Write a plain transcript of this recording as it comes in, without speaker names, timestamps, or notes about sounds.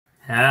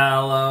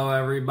Hello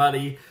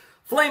everybody,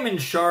 Flamin'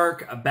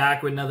 Shark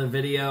back with another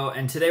video,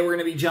 and today we're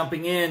going to be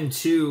jumping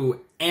into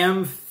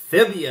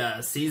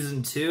Amphibia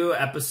Season 2,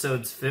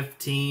 Episodes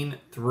 15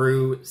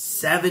 through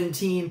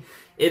 17.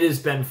 It has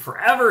been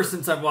forever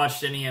since I've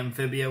watched any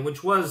Amphibia,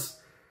 which was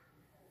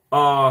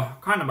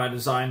kind of by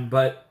design,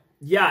 but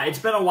yeah, it's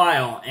been a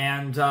while,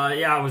 and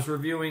yeah, I was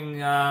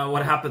reviewing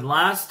what happened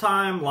last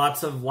time,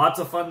 lots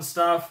of fun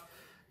stuff.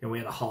 You know, we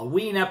had a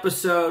Halloween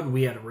episode,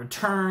 we had a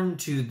return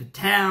to the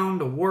town,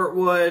 to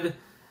Wartwood,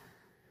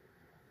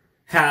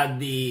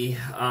 had the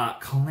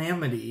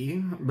calamity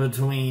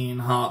between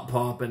Hot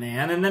Pop and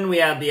Anne, and then we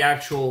had the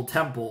actual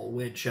temple,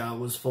 which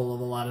was full of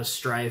a lot of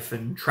strife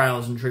and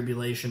trials and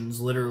tribulations,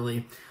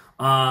 literally.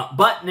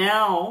 But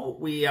now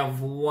we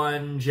have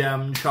one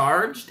gem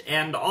charged,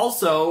 and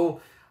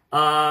also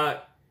the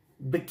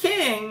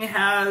king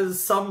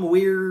has some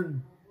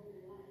weird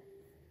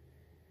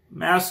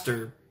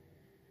master.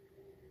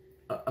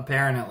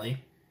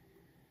 Apparently.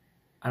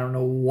 I don't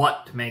know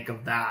what to make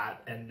of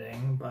that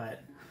ending,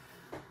 but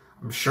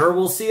I'm sure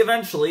we'll see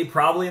eventually,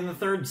 probably in the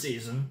third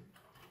season.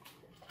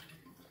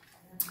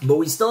 But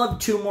we still have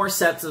 2 more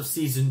sets of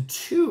Season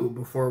 2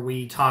 before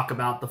we talk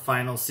about the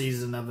final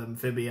season of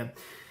Amphibia.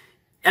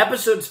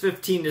 Episodes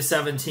 15 to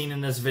 17 in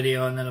this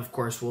video, and then of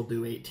course we'll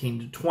do 18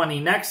 to 20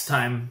 next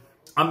time.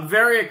 I'm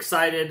very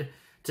excited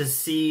to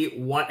see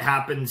what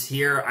happens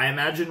here. I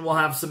imagine we'll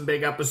have some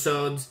big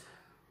episodes.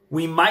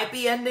 We might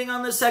be ending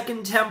on the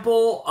second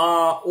temple,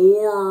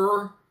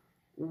 or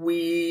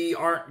we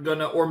aren't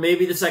gonna, or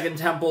maybe the second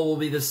temple will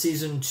be the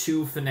Season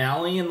 2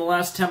 finale, and the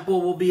last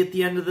temple will be at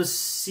the end of the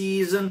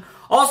season.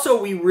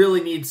 Also, we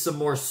really need some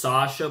more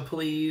Sasha,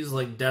 please,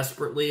 like,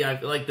 desperately. I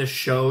feel like the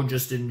show,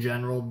 just in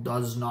general,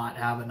 does not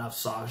have enough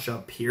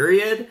Sasha,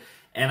 period,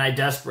 and I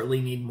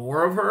desperately need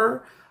more of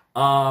her.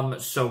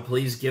 So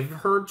please give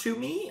her to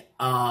me.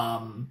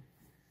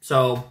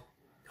 So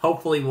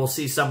hopefully we'll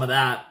see some of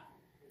that.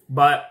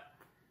 But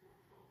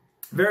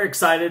very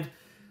excited.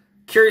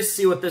 Curious to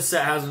see what this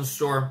set has in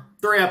store.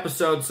 3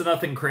 episodes, so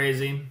nothing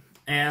crazy.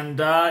 And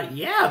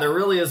yeah, there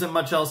really isn't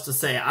much else to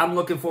say. I'm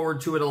looking forward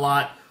to it a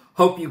lot.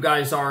 Hope you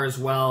guys are as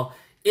well.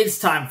 It's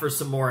time for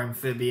some more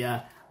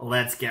Amphibia.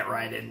 Let's get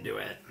right into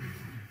it.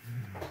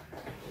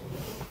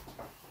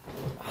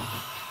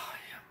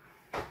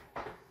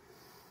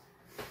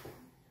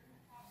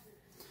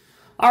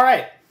 All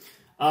right.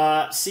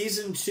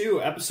 Season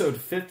 2, Episode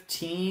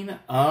 15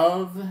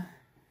 of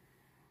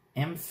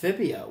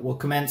Amphibia will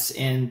commence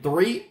in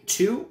 3,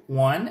 2,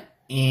 1,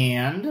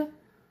 and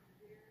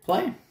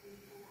play.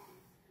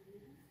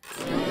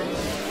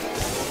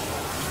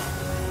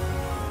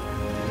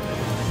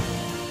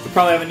 We'll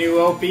probably have a new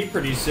OP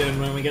pretty soon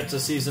when we get to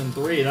Season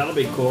 3. That'll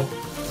be cool.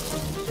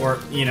 Or,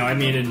 you know, I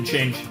mean, it didn't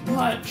change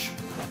much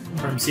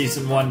from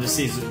Season 1 to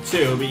Season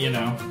 2, but, you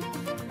know.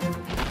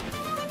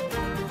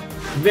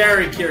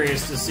 Very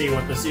curious to see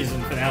what the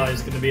season finale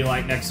is going to be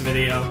like next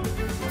video.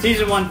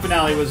 Season 1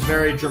 finale was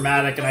very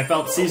dramatic, and I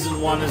felt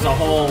Season 1 as a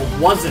whole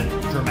wasn't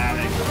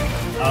dramatic.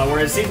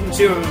 Whereas Season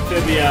 2 of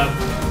Amphibia,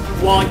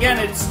 well, again,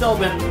 it's still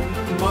been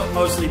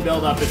mostly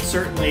build-up. It's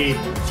certainly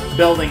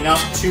building up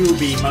to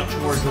be much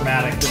more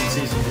dramatic than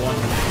Season 1.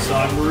 So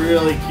I'm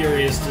really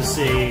curious to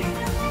see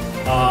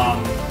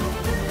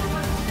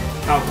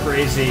how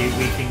crazy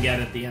we can get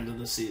at the end of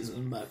the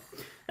season. But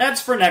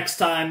that's for next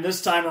time. This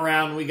time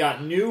around, we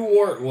got new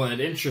Wartwood.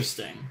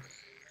 Interesting.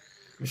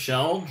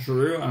 Michelle,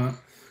 Drew,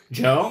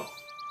 Joe?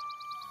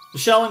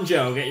 Michelle and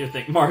Joe, get your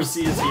thing.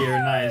 Marcy is here,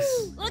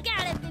 nice. Look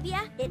out,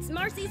 Amphibia! It's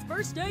Marcy's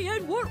first day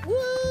in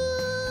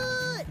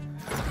Wartwood!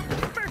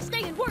 First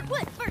day in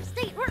Wartwood! First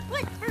day in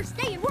Wartwood! First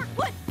day in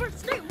Wartwood!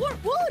 First day in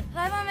Wartwood!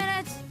 5 more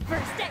minutes!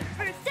 First day!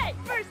 First day!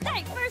 First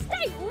day! First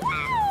day! Woo!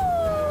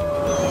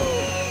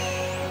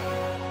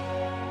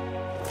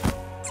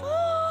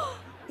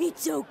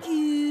 It's so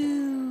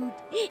cute!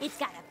 It's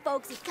got a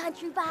folksy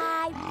country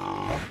vibe,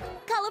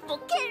 colorful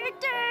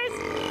characters,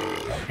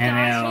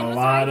 and a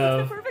lot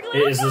of...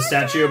 Is the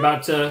statue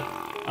about to...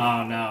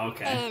 Oh, no,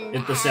 okay.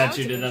 If the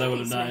statue did that, I would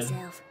have died.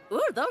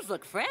 Ooh, those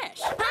look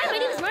fresh. Hi, my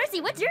name's Marcy.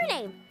 What's your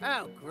name?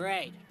 Oh,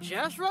 great.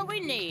 Just what we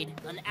need.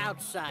 An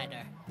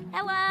outsider.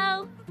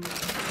 Hello.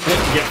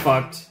 Get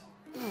fucked.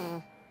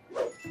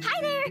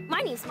 Hi there.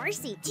 My name's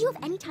Marcy. Do you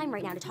have any time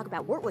right now to talk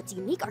about Wartwood's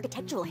unique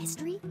architectural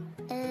history?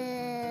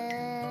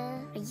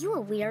 Are you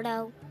a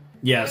weirdo?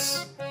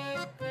 Yes.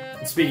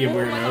 Speaking of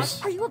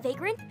weirdos. Are you a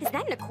vagrant? Is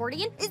that an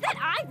accordion? Is that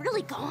eye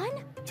really gone?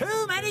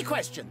 Too many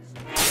questions.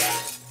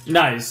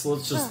 Nice.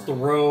 Let's just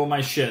throw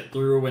my shit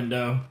through a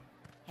window.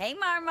 Hey,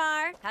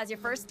 Marmar. How's your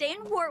first day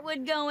in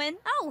Wartwood going?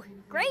 Oh,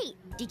 great.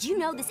 Did you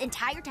know this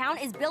entire town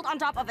is built on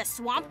top of a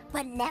swamp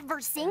but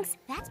never sinks?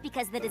 That's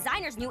because the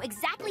designers knew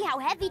exactly how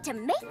heavy to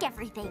make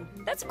everything.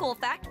 That's a cool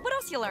fact. What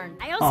else you learned?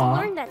 I also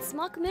learned that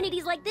small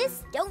communities like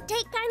this don't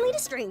take kindly to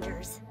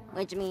strangers.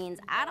 Which means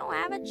I don't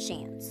have a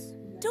chance.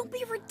 Don't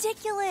be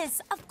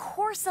ridiculous. Of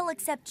course I'll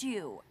accept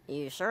you.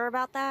 You sure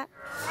about that?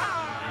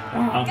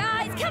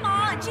 Guys, come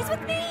on. She's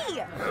with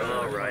me.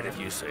 All right, if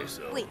you say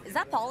so. Wait, is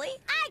that Polly?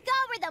 I go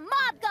where the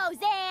mob goes,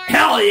 Anne.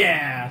 Hell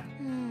yeah!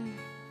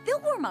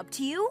 warm up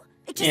to you.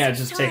 It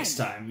just takes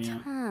time. Yeah.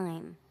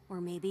 Time. Or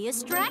maybe a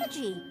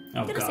strategy. Oh,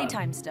 I'm gonna God. say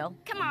time still.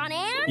 Come on,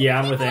 Anne. Yeah,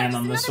 I'm Give with Anne us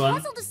on this another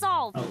one. puzzle to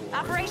solve. Oh, Lord.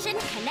 Operation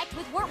Connect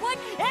with Wartwood.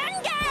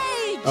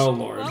 Engage! Oh,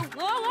 Lord. Whoa,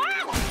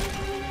 whoa,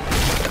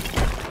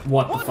 whoa.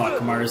 What the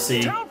fuck,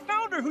 Marcy? Town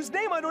founder whose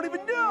name I don't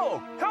even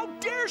know! How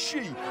dare she!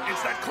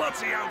 It's that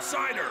klutzy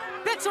outsider!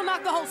 Bet she'll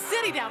knock the whole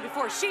city down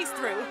before she's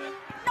through.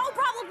 No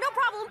problem, no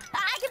problem.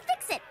 I can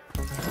fix it.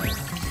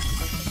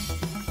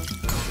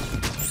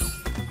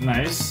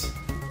 Nice.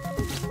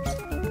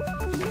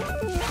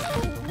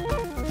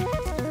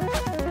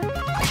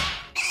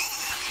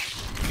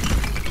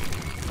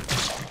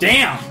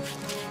 Damn!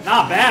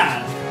 Not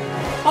bad.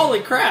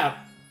 Holy crap.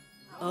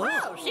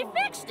 Oh, she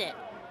fixed it.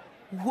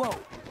 Whoa.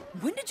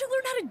 When did you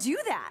learn how to do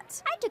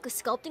that? I took a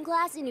sculpting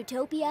class in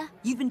Utopia.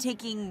 You've been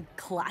taking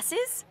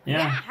classes?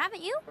 Yeah.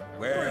 Haven't you?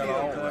 Very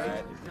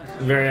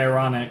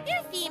ironic.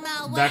 You're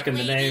female Back in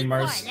the day,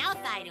 Marcy. an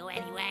outsider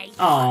anyway.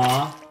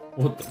 Aw.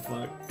 What the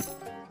fuck?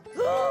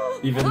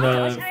 Even the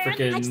I just got a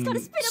freaking spin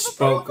of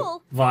spoke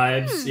approval.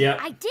 vibes. Yep.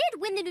 I did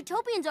win the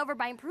Utopians over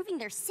by improving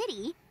their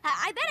city.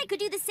 I bet I could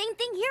do the same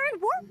thing here in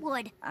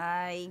Wartwood.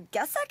 I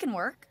guess that can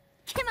work.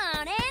 Come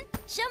on, Anne.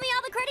 Show me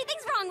all the cruddy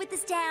things wrong with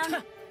this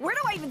town. Where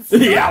do I even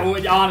start? Yeah,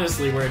 well,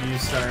 honestly, where do you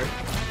start?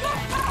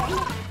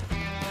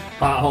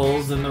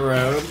 Potholes in the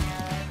road.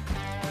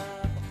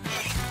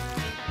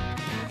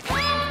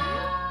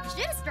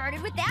 Should have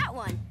started with that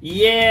one.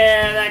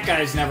 Yeah, that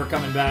guy's never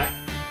coming back.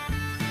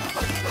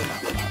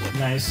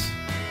 Nice.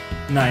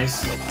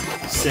 Nice.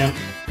 Simp.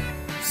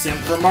 Simp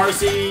for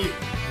Marcy.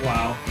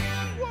 Wow.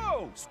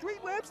 Whoa!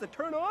 Street lamps that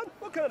turn on?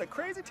 What kind of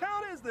crazy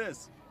town is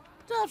this?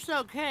 Stuff's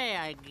okay,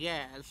 I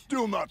guess.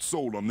 Still not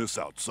sold on this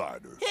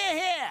outsider.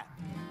 Here.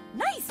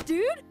 Nice,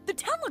 dude. The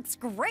town looks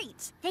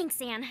great. Thanks,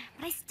 Anne,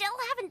 but I still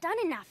haven't done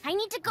enough. I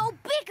need to go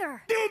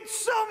bigger. Did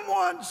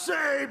someone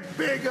say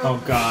bigger?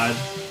 Oh, God.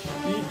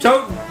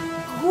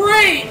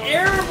 Great!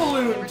 Air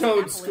balloon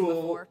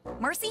toadstool.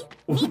 Marcy,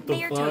 What meet the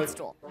Mayor fuck?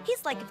 Toadstool.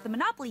 He's like if the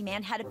Monopoly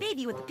man had a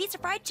baby with a piece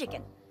of fried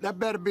chicken. That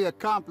better be a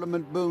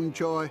compliment, Boone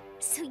Choi.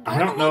 So you're I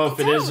don't know if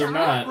it is or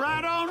not.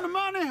 Right on the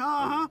money,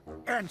 huh?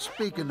 And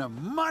speaking of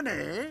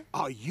money,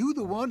 are you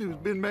the one who's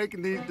been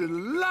making these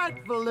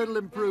delightful little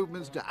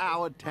improvements to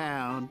our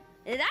town?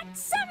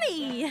 That's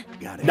me.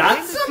 Gotta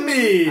That's hand it to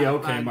me. you. I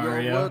Okay, find your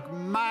Mario. work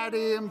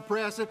mighty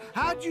impressive.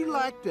 How'd you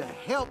like to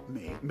help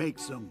me make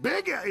some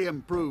bigger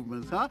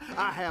improvements, huh?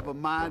 I have a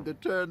mind to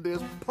turn this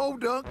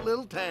podunk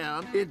little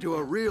town into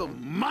a real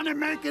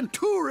money-making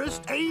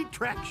tourist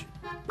attraction.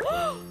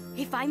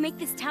 If I make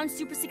this town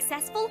super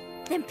successful,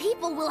 then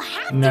people will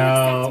have to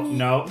No, accept me.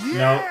 no,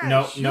 Yeah,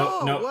 no, sure, no,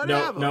 no, no,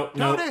 whatever. no,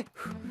 no. Tony,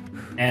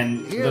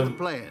 And here's the the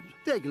plan.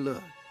 Take a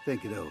look.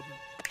 Think it over.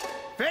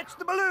 Fetch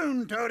the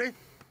balloon, Tony.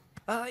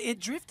 It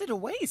drifted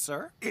away,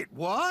 sir. It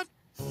what?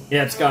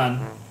 yeah, it's gone.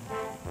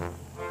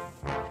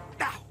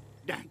 Oh,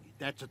 dang it.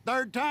 That's the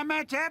third time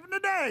that's happened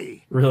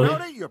today. Really?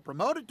 Tony, you're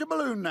promoted to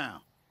balloon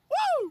now.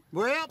 Woo!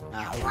 Well,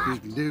 I hope we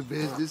can do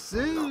business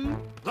soon.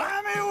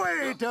 Fly me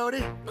away,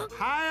 Tony.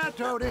 Hiya,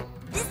 Tony.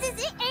 This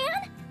is it,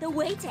 Anne? The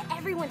way to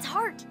everyone's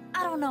heart.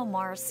 I don't know,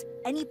 Mars.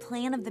 Any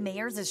plan of the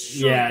mayor's is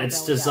sure Yeah, to it's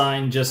go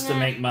designed just to Nah,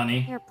 make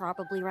money. You're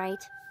probably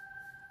right.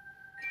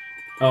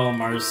 Oh,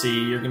 Marcy,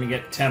 you're gonna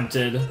get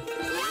tempted. No,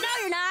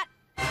 you're not.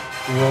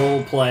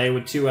 Role play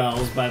with 2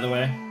 L's, by the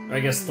way. Or I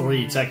guess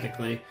 3,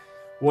 technically.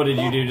 What did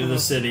you do to the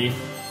city?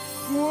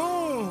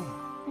 Whoa!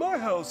 My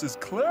house is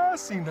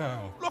classy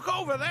now. Look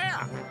over there!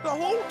 The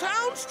whole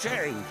town's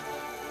changed!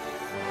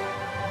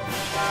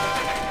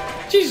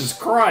 Jesus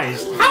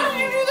Christ! How did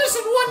you do this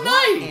in one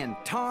night? In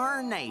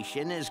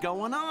tarnation is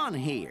going on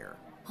here?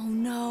 Oh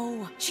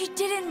no, she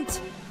didn't.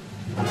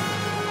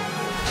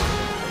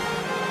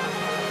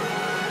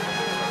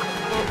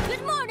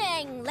 Good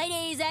morning,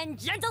 ladies and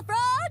gentle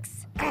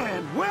frogs.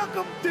 And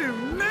welcome to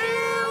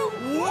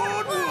New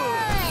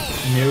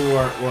Wartwood. New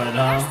Wartwood,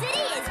 Our huh? city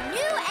is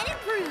new and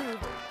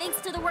improved, thanks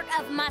to the work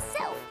of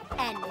myself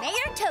and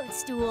Mayor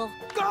Toadstool.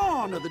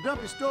 Gone are the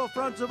dumpy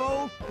storefronts of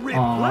old,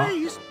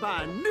 replaced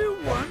by new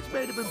ones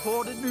made of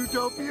imported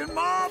Utopian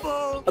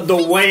marble. The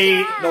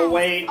weight,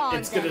 On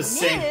it's gonna the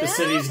sink. The new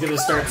city's gonna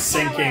start clock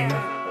sinking.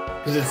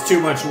 tower. Because it's too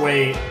much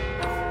weight.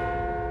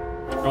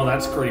 Oh,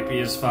 that's creepy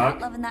as fuck.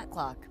 Loving that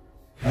clock.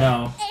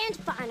 No. And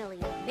finally,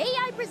 may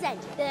I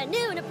present the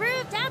new and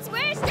approved Town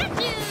Square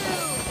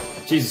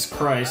statue? Jesus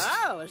Christ.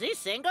 Oh, is he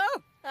single?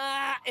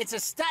 It's a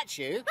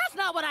statue. That's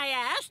not what I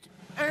asked.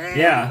 And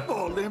Yeah.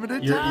 for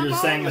limited You're time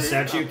saying the only,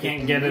 statue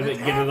can't get it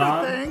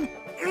on? Everything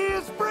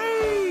is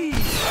free.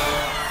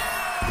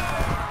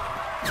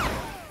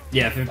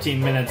 Yeah, 15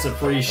 minutes of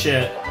free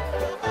shit.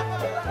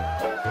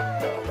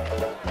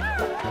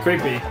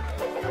 Creepy.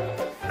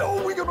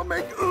 No, we're gonna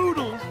make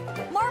oodles.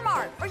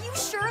 Marmar, are you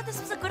sure this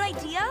was a good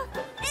idea?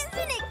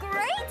 Isn't it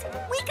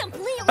great? We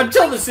completely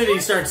Until the city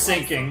starts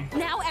sinking.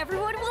 Now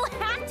everyone will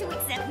have to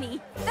accept me.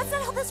 That's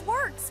not how this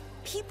works.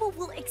 People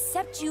will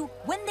accept you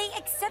when they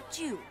accept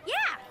you.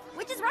 Yeah,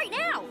 which is right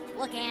now.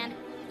 Look, Anne,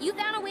 you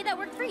found a way that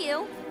worked for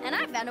you, and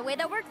I found a way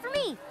that worked for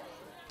me.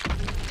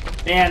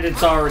 And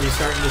it's already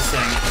starting to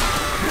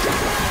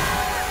sink.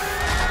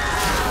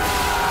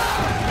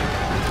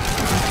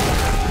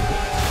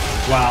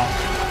 Wow.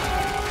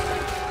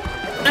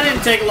 That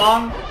didn't take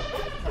long.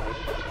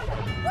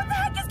 What the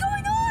heck is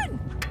going on?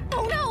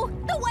 Oh no,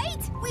 the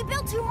weight! We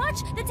built too much.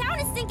 The town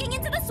is sinking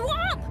into the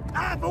swamp.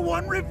 I, for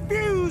one,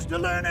 refuse to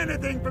learn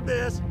anything from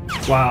this.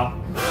 Wow.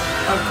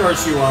 Of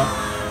course you won't.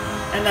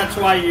 And that's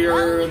why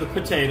you're the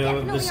potato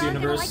of this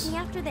universe. Like me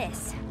after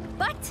this,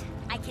 but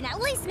I can at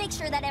least make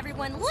sure that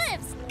everyone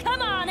lives.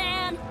 Come on,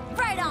 Anne.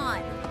 Right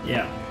on.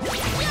 Yeah.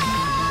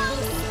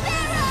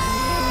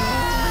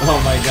 Oh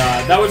my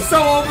god, that was so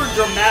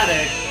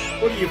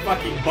overdramatic. What are you,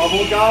 fucking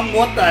bubblegum?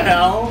 What the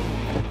hell?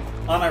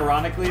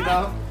 Unironically,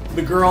 though,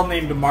 the girl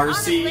named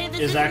Marcy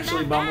is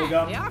actually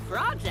bubblegum. They are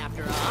frogs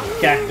after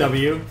all. Cac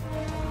W.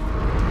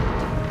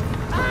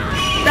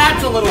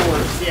 That's a little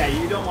worse. Yeah,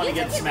 you don't want to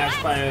get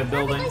smashed by a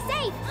building.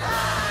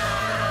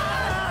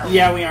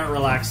 Yeah, we aren't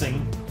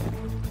relaxing.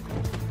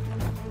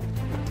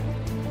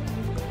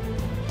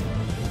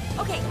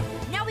 Okay,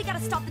 now we gotta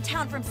stop the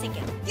town from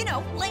sinking. You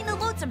know, laying the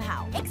load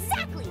somehow.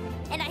 Exactly.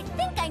 And I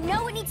think I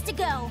know what needs to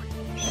go.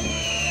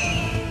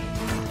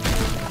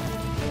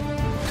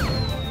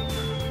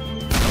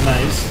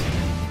 Nice.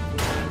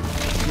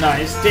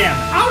 Nice. Damn.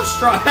 How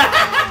strong?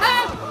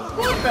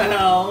 What the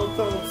hell,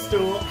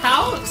 Toadstool?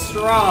 How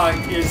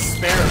strong is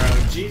Sparrow?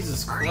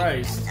 Jesus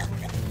Christ.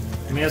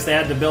 I guess they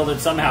had to build it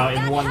somehow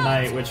in one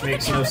night, which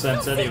makes no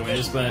sense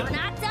anyways, but... We're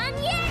not done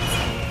yet.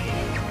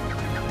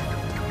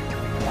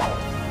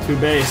 Too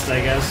based,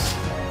 I guess.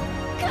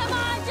 Come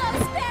on, Jump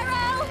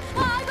Sparrow.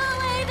 I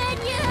believe in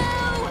you.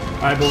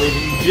 I believe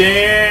in you.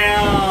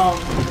 Damn!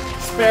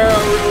 Sparrow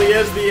really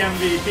is the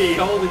MVP.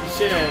 Holy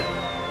shit.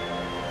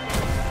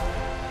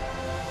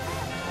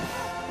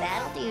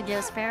 That'll do,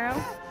 Joe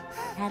Sparrow.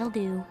 That'll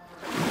do.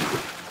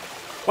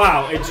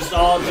 Wow, it just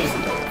all just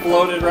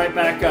floated right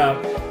back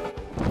up.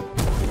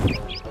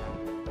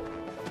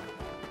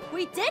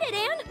 We did it,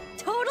 Anne!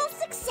 Total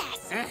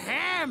success!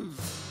 Ahem!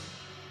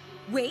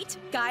 Wait,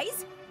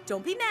 guys,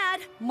 don't be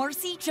mad.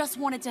 Marcy just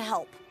wanted to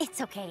help.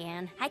 It's okay,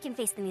 Anne. I can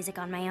face the music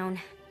on my own.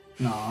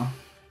 Aw.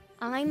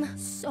 I'm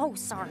so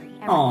sorry,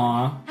 everyone.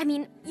 Aw. I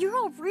mean, you're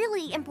all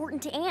really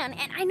important to Anne,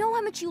 and I know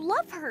how much you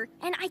love her.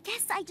 And I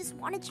guess I just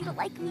wanted you to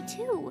like me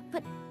too.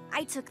 But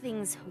I took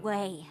things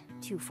way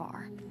too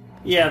far.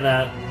 Yeah,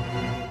 that.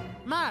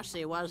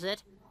 Marcy, was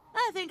it?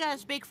 I think I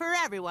speak for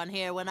everyone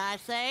here when I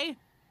say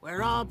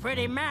we're all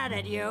pretty mad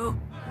at you.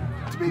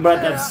 To be But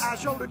fair, that's- I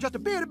shoulder just a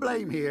bit of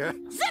blame here.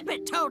 Zip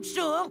it,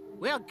 Toadstool!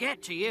 We'll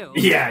get to you.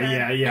 Yeah,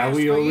 As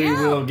we for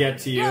will get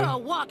to you. You're a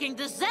walking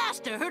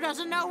disaster who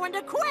doesn't know when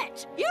to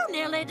quit. You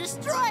nearly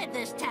destroyed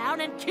this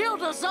town and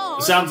killed us all.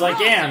 Sounds in like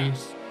the Anne.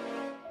 process.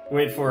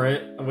 Wait for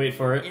it. Wait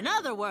for it. In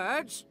other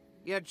words,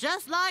 you're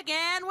just like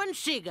Anne when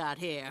she got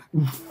here.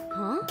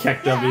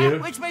 Keck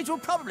W. Which means we'll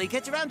probably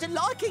get around to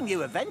liking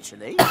you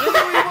eventually. Whether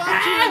we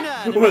want you or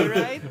not, am I What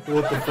right?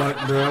 what the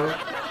fuck, bro?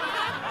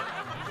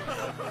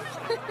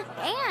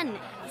 Anne,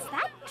 is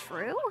that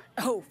true?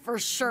 Oh, for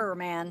sure,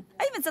 man.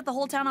 I even set the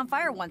whole town on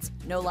fire once.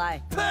 No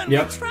lie. Burn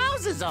Yep. my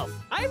trousers off.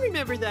 I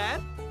remember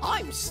that.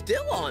 I'm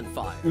still on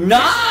fire.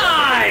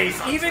 Nice!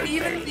 Even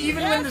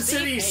when the Just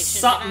city be patient.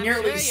 sunk, I'm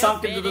nearly sure you'll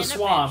sunk fit into the in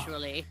swamp,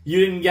 eventually. you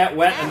didn't get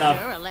wet After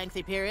enough. a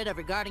lengthy period of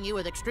regarding you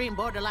with extreme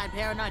borderline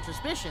paranoid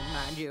suspicion,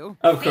 mind you.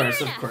 Of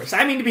course.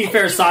 I mean, to be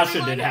fair,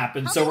 Sasha did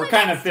happen, so we're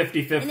kind of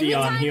 50-50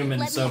 on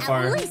humans so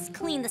far. At least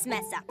clean this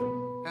mess up.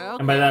 Okay.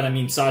 And by that I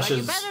mean But you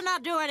Sasha's better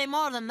not do any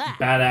more than that.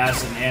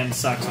 badass and Anne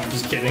sucks. I'm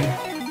just kidding.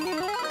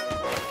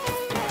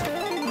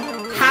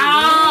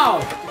 How?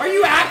 Are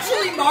you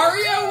actually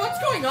Mario? What's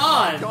going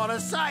on? Gotta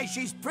say,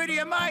 she's pretty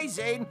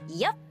amazing.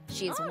 Yep,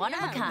 she's one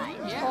of a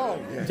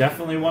kind.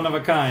 Definitely one of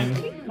a kind.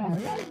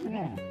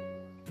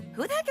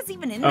 Who the heck is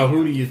even in there? Oh,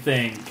 who do you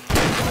think?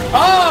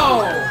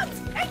 Oh!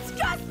 It's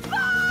just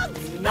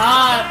bugs!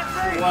 Not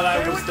what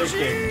I was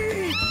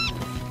thinking.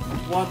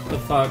 What the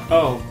fuck?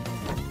 Oh.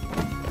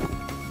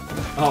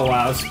 Oh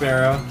wow,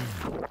 Sparrow.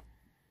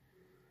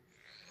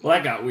 Well,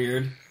 that got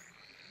weird.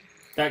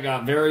 That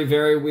got very,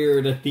 very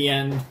weird at the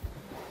end.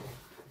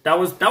 That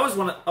was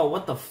one of... Oh,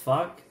 what the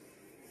fuck?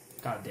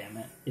 God damn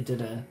it.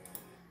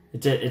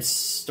 It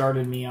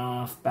started me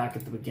off back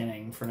at the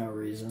beginning for no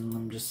reason.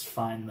 Let me just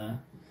find the...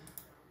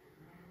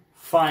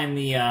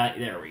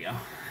 there we go.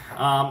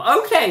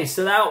 Okay,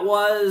 so that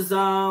was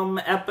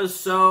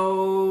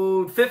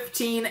episode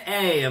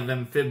 15A of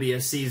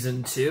Amphibia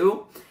Season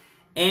 2.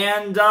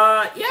 And,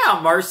 yeah,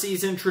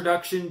 Marcy's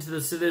introduction to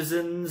the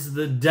citizens,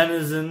 the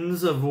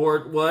denizens of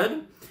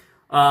Wartwood,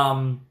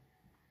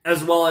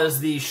 as well as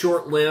the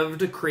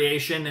short-lived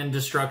creation and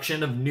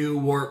destruction of New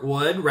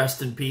Wartwood.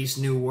 Rest in peace,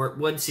 New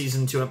Wartwood,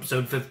 Season 2,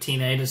 Episode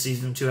 15A to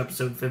Season 2,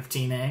 Episode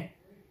 15A.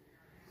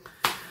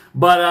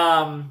 But,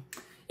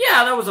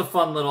 yeah, that was a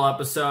fun little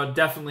episode.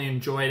 Definitely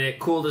enjoyed it.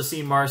 Cool to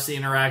see Marcy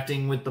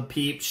interacting with the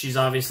peeps. She's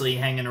obviously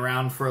hanging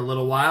around for a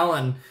little while,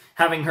 and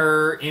having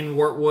her in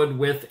Wartwood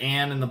with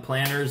Anne and the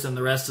planners and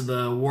the rest of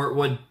the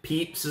Wartwood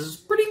peeps is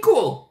pretty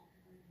cool.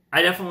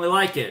 I definitely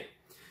like it.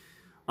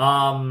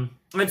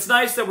 it's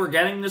nice that we're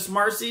getting this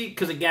Marcy,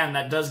 because again,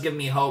 that does give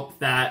me hope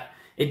that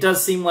it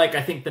does seem like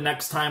I think the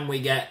next time we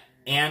get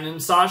Anne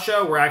and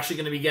Sasha, we're actually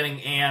going to be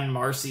getting Anne,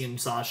 Marcy, and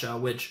Sasha,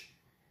 which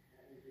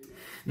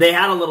they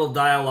had a little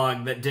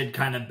dialogue that did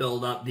kind of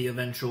build up the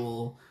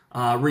eventual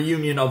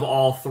reunion of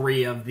all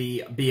three of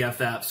the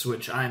BFFs,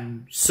 which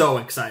I'm so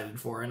excited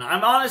for. And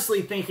I'm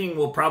honestly thinking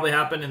will probably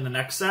happen in the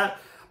next set,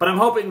 but I'm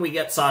hoping we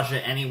get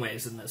Sasha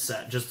anyways in this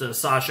set, just a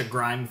Sasha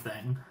Grime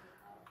thing.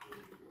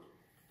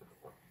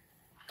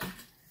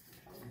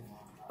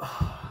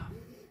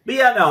 But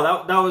yeah,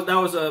 no,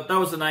 that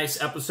was a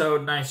nice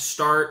episode, nice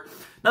start.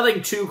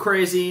 Nothing too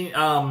crazy,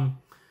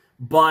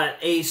 but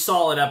a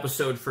solid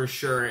episode for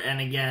sure. And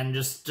again,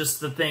 just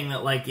the thing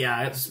that, like,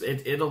 yeah,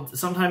 it'll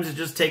sometimes it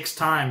just takes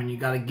time, and you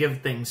got to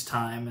give things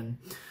time. And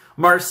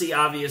Marcy,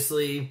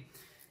 obviously,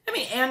 I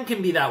mean, Anne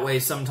can be that way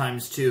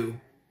sometimes too,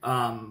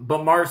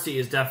 but Marcy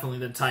is definitely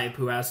the type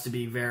who has to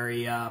be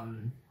very,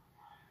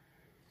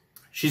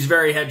 she's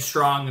very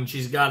headstrong, and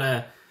she's got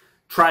to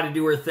try to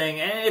do her thing.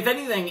 And if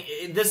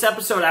anything, this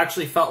episode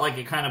actually felt like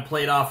it kind of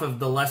played off of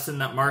the lesson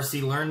that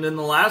Marcy learned in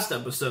the last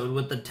episode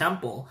with the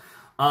temple.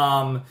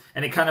 And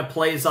it kind of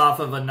plays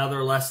off of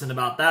another lesson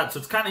about that. So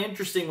it's kind of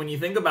interesting when you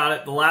think about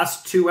it. The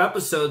last two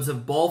episodes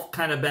have both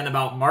kind of been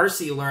about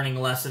Marcy learning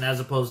a lesson as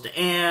opposed to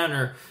Anne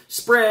or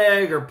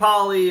Sprig or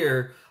Polly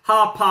or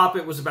Hop Hop.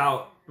 It was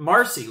about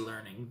Marcy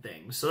learning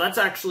things. So that's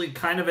actually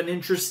kind of an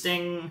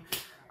interesting...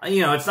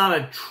 You know, it's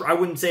not I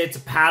wouldn't say it's a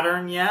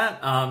pattern yet.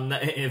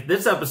 If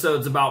this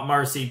episode's about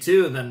Marcy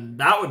too, then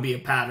that would be a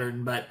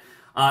pattern. But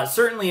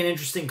certainly an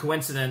interesting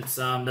coincidence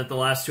that the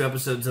last two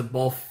episodes have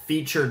both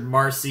featured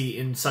Marcy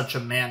in such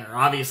a manner.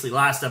 Obviously,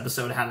 last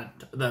episode had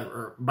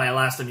by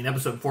last I mean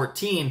episode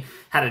 14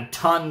 had a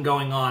ton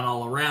going on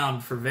all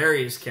around for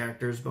various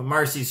characters, but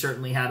Marcy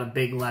certainly had a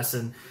big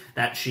lesson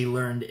that she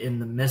learned in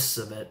the midst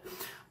of it.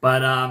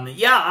 But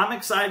yeah, I'm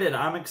excited.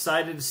 I'm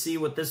excited to see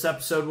what this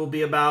episode will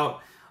be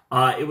about.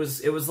 It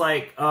was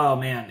like, oh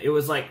man, it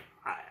was like,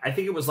 I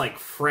think it was like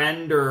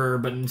friend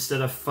but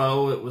instead of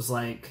foe, it was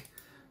like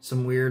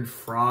some weird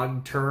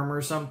frog term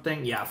or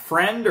something. Yeah,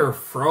 friend or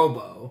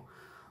Frobo.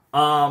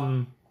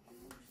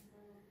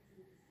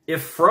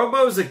 If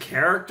Frobo's a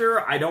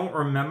character, I don't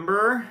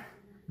remember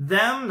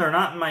them. They're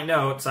not in my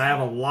notes. I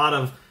have a lot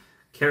of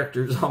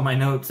characters on my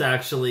notes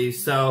actually.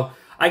 So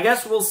I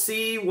guess we'll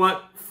see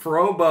what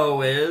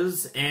Frobo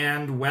is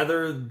and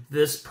whether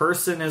this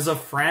person is a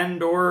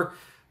friend or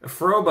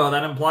Frobo.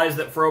 That implies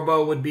that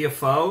Frobo would be a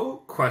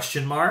foe?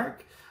 Question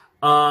mark.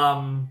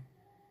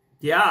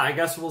 Yeah, I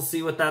guess we'll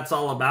see what that's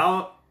all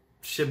about.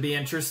 Should be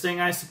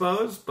interesting, I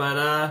suppose.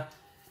 But,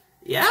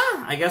 yeah,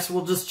 I guess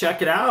we'll just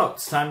check it out.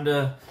 It's time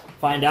to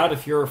find out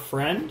if you're a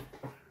friend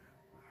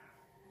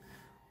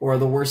or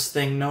the worst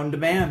thing known to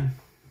man,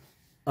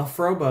 a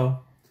Frobo.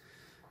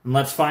 And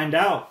let's find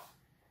out.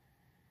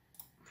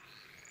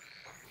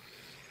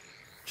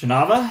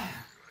 Janava?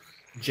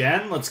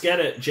 Jen, let's get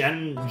it.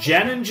 Jen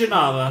and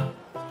Janava.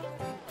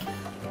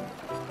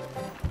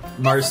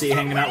 Marcy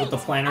hanging out with the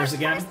planners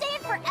again.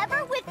 Staying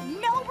forever with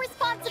no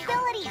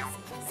responsibilities.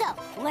 So,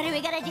 what are we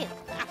gonna do?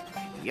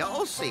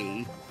 You'll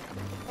see.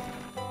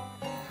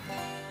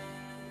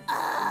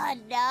 Oh,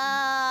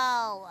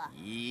 no.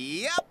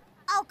 Yep.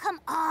 Oh, come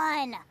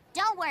on.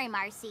 Don't worry,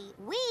 Marcy.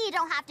 We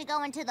don't have to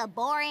go into the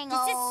boring This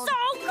is so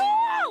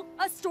cool!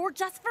 A store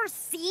just for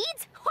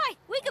seeds? Why,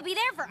 we could be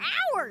there for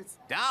hours.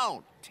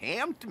 Don't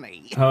tempt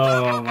me.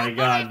 Oh my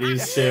god,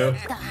 these two.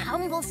 The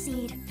humble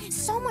seed.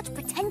 So much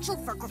potential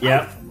for growth.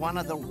 Yep. One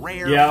of the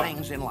rare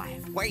things in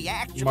life where you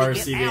actually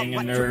Marcy get out being a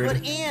what nerd. you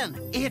put in.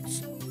 It's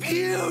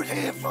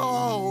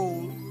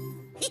beautiful.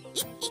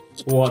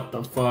 What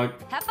the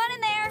fuck? Have fun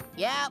in there.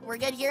 Yeah, we're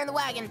good here in the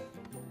wagon.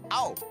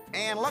 Oh,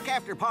 and look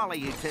after Polly,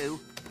 you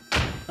two.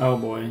 Oh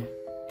boy.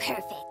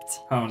 Perfect.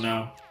 Oh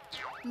no.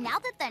 Now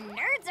that the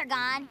nerds are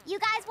gone, you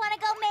guys want to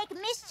go make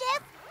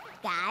mischief?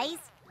 Guys?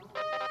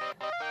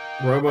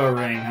 Robo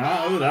Ring,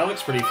 huh? Oh, that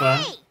looks pretty fun.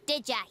 Hey,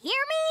 did ya hear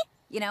me?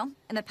 You know,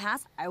 in the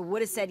past, I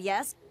would have said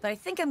yes, but I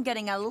think I'm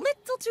getting a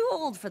little too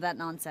old for that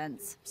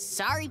nonsense.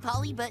 Sorry,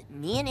 Polly, but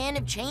me and Anne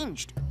have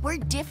changed. We're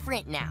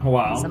different now.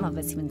 Wow. Some of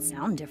us even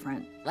sound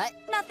different. What?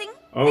 Nothing.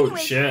 Oh,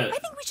 anyway, shit. I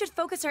think we should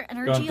focus our Gone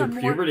energy through on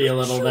more puberty a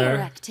little mature there.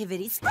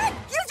 activities. Sprig, use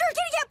your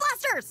kitty cat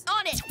blasters!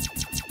 On it!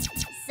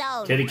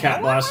 So, Kitty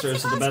cat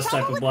blasters are the best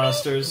type of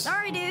blasters.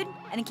 Sorry, dude.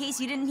 And in case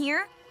you didn't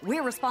hear,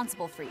 we're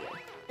responsible for you.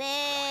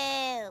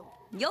 Boo.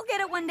 You'll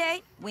get it one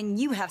day when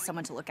you have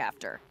someone to look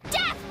after.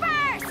 Death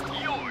first!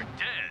 You're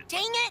dead.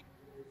 Dang it!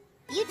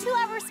 You two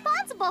are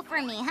responsible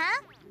for me,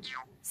 huh?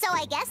 So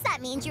I guess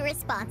that means you're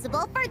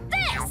responsible for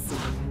this!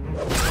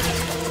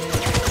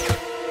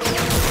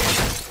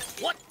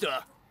 What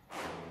the?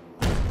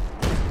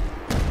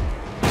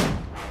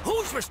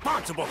 Who's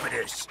responsible for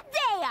this?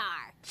 They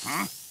are!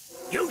 Huh?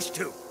 Used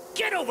to.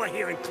 Get over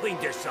here and clean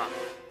this up.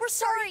 We're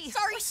sorry.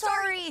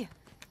 Sorry.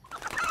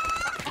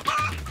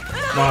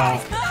 Wow.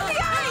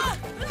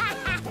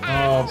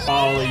 Oh,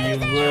 Polly, you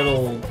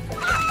little...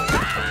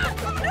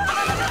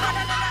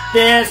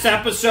 This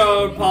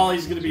episode,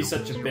 Polly's gonna be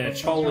such a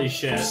bitch. Holy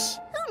shit.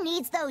 Who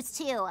needs those those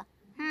two.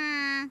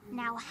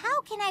 Now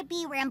how can I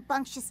be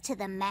rambunctious to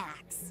the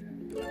max?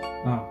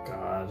 Oh,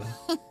 God.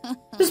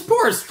 This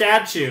poor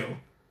statue.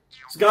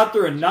 He's got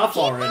through enough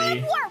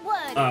already.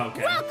 Wartwood! Oh,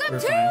 okay. Welcome We're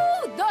to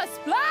fine. the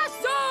Splash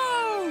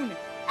Zone!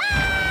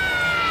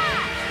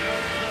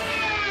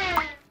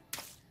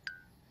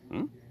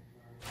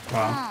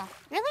 Wow.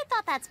 Really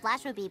thought that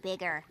splash would be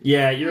bigger.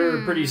 Yeah,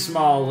 you're a pretty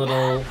small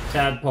little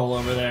tadpole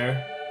over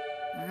there.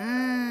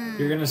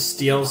 You're gonna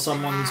steal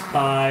someone's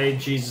pie?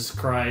 Jesus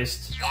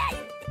Christ.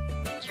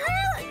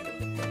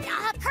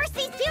 Curse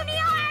these puny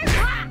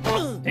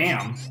arms!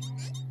 Damn.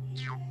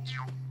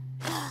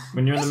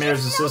 When you're in the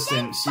mayor's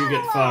assistants, you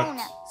get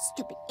fucked.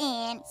 Stupid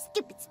ant,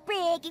 stupid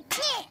sprig, you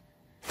can't.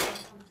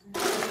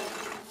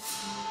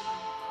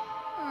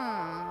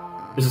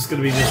 Is this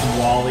gonna be just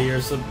Wally or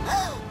something?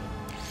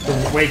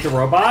 Wait, the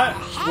robot?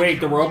 Wait,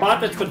 the robot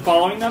that's been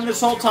following them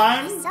this whole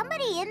time? Is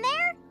somebody in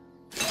there?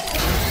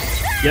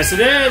 Yes, it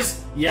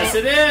is! Yes,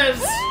 it is!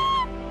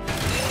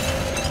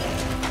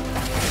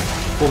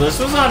 Well, this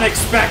was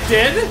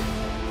unexpected!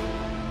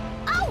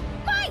 Oh,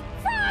 my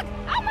frog!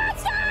 A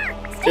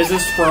monster! Is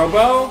this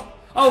Frobo?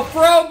 Oh,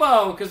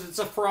 Frobo! Because it's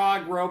a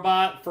frog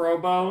robot,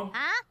 Frobo.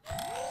 Huh?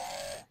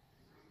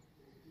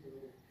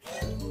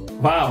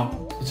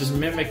 Wow, it's just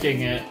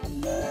mimicking it.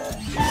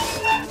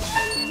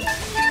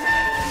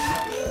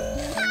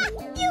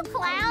 You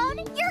clown!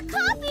 You're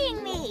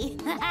copying me!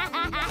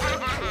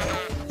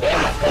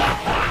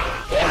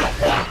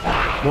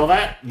 Well,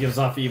 that gives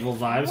off evil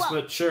vibes, Whoa,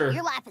 but sure.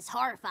 Your laugh is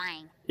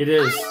horrifying. It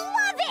is.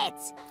 I love it!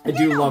 I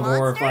do You're no love monster.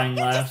 horrifying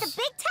You're laughs. just a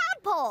big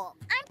tadpole.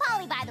 I'm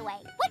Polly, by the way.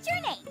 What's your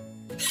name?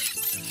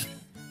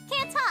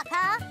 Can't talk,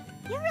 huh?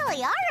 You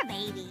really are a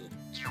baby.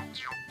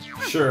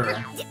 Sure.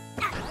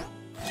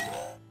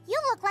 You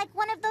look like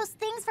one of those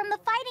things from the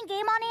fighting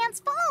game on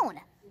Anne's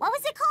phone. What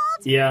was it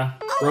called? Yeah,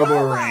 A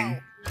Robo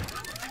Ring.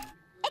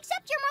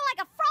 Except you're more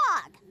like a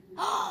frog. I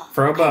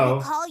will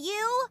Frobo. call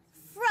you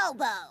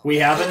Frobo. We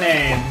have a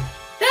name.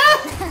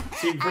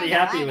 Seem pretty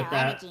happy with I'm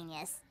that. a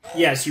genius.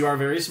 Yes, you are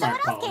very So smart,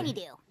 what else can you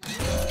Polly.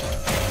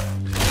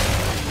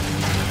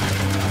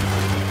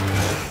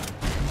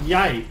 do?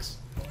 Yikes.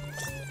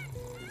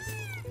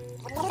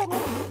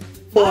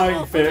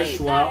 Flying fish,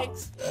 wow.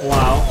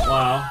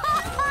 Wow.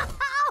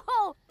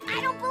 Oh, I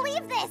don't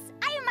believe this.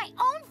 I am my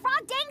own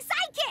frog dang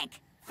sidekick.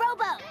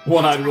 Frobo.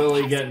 One-eyed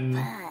Willie getting,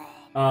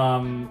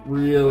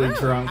 really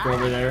drunk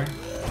over there.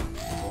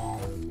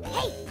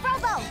 Hey,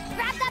 Frobo,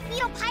 grab that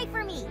beetle pie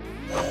for me.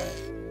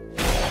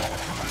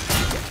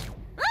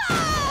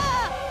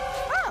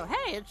 Oh,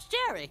 hey, it's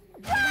Jerry.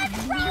 Run,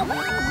 Frobo!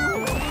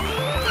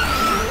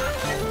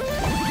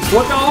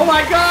 What the, oh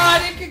my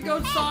god, it can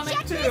go Sonic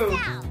Check too! this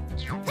out.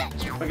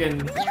 Fucking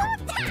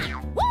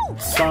Woo,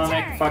 Sonic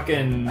your turn.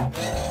 fucking...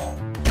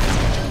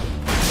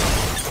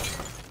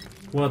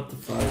 What the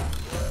fuck?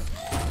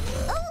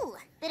 Ooh,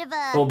 bit of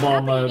a Full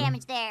ball property mode.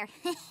 damage there.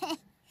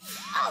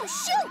 Oh,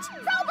 shoot!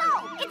 Frobo!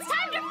 It's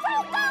time to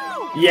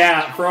Frobo!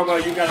 Yeah,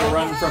 Frobo, you gotta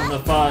run from the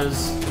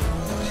fuzz.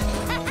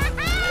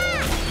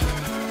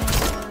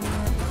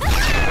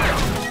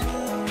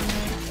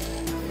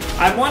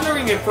 I'm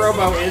wondering if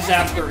Frobo is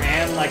after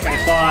Anne like I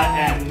thought,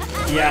 and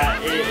yeah,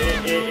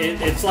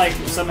 it's like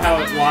somehow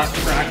it lost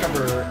track of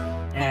her,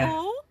 and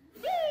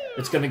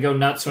it's gonna go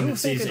nuts when it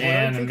sees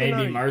Anne and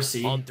maybe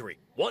Marcy. On three.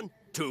 1,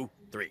 2,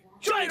 3.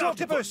 Giant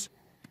octopus!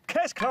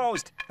 Case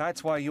closed.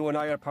 That's why you and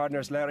I are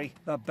partners, Larry.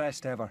 The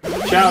best ever.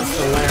 Shouts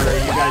to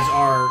Larry, you guys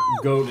are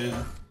goated.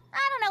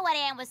 I don't know what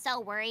Anne was so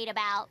worried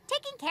about.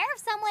 Taking care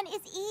of someone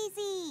is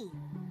easy.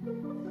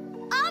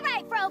 All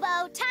right,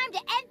 Frobo, time to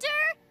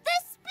enter the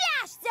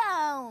Splash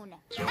Zone.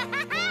 Come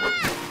on,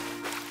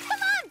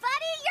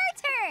 buddy, your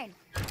turn.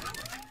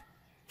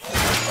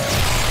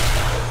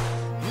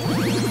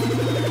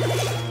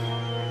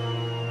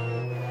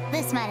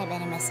 This might have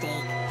been a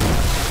mistake.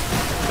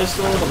 Just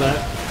a little bit.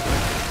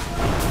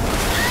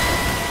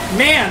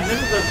 Man,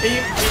 this is the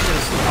theme.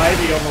 Jesus,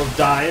 Ivy almost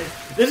died.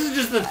 This is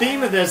just the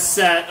theme of this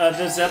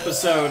this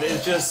episode.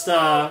 It's just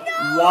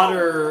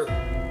water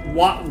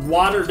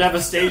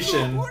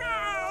devastation.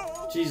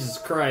 Jesus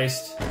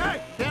Christ.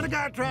 Hey, can a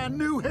guy try a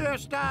new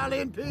hairstyle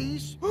in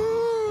peace?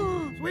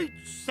 Sweet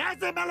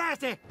sassy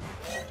molasses!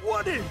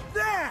 What is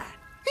that?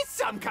 It's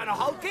some kind of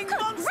hulking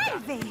monster.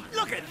 Gravy.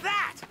 Look at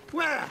that.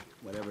 Well,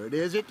 whatever it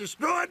is, it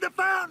destroyed the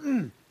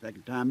fountain.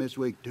 Second time this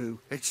week, too.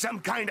 It's some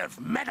kind of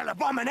metal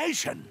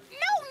abomination.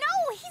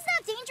 No, he's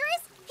not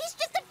dangerous. He's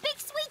just a big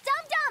sweet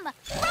dum-dum.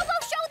 Frobo,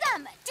 show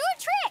them. Do a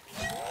trick.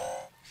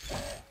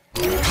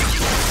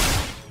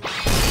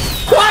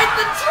 Quite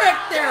the trick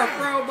there,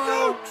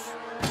 Frobo!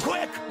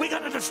 Quick, we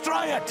gotta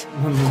destroy it.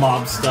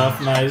 Mob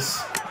stuff,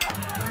 nice.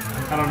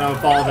 I don't know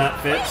if all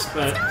that fits,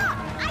 but Stop!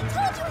 I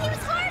told you he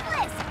was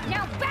harmless.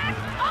 Now back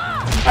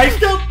off. I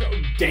still.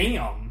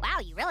 Damn. Wow,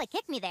 you really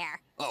kicked me there.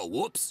 Oh,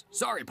 whoops.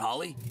 Sorry,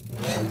 Polly.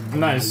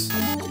 Nice.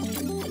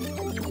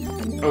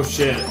 Oh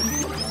shit.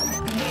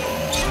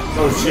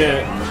 Oh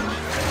shit.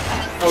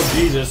 Oh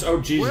Jesus. Oh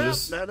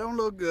Jesus. Well, that don't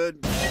look good.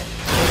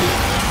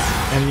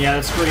 And yeah,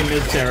 that scream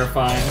is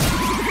terrifying.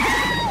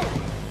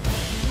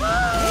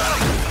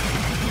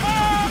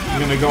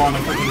 gonna go on a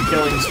freaking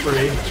killing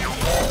spree.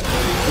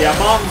 Yeah,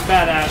 Mom's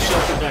badass.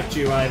 She'll protect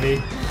you, Ivy.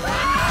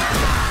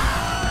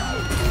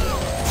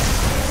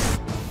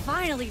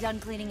 Finally done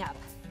cleaning up.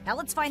 Now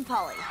let's find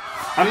Polly.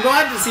 I'm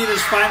glad to see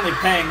this finally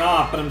paying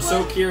off, but I'm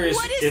so curious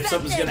if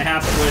something's gonna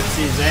happen with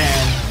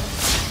Suzanne.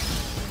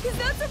 Is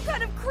that some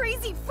kind of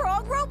crazy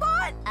frog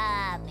robot?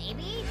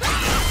 Maybe?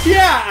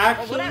 Yeah,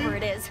 actually. Well, whatever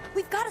it is,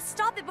 we've got to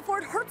stop it before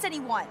it hurts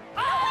anyone.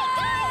 Oh, wait,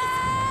 guys!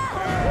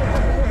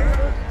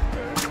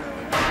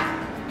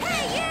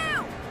 Hey,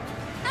 you!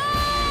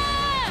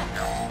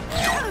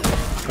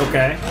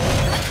 Okay.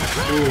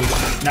 Ooh,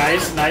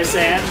 nice,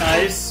 Anne,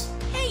 nice.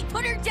 Hey,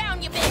 put her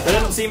down, you bitch! That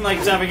doesn't seem like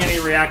it's having any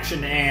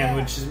reaction to Anne,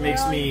 which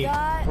makes me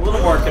a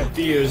little more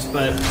confused,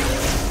 but...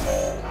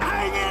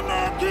 Hang in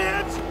there,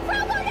 kids!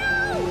 Frobo, no!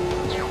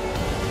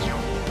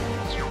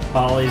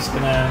 Polly's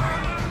gonna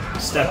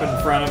step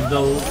in front of the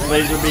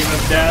laser beam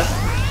of death.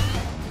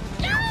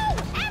 No!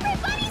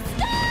 Everybody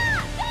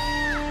stop!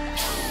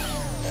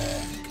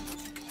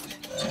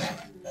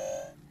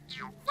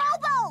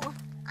 Frobo!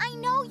 I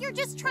know you're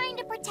just trying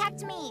to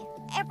protect me.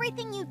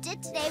 Everything you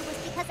did today was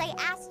because I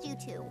asked you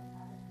to.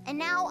 And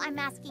now I'm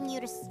asking you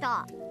to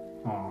stop.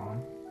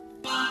 Aww.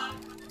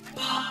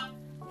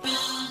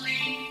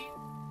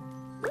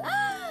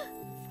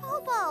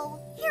 Frobo,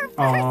 your first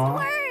Aw.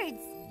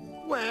 words!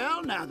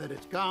 Well, now that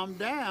it's calmed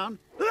down,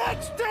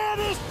 let's tear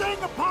this thing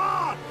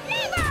apart!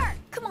 Never!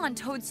 Come on,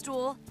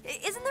 Toadstool.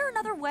 Isn't there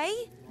another way?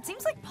 It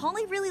seems like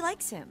Polly really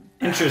likes him.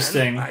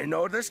 Interesting. I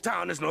know this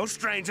town is no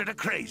stranger to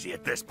crazy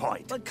at this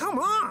point. But come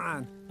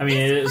on. I mean,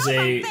 it is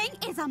a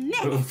Thing is a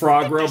mess.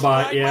 frog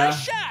robot, yeah.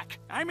 Shack.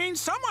 I mean,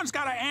 someone's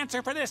got to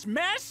answer for this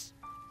mess.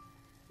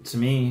 It's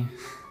me.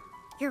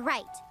 You're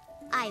right.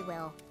 I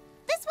will.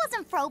 This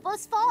wasn't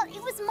Frobo's fault.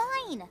 It was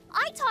mine.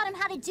 I taught him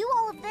how to do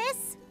all of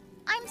this.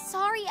 I'm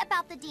sorry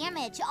about the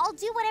damage. I'll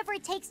do whatever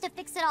it takes to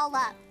fix it all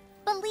up.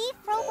 But leave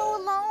Frobo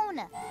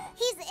alone.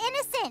 He's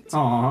innocent.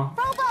 Aww.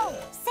 Frobo,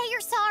 say you're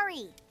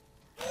sorry.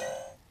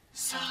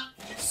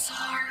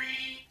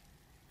 Sorry.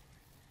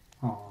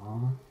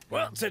 Aww.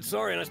 Well, said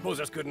sorry, and I suppose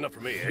that's good enough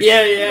for me. Eh?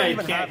 Yeah, You yeah, don't you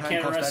even have can't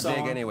handcuffs rest that big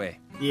someone. anyway.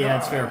 Yeah,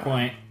 that's a fair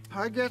point.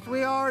 I guess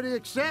we already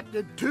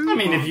accepted two. I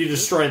mean, if you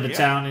destroy the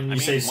town and you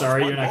say once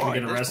sorry, one you're not more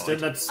going to at get this arrested.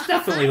 point. That's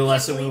definitely the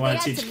lesson we want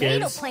to They had teach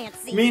tomato kids. plant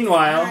seeds. I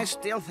Meanwhile,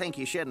 still think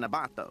you shouldn't have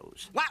bought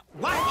those. What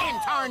in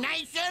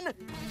tarnation?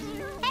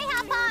 Hey,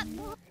 Hop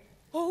Hop.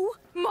 Oh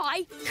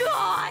my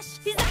gosh!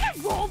 Is that a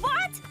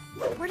robot?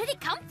 Where did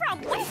it come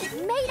from? What is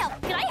it made of?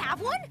 Can I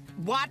have one?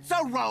 What's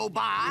a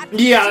robot?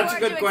 yeah, that's a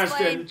Sure, good to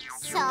question.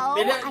 So,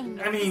 I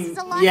know mean, this is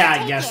a lot yeah, to I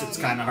take guess in. it's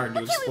kind of hard to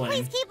But can we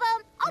explain. please keep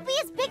him? I'll be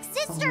his big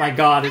sister. Oh my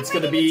God, it's I'm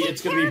gonna ready be to take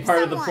it's gonna care be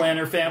part of the someone.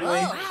 Planner family.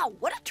 Wow,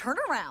 what a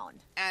turnaround.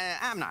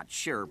 I'm not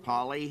sure,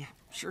 Polly.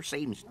 Sure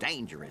seems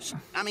dangerous.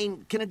 I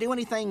mean, can it do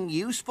anything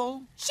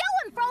useful? Show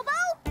him, Frobo.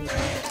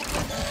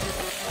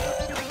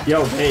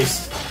 Yo,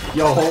 paste.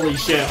 Yo, holy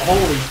shit.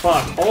 Holy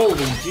fuck.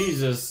 Holy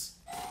Jesus.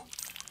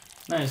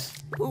 Nice.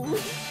 Welcome to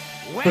the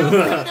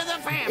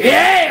family.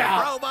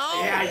 Yeah!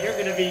 Frobo. Yeah, you're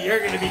gonna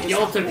be the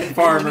ultimate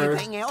farmer.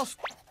 Anything else?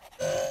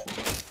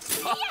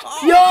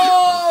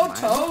 Yo,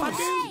 Toast!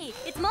 Hey,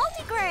 it's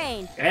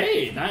multigrain.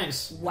 Hey,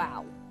 nice.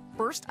 Wow.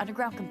 First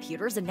underground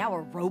computers and now a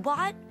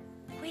robot?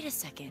 Wait a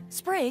second.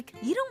 Sprig,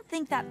 you don't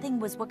think that thing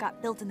was what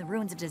got built in the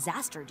ruins of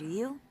disaster, do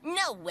you?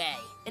 No way.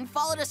 And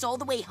followed us all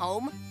the way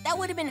home? That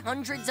would have been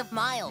hundreds of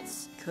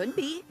miles. Could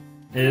be.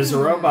 It is a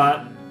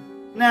robot.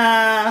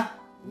 Nah.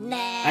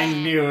 Nah. I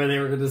knew they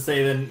were gonna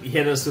say then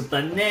hit us with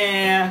the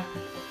nah.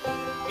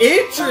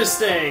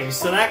 Interesting!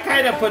 So that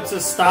kind of puts a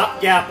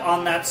stopgap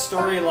on that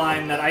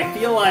storyline that I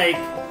feel like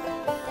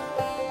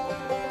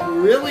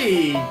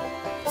really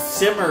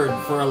simmered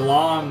for a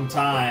long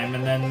time,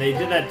 and then they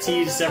did that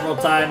tease several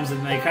times,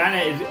 and they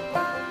kind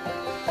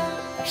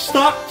of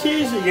stopped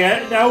teasing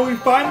it. Now we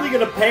finally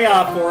get a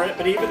payoff for it,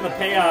 but even the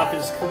payoff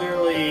is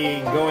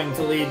clearly going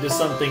to lead to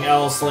something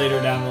else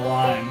later down the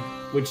line,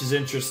 which is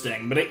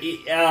interesting. But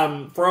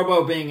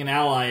Frobo being an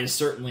ally is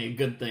certainly a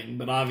good thing,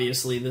 but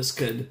obviously this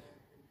could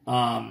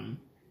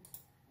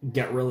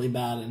get really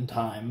bad in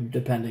time,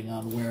 depending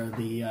on where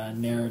the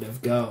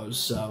narrative goes.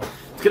 So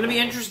it's going to be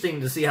interesting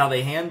to see how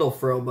they handle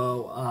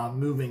Frobo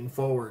moving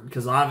forward,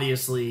 because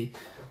obviously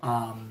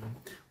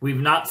we've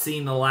not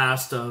seen the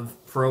last of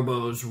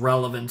Frobo's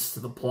relevance to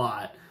the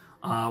plot,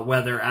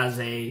 whether as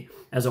a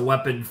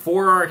weapon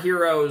for our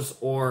heroes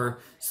or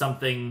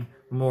something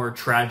more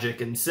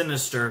tragic and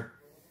sinister.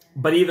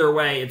 But either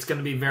way, it's going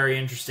to be very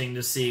interesting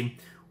to see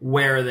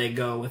where they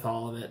go with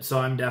all of it. So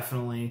I'm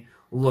definitely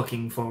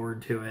looking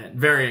forward to it.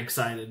 Very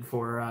excited,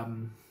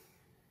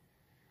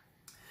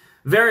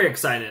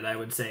 I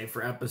would say,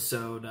 for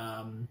episode,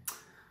 well,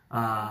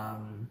 I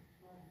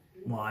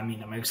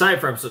mean, I'm excited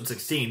for episode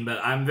 16, but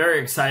I'm very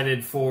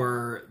excited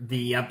for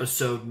the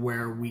episode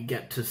where we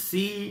get to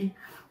see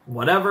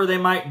whatever they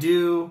might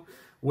do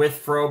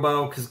with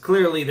Frobo, because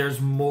clearly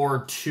there's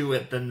more to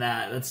it than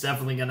that. That's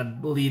definitely going to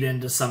lead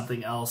into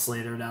something else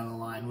later down the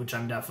line, which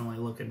I'm definitely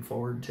looking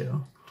forward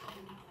to.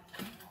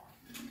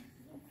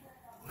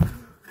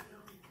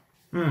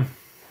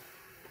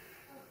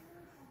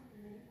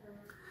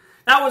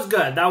 That was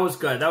good. That was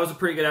good. That was a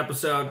pretty good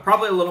episode.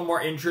 Probably a little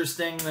more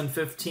interesting than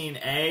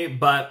 15A,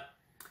 but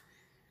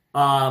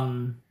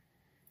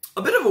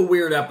a bit of a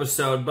weird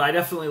episode, but I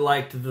definitely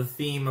liked the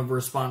theme of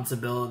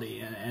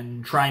responsibility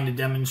and trying to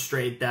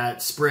demonstrate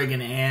that Sprig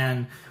and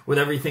Anne, with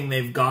everything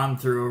they've gone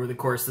through over the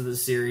course of the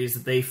series,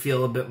 that they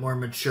feel a bit more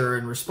mature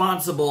and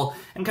responsible,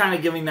 and kind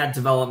of giving that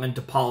development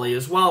to Polly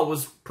as well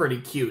was pretty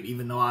cute,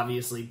 even though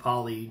obviously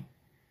Polly,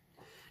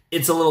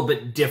 it's a little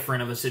bit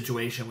different of a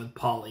situation with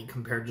Polly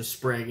compared to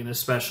Sprig and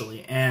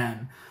especially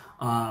Anne.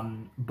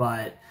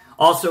 But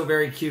also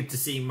very cute to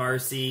see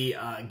Marcy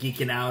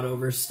geeking out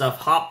over stuff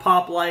Hop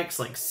Pop likes,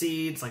 like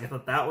seeds. Like, I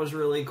thought that was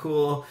really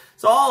cool.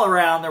 So all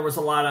around, there was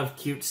a lot of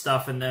cute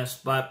stuff in this,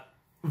 but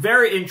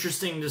very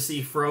interesting to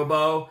see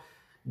Frobo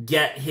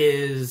get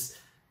his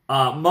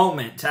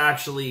moment to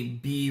actually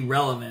be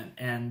relevant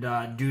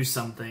and do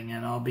something.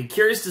 And I'll be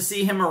curious to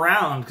see him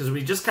around, because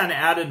we just kind of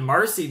added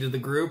Marcy to the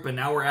group, and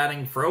now we're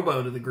adding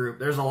Frobo to the group.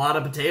 There's a lot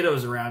of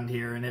potatoes around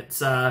here, and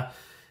it's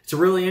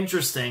really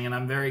interesting, and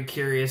I'm very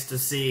curious to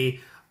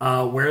see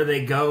where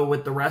they go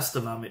with the rest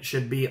of them. It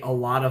should be a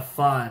lot of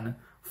fun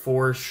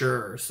for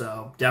sure.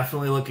 So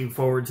definitely looking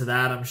forward to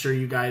that. I'm sure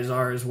you guys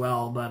are as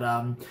well. But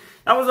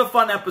that was a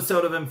fun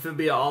episode of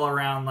Amphibia all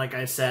around, like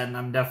I said, and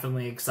I'm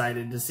definitely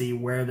excited to see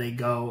where they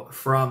go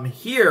from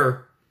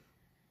here.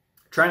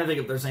 Trying to think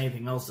if there's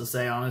anything else to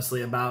say,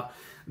 honestly, about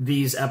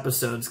these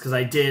episodes, because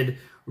I did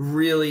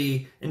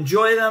really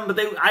enjoy them, but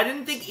I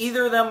didn't think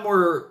either of them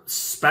were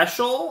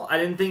special. I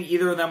didn't think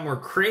either of them were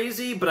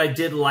crazy, but I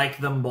did like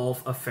them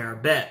both a fair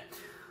bit.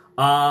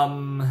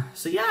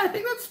 So yeah, I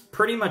think that's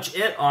pretty much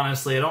it,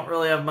 honestly. I don't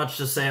really have much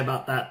to say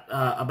about that,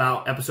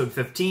 about episode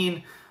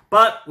 15,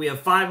 but we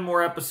have 5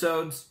 more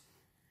episodes,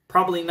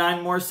 probably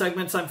 9 more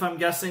segments, if I'm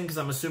guessing, because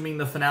I'm assuming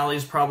the finale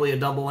is probably a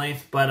double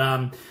length,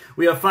 but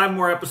we have 5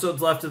 more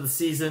episodes left of the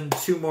season,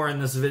 2 more in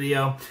this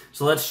video,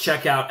 so let's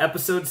check out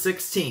episode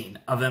 16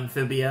 of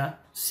Amphibia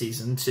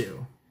Season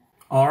 2.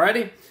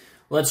 Alrighty,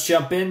 let's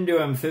jump into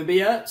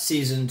Amphibia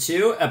Season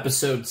 2,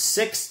 episode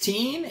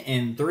 16,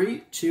 in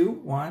 3, 2,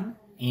 1,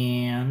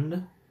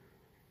 and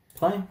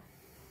play.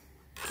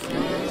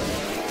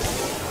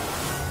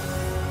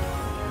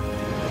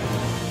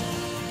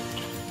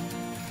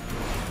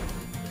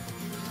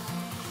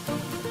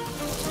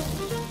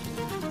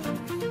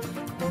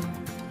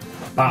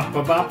 Bop,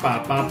 bop, bop,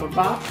 bop, bop, bop,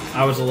 bop.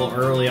 I was a little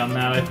early on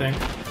that, I think.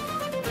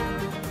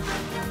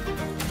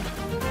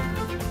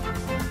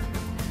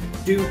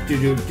 Do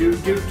do do do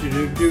do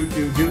do do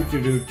do do do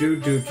do do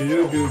do do do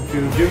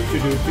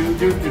do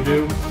do do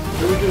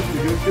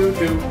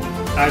do.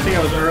 I think I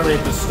was early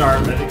at the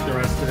start, but I think the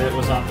rest of it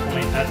was on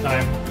point that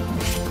time.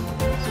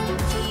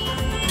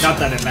 Not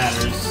that it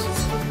matters.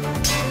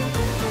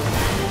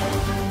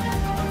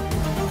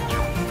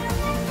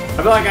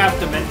 I feel like I have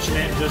to mention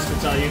it just to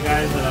tell you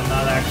guys that I'm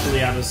not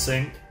actually out of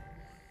sync.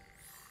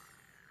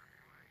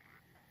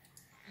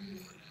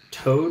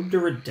 Toad to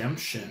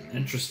Redemption.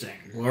 Interesting.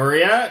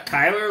 Gloria,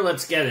 Kyler,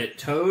 let's get it.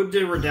 Toad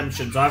to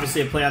Redemption. So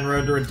obviously a play on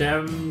Road to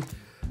Redemption.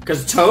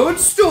 Because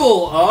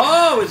Toadstool!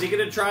 Oh, is he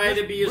going to try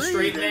to be a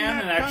straight man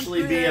and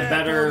actually be a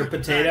better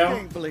potato? I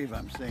can't believe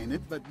I'm saying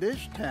it, but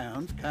this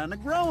town's kind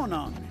of growing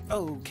on me.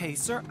 Okay,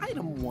 sir.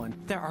 Item 1.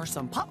 There are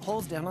some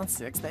potholes down on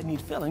 6 that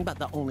need filling, but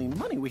the only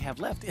money we have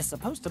left is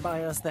supposed to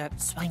buy us that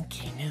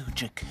swanky new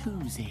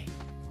jacuzzi.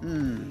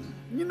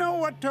 You know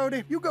what,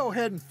 Toady? You go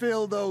ahead and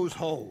fill those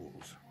holes.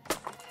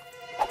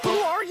 Who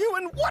are you,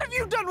 and what have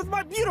you done with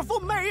my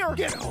beautiful mayor?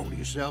 Get a hold of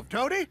yourself,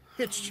 Toady.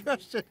 It's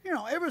just that, you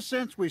know, ever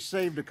since we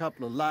saved a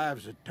couple of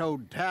lives at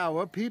Toad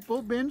Tower,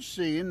 people been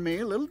seeing me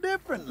a little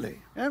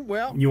differently. And,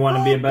 well... You want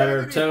to be a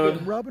better Toad?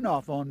 It's rubbing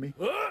off on me.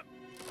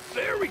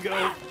 There we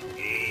go.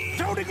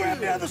 Toady, grab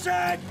the other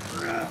side.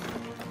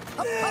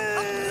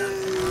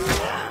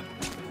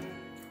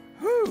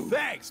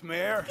 Thanks,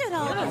 Mayor. Good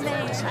old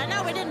Mayor. I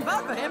know we didn't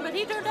vote for him, but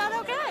he turned out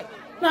okay.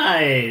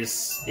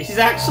 Nice. He's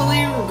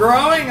actually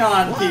growing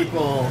on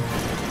people.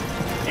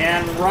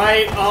 And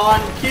right on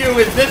cue.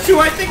 Is this who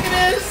I think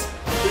it is?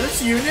 Is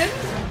this Union?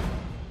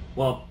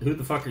 Well, who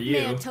the fuck are you?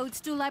 Mayor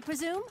Toadstool, I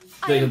presume?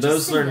 I am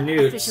Those are Jacinda,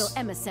 newts. official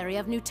emissary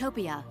of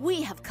Newtopia.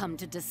 We have come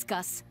to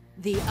discuss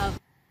the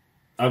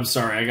I'm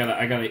sorry,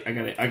 I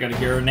gotta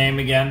hear her name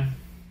again.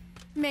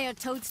 Mayor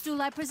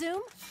Toadstool, I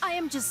presume? I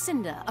am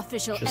Jacinda,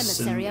 official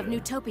emissary of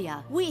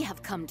Newtopia. We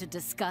have come to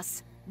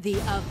discuss the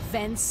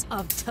events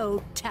of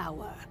Toad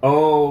Tower.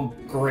 Oh,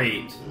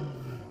 great.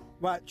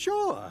 Why,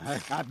 sure,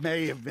 I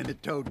may have been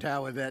at Toad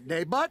Tower that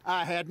day, but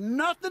I had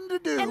nothing to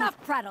do. Enough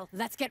prattle.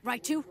 Let's get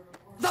right to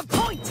the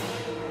point.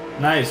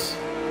 Nice.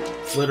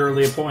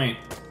 Literally a point.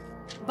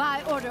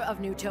 By order of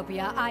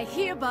Newtopia, I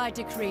hereby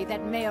decree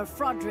that Mayor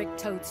Froderick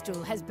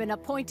Toadstool has been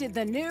appointed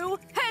the new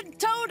head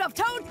toad of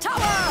Toad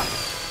Tower!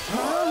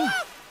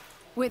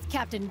 With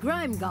Captain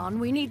Grime gone,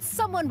 we need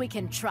someone we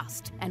can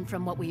trust. And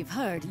from what we've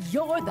heard,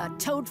 you're the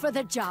toad for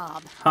the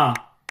job. Huh.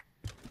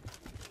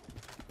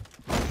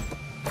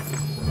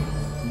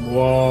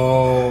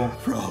 Whoa.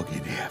 Frog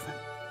in heaven.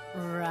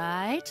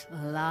 Right?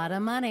 A lot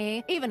of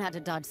money. Even had to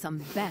dodge some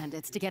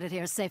bandits to get it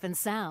here safe and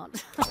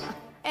sound.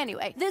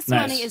 Anyway, this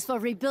Nice. money is for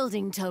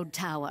rebuilding Toad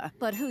Tower.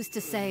 But who's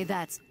to say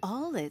that's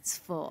all it's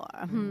for,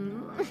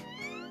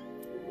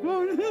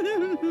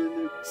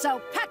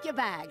 So pack your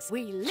bags.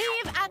 We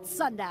leave at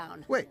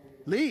sundown. Wait,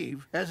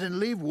 leave? As in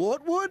leave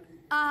Wartwood?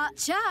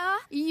 Cha,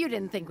 you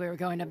didn't think we were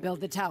going to build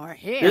the tower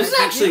here, This is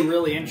did actually you?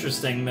 really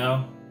interesting,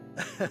 though.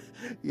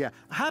 Yeah,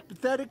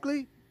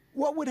 hypothetically,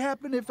 what would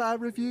happen if I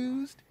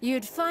refused?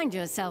 You'd find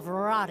yourself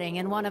rotting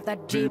in one of the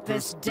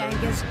deepest,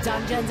 dankest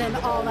dungeons in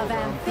all of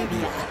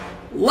Amphibia.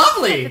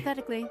 Lovely!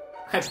 Hypothetically.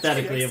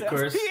 Hypothetically, of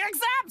course. He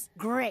accepts!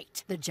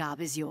 Great. The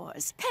job is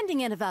yours.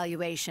 Pending an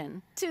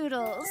evaluation.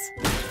 Toodles.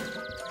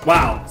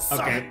 Wow.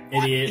 Sorry, Okay,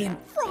 what idiot. in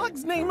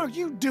frog's name are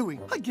you doing?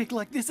 A gig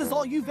like this is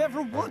all you've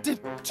ever wanted.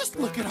 Just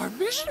look at our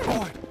vision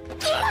board.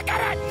 Look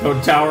at it!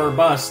 Toad Tower or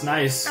bust.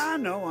 Nice. I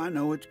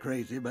know it's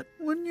crazy, but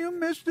wouldn't you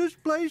miss this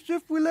place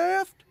if we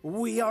left?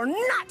 We are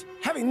not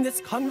having this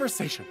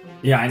conversation.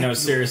 Yeah, I know,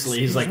 seriously.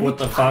 He's like, what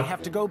the I fuck?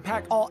 have to go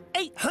pack all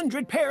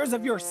 800 pairs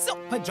of your silk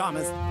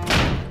pajamas.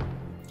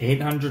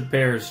 800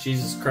 pairs.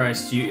 Jesus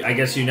Christ. I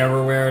guess you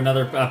never wear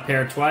another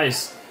pair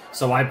twice,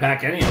 so why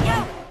pack any of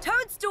them? Yo,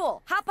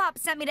 Toadstool! Hop Hop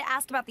sent me to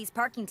ask about these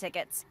parking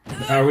tickets.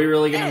 Are we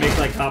really gonna make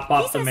like Hop He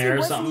Pop the says mayor he or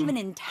wasn't something? even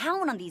in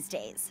town on these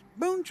days.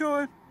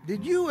 Boonchoy,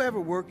 did you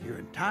ever work your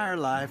entire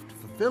life to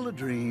fulfill a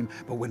dream,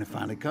 but when it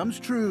finally comes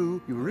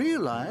true, you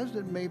realize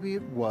that maybe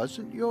it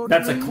wasn't your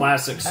That's dream? a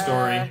classic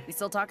story. We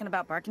still talking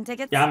about parking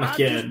tickets? Yeah, I'm a I've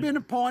kid. just been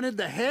appointed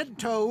the head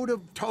toad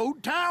of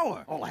Toad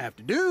Tower. All I have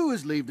to do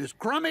is leave this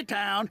crummy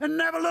town and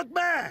never look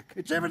back.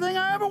 It's everything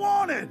I ever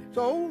wanted.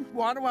 So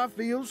why do I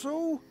feel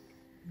so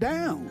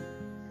down?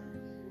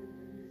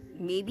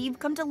 Maybe you've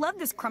come to love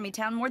this crummy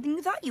town more than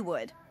you thought you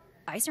would.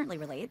 I certainly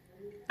relate.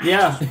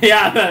 Yeah,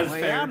 yeah, that's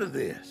Way fair. out of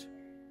this.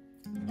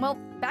 Well,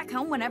 back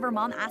home, whenever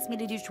Mom asked me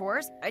to do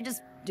chores, I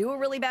just do a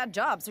really bad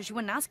job so she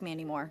wouldn't ask me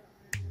anymore.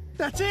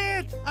 That's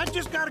it. I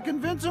just gotta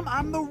convince him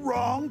I'm the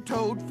wrong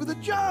toad for the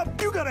job.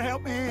 You gotta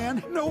help me,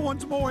 Ann. No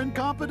one's more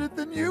incompetent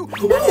than you. Wow!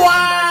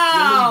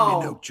 You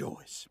leave me no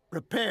choice.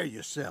 Prepare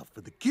yourself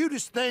for the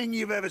cutest thing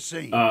you've ever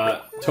seen.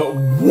 What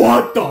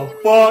the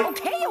fuck?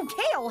 Okay,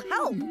 I'll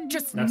help.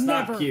 Just That's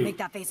not never cute. make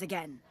that face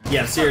again.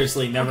 Yeah,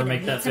 seriously, never We're gonna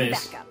make that need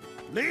some face. backup.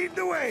 Lead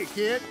the way,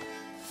 kid.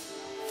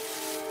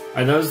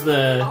 Are those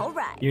the All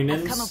right, I've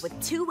unions? come up with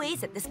 2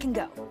 ways that this can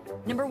go.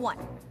 Number 1,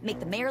 make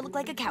the mayor look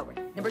like a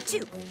coward. Number 2,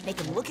 make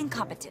him look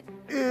incompetent.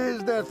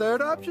 Is there a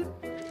third option?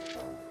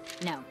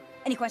 No.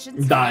 Any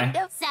questions? Die.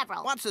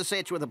 Several. What's the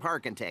sitch with the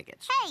parking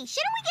tickets? Hey,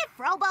 shouldn't we get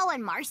Frobo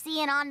and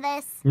Marcy in on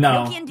this?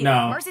 No, can do.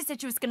 no. Marcy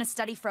said she was going to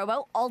study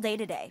Frobo all day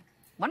today.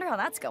 Wonder how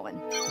that's going.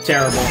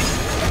 Terrible.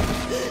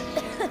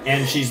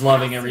 And she's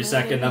loving every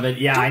second of it.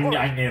 Yeah, I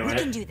knew We it.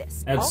 can do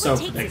this. That's all so it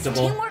takes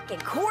predictable. is teamwork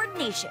and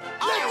coordination.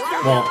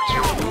 Well,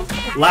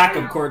 lack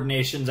of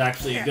coordination's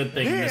actually a good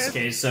thing in this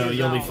case, so is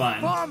you'll be our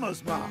fine.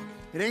 Farmer's mark.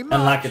 It ain't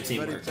And lack much, of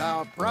teamwork. but it's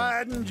our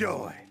pride and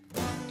joy.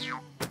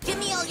 Give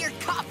me all your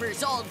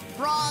coppers, old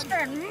frog.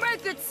 And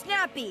make it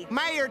snappy.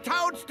 Mayor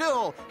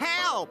Toadstool,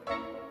 help!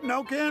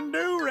 No can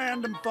do,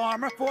 random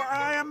farmer, for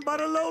I am but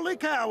a lowly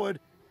coward.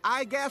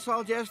 I guess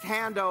I'll just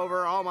hand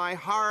over all my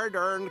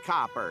hard-earned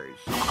coppers.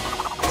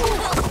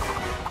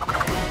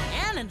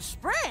 Ann and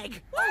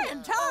Sprig? Why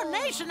in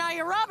tarnation are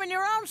you robbing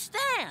your own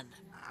stand?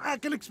 I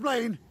can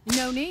explain.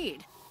 No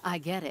need. I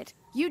get it.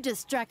 You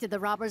distracted the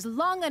robbers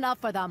long enough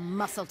for the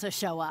muscle to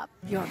show up.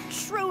 You're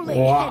truly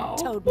Wow.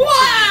 head toad.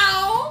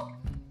 Wow!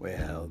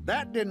 Well,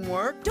 that didn't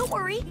work. Don't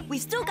worry, we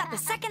still got the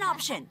second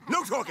option.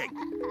 No talking.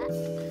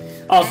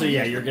 Also,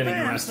 yeah, you're getting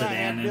arrested,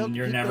 Ann, and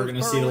you're never going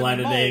to see the light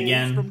of day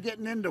From again.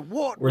 getting into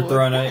Wartwood. We're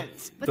throwing away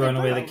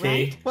they're the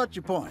key. What's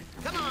your point?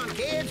 Come on,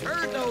 kids,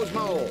 herd those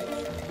moles.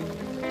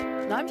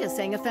 I'm just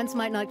saying a fence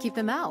might not keep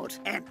them out.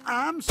 And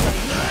I'm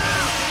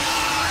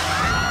saying...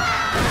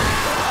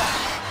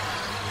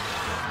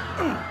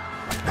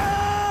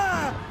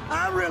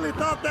 I really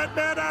thought that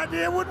bad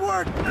idea would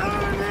work.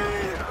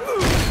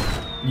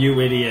 You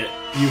idiot.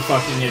 You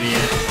fucking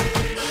idiot.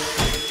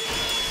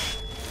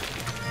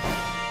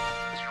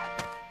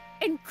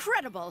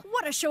 Incredible!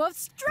 What a show of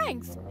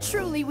strength!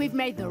 Truly, we've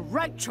made the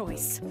right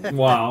choice.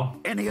 Wow.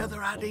 Any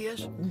other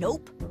ideas?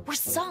 Nope, we're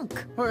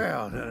sunk.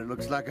 Well, then it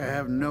looks like I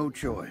have no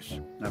choice.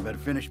 I better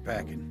finish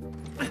packing.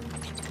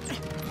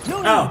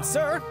 No Oh. need,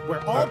 sir. We're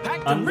all packed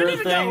and Under ready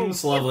to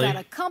things, go. lovely. You've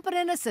got a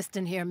competent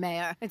assistant here,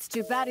 Mayor. It's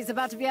too bad he's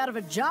about to be out of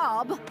a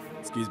job.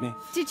 Excuse me?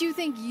 Did you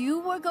think you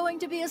were going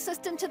to be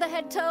assistant to the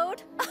head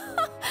toad?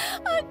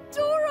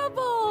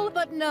 Adorable!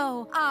 But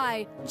no,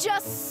 I,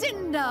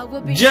 Jacinda, will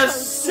be Jacinda!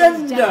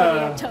 Toadstool's deputy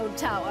at Toad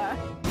Tower.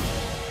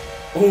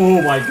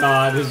 Oh my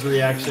god, his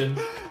reaction.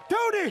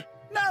 Toady,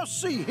 now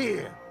see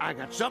here. I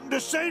got something to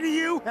say to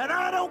you, and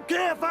I don't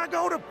care if I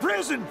go to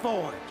prison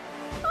for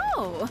it.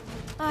 Oh,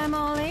 I'm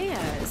all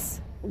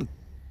ears.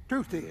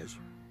 Truth is,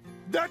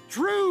 the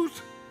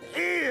truth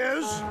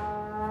is...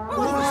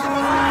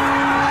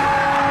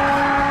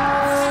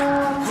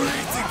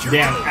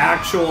 Damn,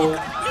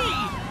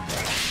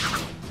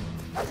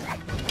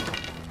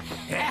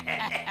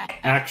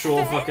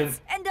 actual fucking...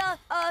 And, the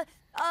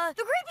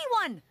creepy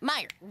one.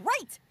 Meyer.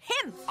 Right,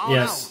 him. Oh,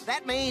 Yes. no,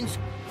 that means...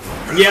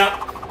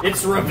 Yep,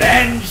 it's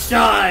revenge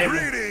time!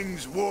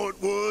 Greetings,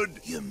 Wartwood.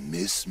 You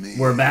miss me?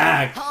 We're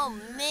back. Oh,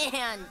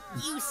 man,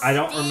 you I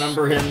don't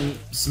remember him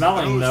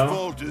smelling, Whose though.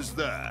 fault is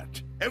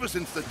that? Ever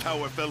since the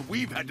tower fell,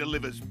 we've had to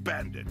live as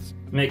bandits.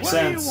 Makes What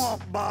sense. do you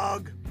want,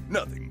 Bog?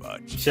 Nothing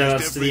much. Shoutouts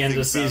Just to the end of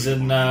everything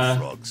season. valuable and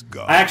frogs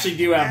gone. I actually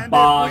do have And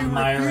Bog, if we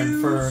Meyer, and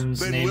refuse, Fern's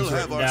Then names we'll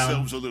have written down.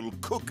 ourselves a little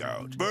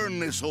cookout. Burn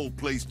this whole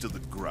place to the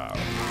ground.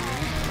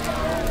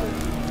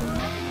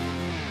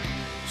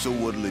 So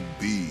what'll it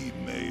be,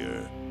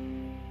 Mayor?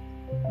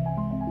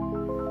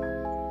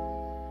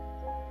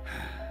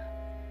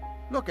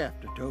 Look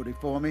after Toady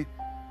for me.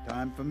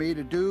 Time for me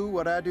to do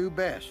what I do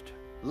best.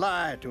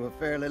 Lie to a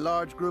fairly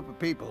large group of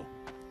people.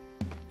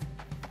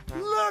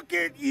 Look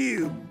at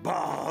you,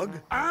 Bog.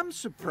 I'm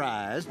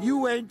surprised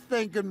you ain't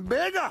thinking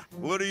bigger.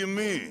 What do you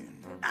mean?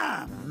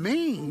 I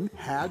mean,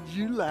 how'd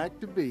you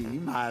like to be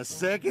my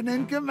second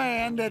in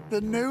command at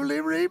the newly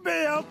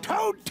rebuilt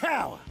Toad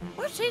Tower?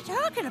 What's he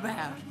talking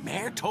about?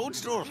 Mayor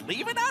Toadstool's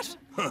leaving us?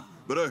 Huh,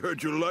 but I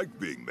heard you like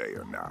being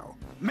mayor now.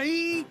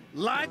 Me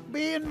like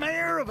being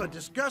mayor of a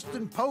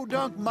disgusting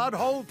podunk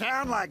mudhole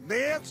town like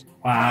this?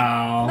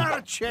 Wow. Not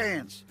a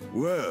chance.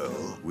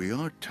 Well, we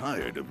are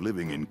tired of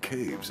living in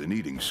caves and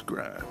eating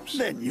scraps.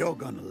 Then you're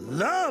gonna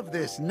love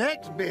this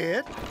next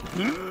bit.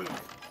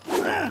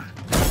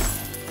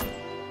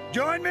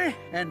 Join me,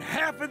 and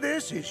half of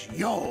this is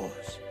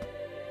yours.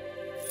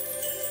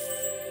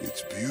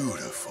 It's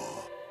beautiful.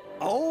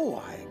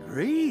 Oh, I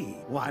agree.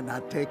 Why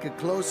not take a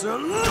closer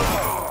look?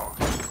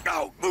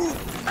 Out, move!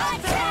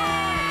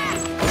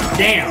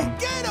 Damn.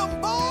 Get 'em,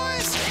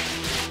 boys!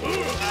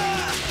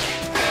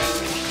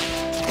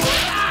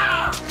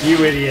 You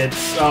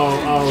idiots.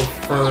 Oh,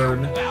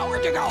 Fern.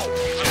 Where'd you go?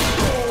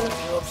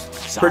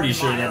 Pretty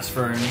sure that's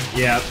Fern.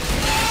 Yep.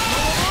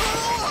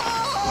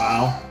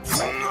 Wow.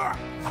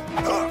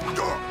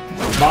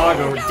 Bog,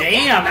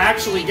 damn,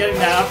 actually getting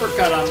that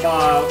uppercut on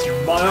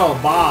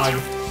Bog.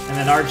 And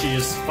then Archie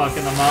just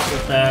fucking him up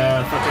with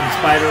the fucking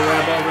spider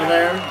web over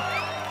there.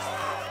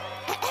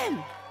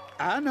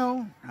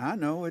 I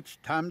know, it's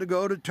time to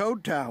go to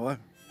Toad Tower.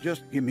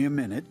 Just give me a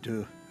minute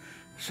to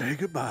say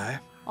goodbye.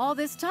 All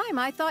this time,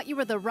 I thought you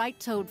were the right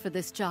Toad for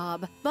this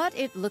job, but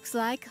it looks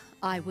like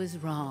I was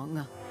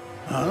wrong.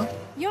 Huh?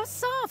 You're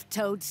soft,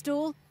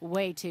 Toadstool.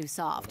 Way too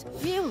soft.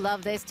 You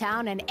love this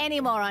town, and any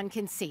moron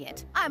can see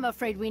it. I'm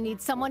afraid we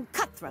need someone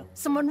cutthroat,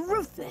 someone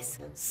ruthless,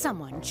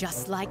 someone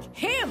just like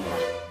him.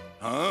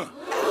 Huh?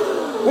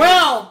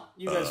 Well,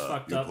 you guys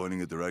fucked you're up.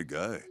 pointing at the right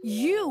guy.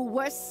 You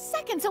were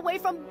seconds away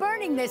from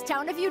burning this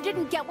town if you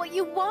didn't get what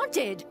you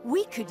wanted.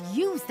 We could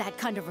use that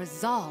kind of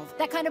resolve,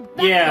 that kind of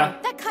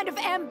backbone, that kind of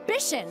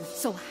ambition.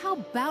 So how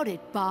about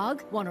it,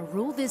 Bog? Want to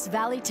rule this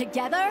valley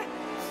together?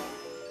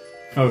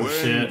 Oh, when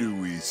shit. do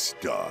we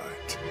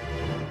start?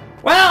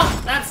 Well,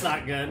 that's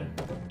not good.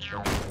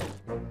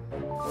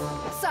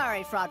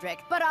 Sorry, Froderick,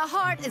 but a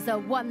heart is the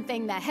one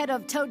thing the head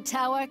of Toad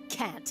Tower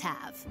can't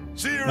have.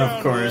 See you Of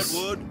around, course.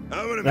 Wartwood.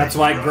 I'm gonna That's make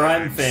why your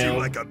Grime ride failed. seem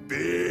like a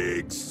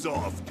big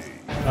softie.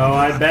 Oh,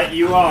 I bet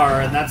you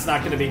are, and that's not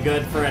going to be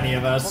good for any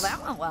of us. Well,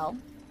 that went well.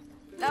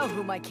 Oh,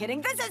 who am I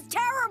kidding? This is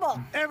terrible!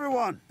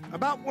 Everyone,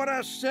 about what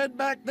I said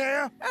back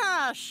there?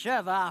 Ah,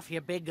 shove off, you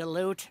big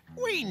galoot.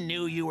 We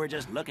knew you were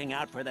just looking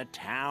out for the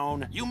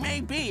town. You may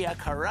be a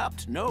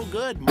corrupt,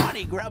 no-good,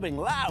 money-grubbing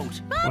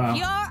lout, but Wow.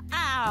 you're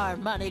our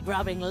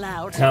money-grubbing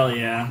lout. Hell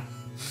yeah.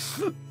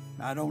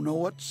 I don't know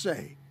what to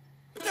say.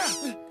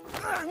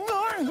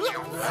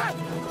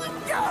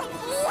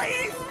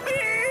 Leave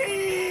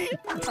me!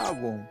 I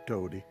won't,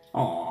 Toady.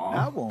 Aww.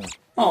 I won't.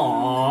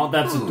 Aw,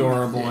 that's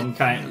adorable and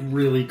kind of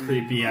really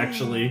creepy,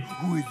 actually.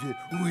 Who is it?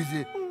 Who is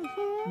it?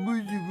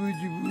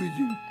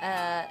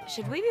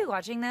 Should we be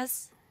watching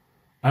this?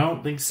 I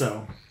don't think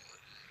so.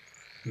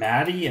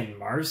 Maddie and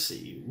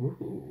Marcy.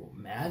 Ooh,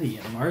 Maddie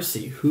and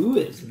Marcy. Who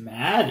is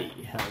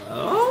Maddie?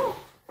 Hello?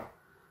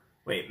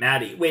 Wait,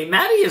 Maddie. Wait,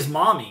 Maddie is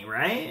mommy,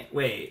 right?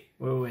 Wait.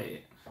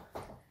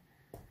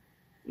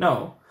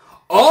 No.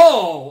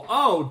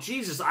 Oh,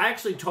 Jesus. I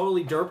actually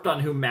totally derped on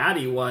who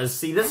Maddie was.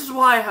 See, this is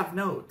why I have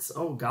notes.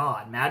 Oh,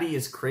 God. Maddie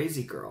is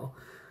crazy girl.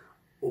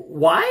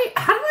 Why?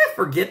 How did I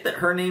forget that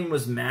her name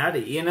was Maddie?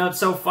 You know, it's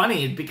so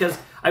funny because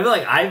I feel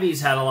like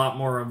Ivy's had a lot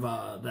more of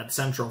that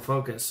central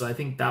focus. So I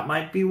think that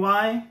might be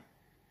why.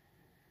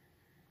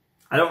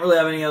 I don't really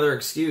have any other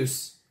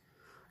excuse.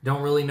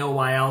 Don't really know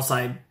why else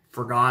I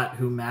forgot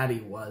who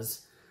Maddie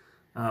was.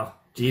 Oh,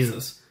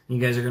 Jesus. You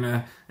guys are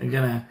gonna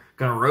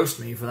roast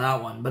me for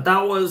that one. But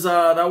that was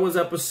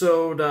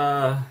episode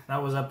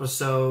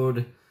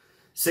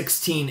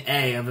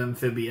 16A of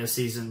Amphibia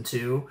season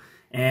 2.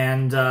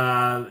 And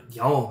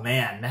oh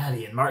man,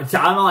 Maddie and Marcy.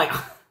 I'm like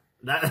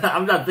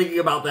I'm not thinking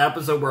about the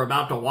episode we're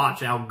about to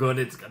watch, how good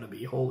it's gonna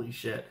be. Holy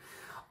shit.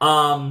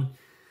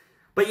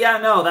 But yeah,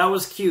 no, that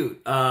was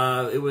cute.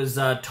 It was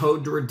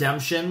Toad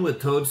Redemption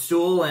with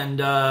Toadstool,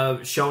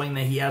 and showing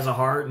that he has a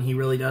heart and he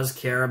really does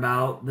care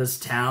about this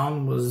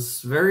town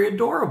was very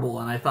adorable,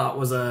 and I thought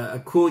was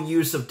a cool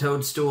use of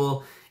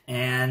Toadstool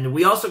And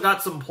we also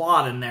got some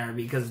plot in there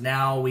because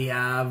now we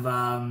have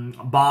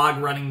Bog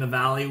running the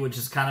valley, which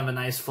is kind of a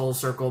nice full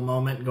circle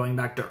moment going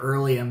back to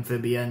early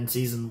Amphibia in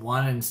season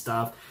 1 and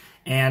stuff.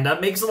 And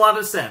that makes a lot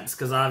of sense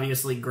because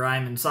obviously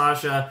Grime and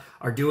Sasha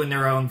are doing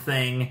their own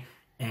thing.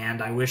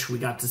 And I wish we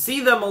got to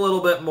see them a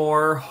little bit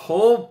more,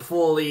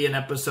 hopefully in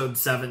episode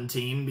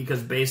 17,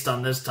 because based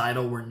on this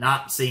title, we're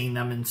not seeing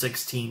them in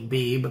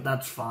 16B, but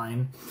that's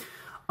fine.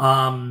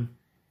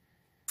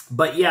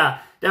 But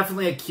yeah,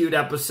 definitely a cute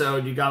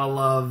episode. You gotta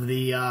love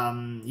the,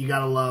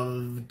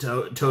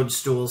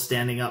 Toadstool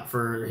standing up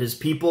for his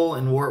people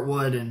in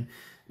Wartwood and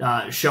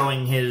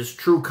showing his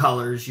true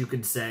colors, you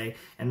could say,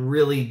 and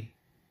really,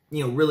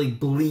 really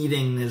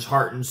bleeding his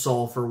heart and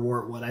soul for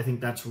Wartwood. I think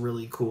that's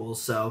really cool.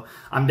 So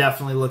I'm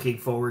definitely looking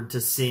forward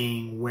to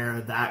seeing where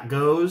that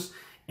goes.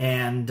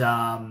 And,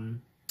 kind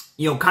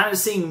of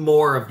seeing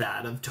more of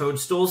that, of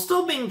Toadstool,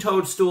 still being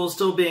Toadstool,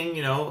 still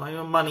being,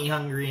 money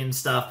hungry and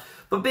stuff,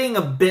 but being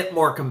a bit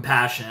more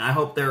compassionate. I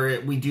hope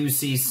we do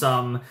see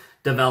some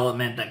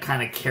development that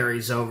kind of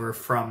carries over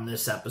from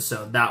this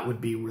episode. That would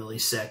be really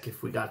sick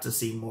if we got to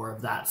see more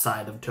of that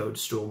side of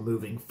Toadstool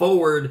moving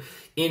forward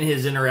in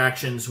his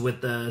interactions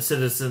with the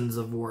citizens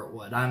of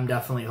Wartwood. I'm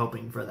definitely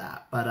hoping for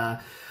that.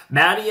 But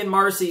Maddie and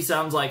Marcy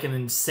sounds like an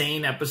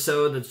insane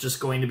episode that's just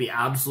going to be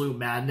absolute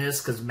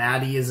madness because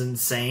Maddie is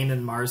insane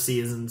and Marcy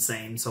is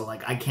insane. So,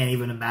 I can't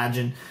even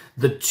imagine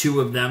the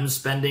two of them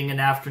spending an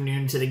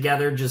afternoon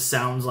together. Just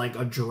sounds like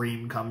a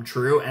dream come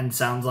true and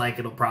sounds like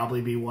it'll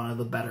probably be one of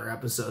the better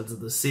episodes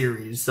of the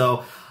series.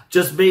 So,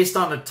 just based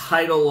on the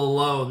title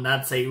alone,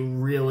 that's a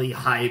really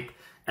hype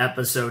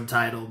episode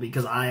title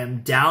because I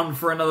am down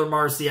for another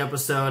Marcy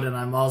episode and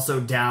I'm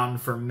also down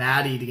for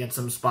Maddie to get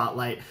some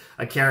spotlight,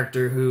 a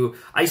character who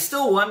I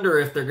still wonder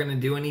if they're going to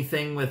do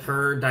anything with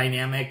her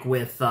dynamic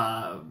with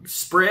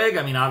Sprig.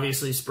 I mean,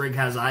 obviously Sprig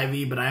has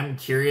Ivy, but I'm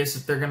curious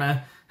if they're going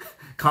to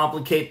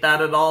complicate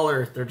that at all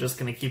or if they're just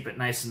going to keep it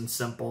nice and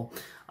simple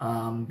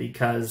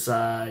because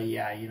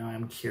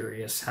I'm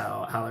curious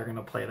how they're going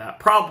to play that.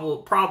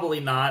 Probably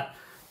not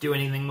do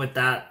anything with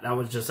that. That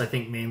was just, I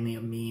think, mainly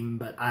a meme,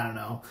 but I don't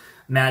know.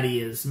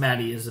 Maddie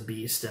is a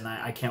beast, and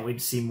I can't wait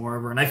to see more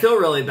of her. And I feel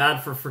really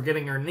bad for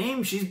forgetting her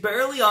name. She's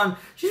barely on...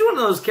 She's one of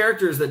those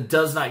characters that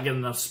does not get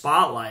enough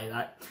spotlight.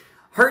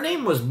 Her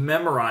name was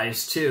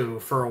memorized, too,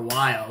 for a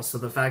while, so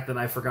the fact that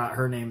I forgot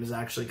her name is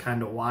actually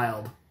kind of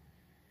wild.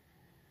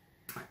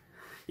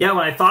 Yeah,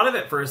 when I thought of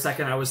it for a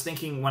second, I was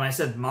thinking, when I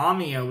said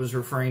mommy, I was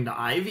referring to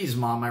Ivy's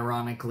mom,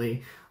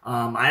 ironically.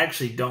 I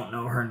actually don't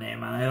know her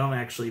name, and I don't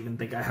actually even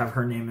think I have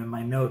her name in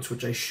my notes,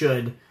 which I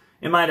should.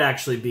 It might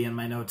actually be in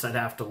my notes. I'd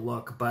have to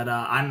look, but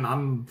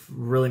I'm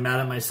really mad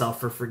at myself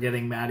for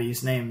forgetting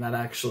Maddie's name.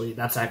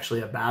 That's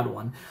actually a bad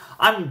one.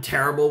 I'm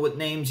terrible with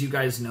names, you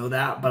guys know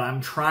that, but I'm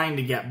trying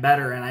to get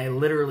better, and I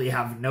literally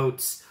have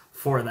notes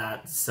for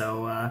that.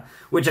 So,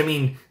 which I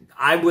mean,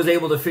 I was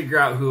able to figure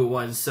out who it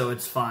was, so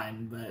it's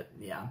fine. But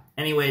yeah.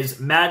 Anyways,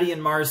 Maddie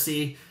and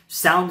Marcy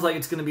sounds like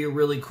it's going to be a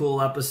really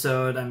cool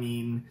episode. I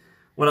mean,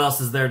 what else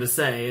is there to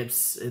say?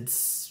 It's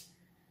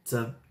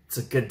a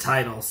good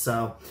title,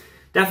 so.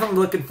 Definitely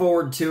looking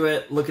forward to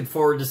it. Looking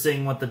forward to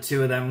seeing what the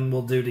two of them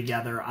will do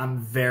together. I'm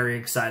very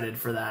excited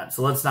for that.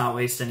 So let's not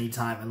waste any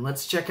time. And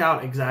let's check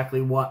out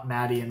exactly what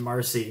Maddie and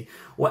Marcy,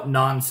 what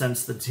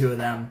nonsense the two of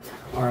them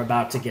are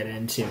about to get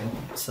into.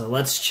 So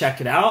let's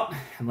check it out.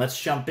 And let's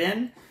jump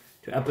in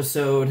to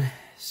episode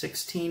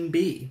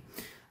 16B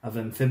of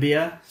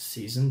Amphibia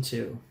Season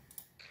 2.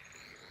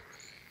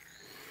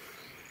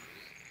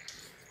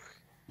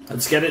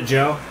 Let's get it,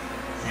 Joe.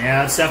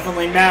 Yeah, it's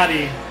definitely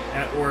Maddie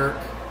at work.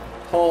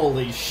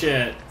 Holy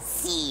shit.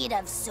 Seed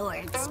of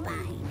sword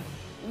spine.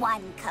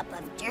 1 cup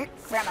of dirt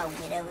from a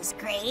widow's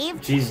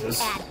grave. Jesus.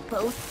 Add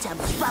both to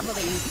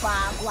bubbling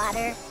bog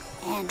water.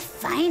 And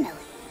finally,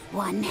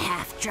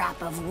 1/2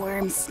 drop of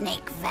worm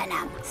snake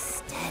venom.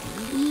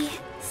 Steady.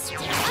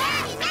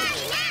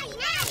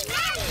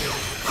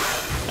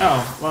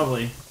 Oh,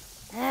 lovely.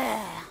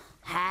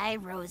 Hi,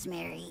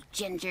 Rosemary,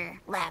 Ginger,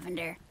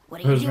 Lavender.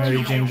 What are you doing?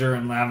 Rosemary, Ginger,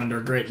 and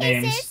Lavender. Great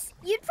names. Hey, sis.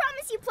 You'd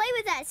promise you'd play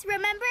with us,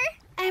 remember?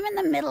 I'm in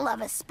the middle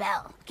of a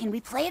spell. Can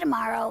we play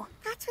tomorrow?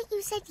 That's what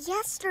you said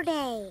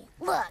yesterday.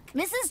 Look,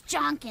 Mrs.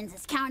 Jonkins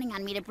is counting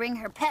on me to bring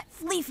her pet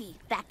Fleefy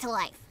back to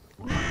life.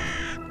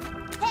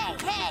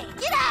 Hey,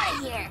 get out of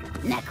here!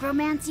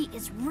 Necromancy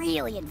is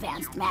really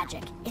advanced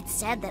magic. It's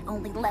said that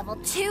only level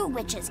 2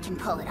 witches can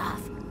pull it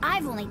off.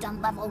 I've only done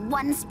level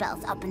 1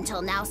 spells up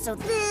until now, so...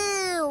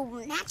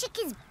 Boo! Magic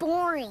is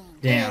boring.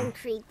 Damn. And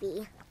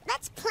creepy.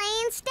 Let's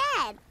play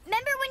instead.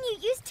 Remember when you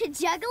used to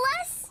juggle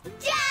us?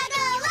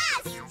 Juggle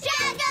us!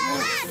 Juggle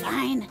us!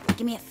 Fine.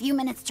 Give me a few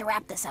minutes to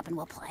wrap this up and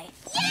we'll play.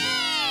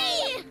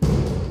 Yay!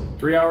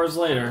 3 hours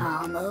later.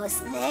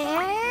 Almost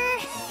there.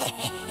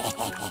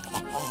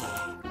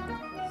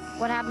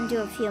 What happened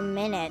to a few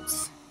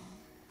minutes?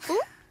 Oh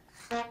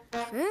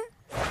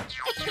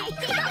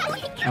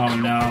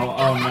no,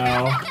 oh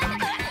no.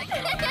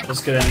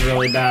 This could end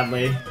really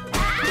badly.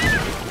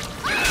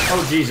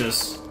 Oh,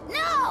 Jesus.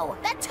 No!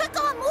 That took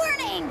all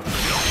morning!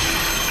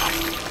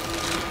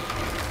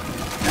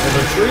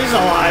 Three's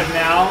alive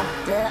now.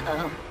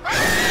 Uh-oh.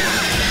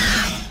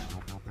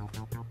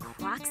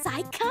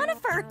 Crocs-eye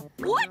conifer!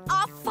 What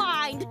a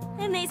find!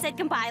 And they said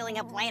compiling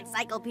a plant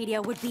encyclopedia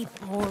would be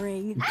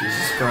boring.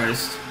 Jesus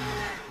Christ.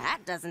 That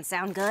doesn't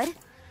sound good.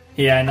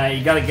 Yeah, now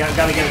you gotta get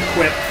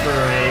equipped for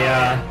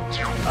a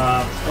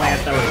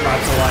plant that was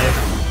brought to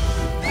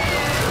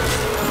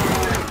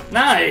life.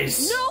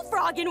 Nice! No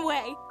frogging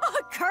way!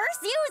 A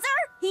curse user?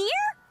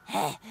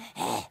 Here?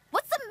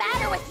 What's the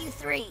matter with you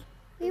three?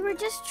 We were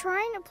just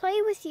trying to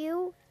play with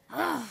you.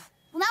 Well,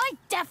 now I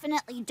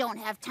definitely don't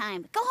have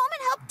time. Go home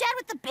and help Dad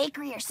with the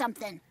bakery or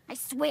something. I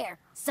swear,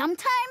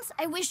 sometimes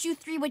I wish you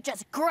three would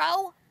just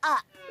grow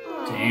up.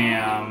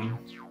 Damn.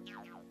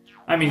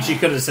 I mean, she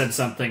could have said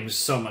something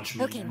so much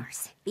meaner. Okay,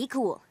 Marcy, be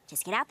cool.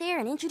 Just get out there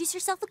and introduce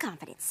yourself with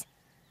confidence.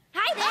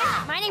 Hi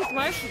there, my name's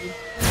Marcy.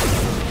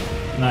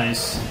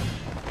 Nice.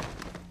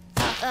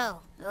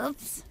 Oh,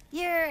 oops.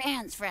 You're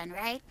Anne's friend,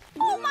 right?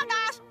 Oh my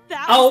gosh!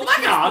 That Oh was my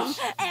the gosh!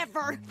 thing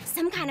ever!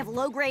 Some kind of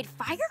low-grade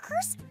fire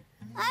curse?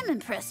 I'm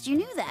impressed you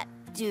knew that.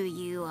 Do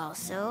you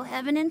also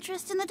have an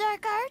interest in the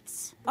dark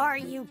arts? Are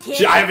you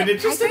kidding? I have an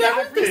interest in I read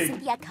every everything.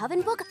 Cynthia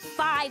Coven book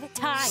 5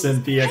 times.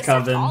 Cynthia I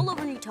Coven. searched all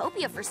over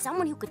Newtopia for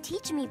someone who could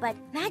teach me, but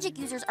magic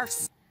users are.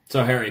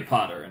 So Harry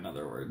Potter, in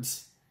other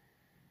words.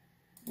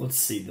 Let's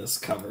see this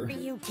cover. Are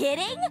you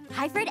kidding?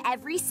 I've read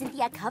every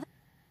Cynthia Coven.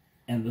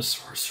 And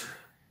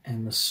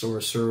the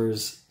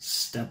sorcerer's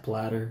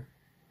stepladder.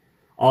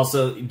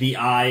 Also, the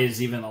eye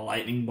is even a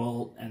lightning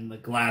bolt, and the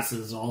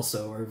glasses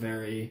also are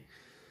very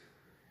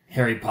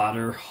Harry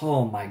Potter.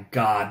 Oh my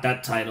god,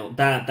 that title,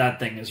 that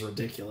thing is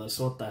ridiculous.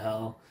 What the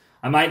hell?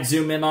 I might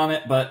zoom in on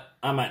it, but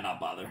I might not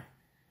bother.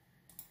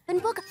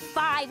 Book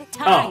 5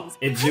 times. Oh,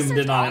 it zoomed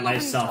in on it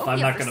myself. I'm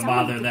not going to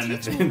bother them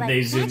if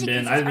they zoomed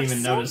in. I didn't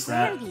even notice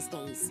that. These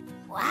days.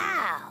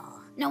 Wow.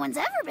 No one's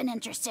ever been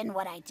interested in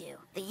what I do.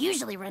 They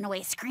usually run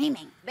away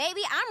screaming.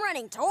 Baby, I'm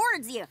running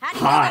towards you. How do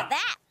you Hot. know about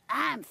that?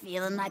 I'm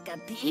feeling like a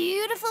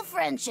beautiful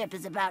friendship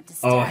is about to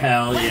start. Oh,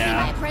 hell Wanna be yeah.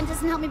 my apprentice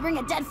and help me bring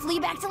a dead flea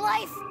back to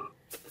life?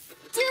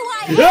 Do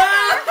I?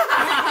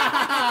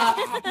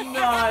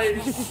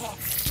 Nice.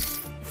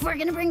 If we're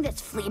gonna bring this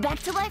flea back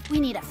to life, we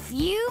need a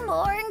few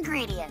more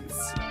ingredients.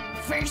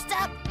 First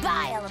up,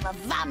 bile of a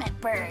vomit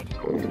bird.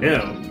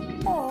 Ew.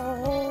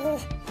 Oh.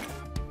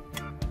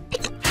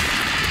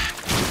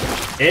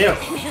 Ew.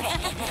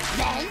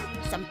 Then,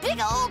 some big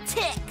old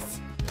ticks.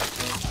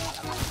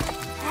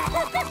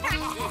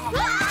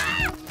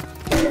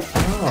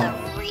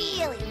 A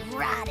really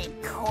rotted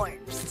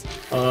corpse.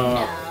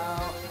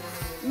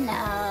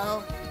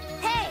 No.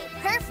 Hey,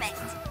 perfect.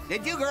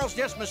 Did you girls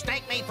just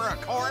mistake me for a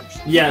corpse?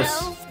 Yes.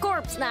 No,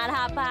 corpse not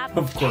hot pop.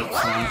 Of course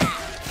not.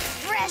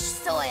 Fresh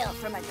soil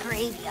from a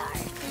graveyard.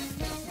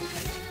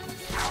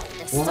 What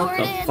the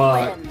Assorted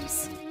fuck?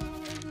 limbs.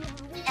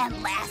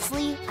 And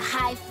lastly, a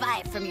high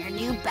five from your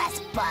new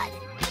best bud.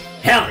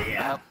 Hell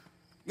yeah.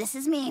 This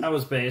is me. That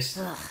was based.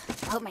 Ugh,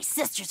 I hope my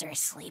sisters are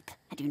asleep.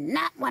 I do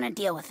not want to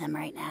deal with them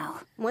right now.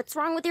 What's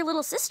wrong with your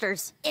little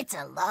sisters? It's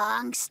a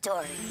long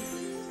story.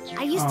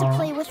 I used to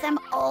play with them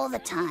all the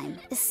time,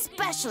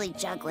 especially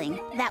juggling.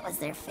 That was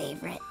their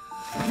favorite.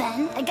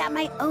 Then I got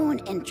my own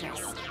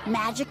interest.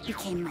 Magic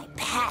became my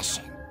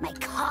passion, my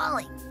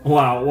calling.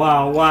 Wow,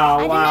 wow,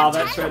 wow, wow.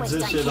 That have time to waste on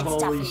transition, kid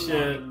holy stuff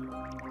shit.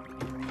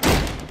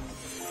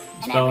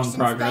 And Spell ever in since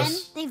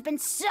progress. then, they've been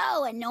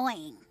so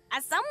annoying.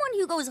 As someone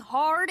who goes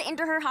hard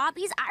into her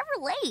hobbies, I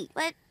relate.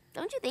 But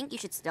don't you think you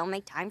should still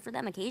make time for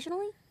them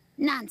occasionally?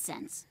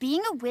 Nonsense.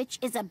 Being a witch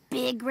is a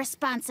big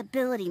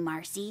responsibility,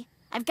 Marcy.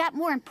 I've got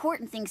more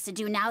important things to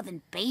do now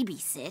than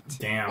babysit.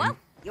 Damn. Well,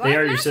 you They are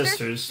are the your master.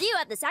 sisters. See you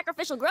at the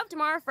sacrificial grove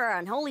tomorrow for an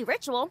unholy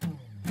ritual.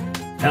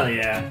 Hell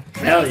yeah.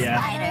 Hell yeah.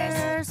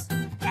 Spiders.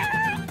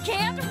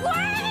 Can't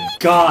wait!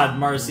 God,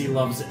 Marcy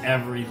loves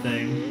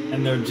everything.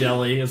 And they're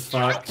jelly as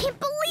fuck. Can't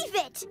believe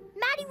it!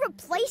 Maddie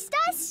replaced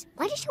us?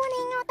 Why does she want to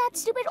hang out with that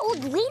stupid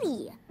old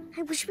lady?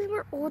 I wish we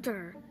were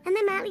older. And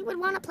then Maddie would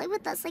want to play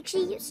with us like she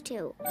used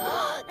to.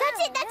 That's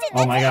it!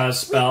 Oh my god, a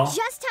spell. We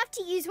just have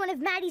to use one of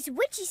Maddie's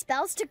witchy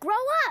spells to grow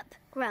up.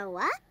 Grow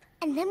up?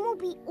 And then we'll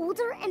be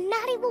older and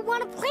Maddie will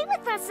want to play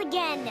with us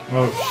again.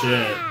 Oh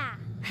shit.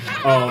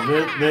 Oh,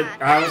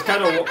 I was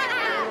kind of...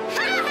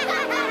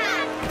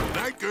 Good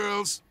night,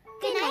 girls.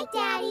 Good night,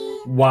 Daddy.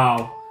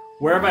 Wow.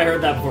 Where have I heard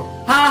that before?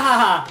 Ha ha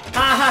ha!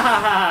 Ha ha ha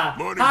ha!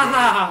 Ha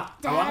ha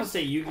ha! I want to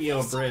say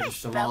Yu-Gi-Oh!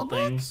 Abridged of all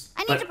things.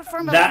 I need but to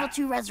perform a that- level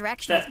 2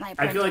 resurrection with my I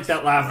apprentice. feel like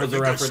that laugh was a I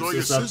think I reference saw to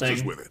your sisters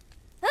something. with it.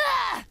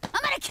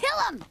 I'm gonna kill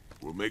him!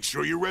 We'll make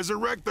sure you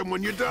resurrect them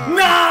when you die.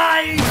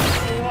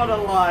 Nice! What a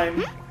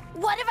line.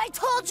 What have I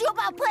told you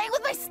about playing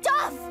with my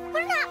stuff?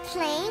 We're not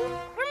playing.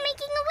 We're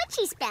making a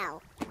witchy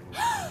spell.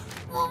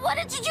 Well, what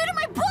did you do to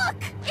my book?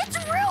 It's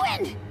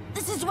ruined!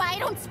 This is why I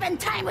don't spend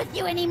time with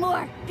you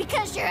anymore.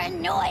 Because you're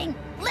annoying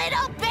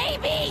little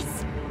babies!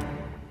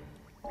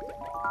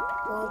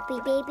 Won't be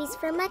babies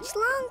for much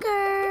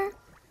longer.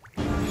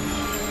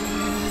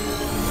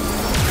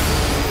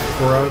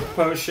 Growth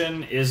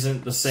potion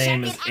isn't the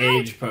same as Check it out.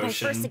 age My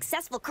potion. first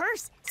successful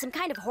curse. Some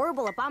kind of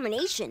horrible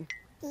abomination.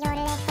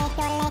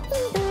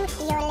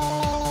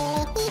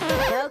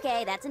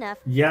 Okay, that's enough.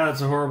 Yeah,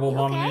 that's a horrible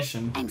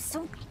abomination. I'm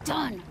so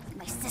done with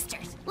my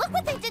sisters. Look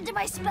what they did to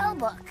my spell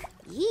book.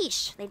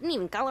 Yeesh, they didn't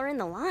even color in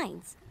the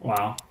lines.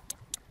 Wow.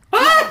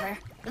 Whatever.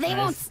 They Nice.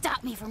 won't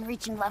stop me from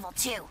reaching level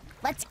 2.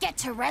 Let's get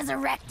to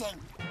resurrecting.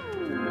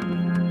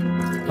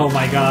 Oh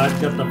my god,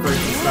 got the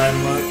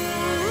Frankenstein look.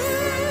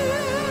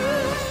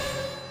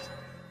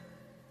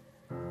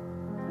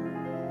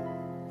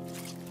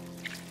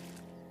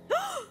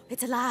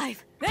 It's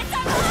alive. It's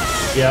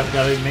alive! Yep,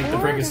 gotta make the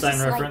Or Frankenstein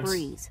there's a slight reference.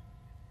 breeze.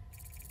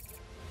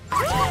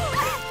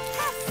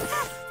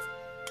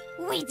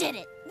 We did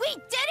it! We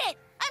did it!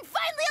 I'm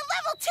finally a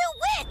level 2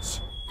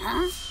 witch!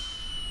 Huh?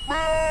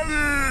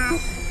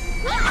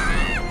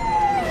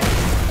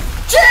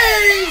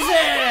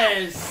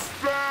 Jesus!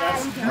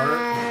 That's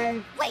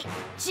hurt. Wait,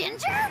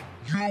 Ginger?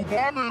 You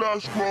wanted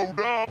us grown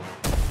up,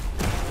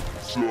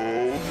 so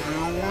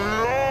here we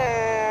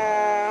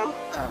are.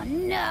 Oh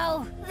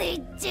no, they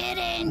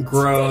didn't!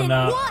 Grown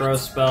up, What?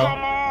 gross spell. Come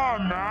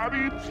on,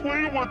 Maddie,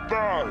 play with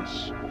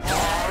us.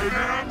 Hide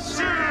and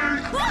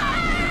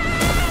seek.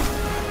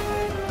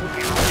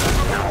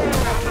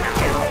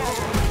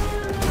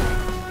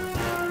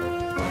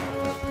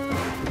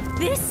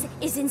 This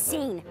is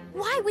insane.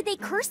 Why would they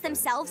curse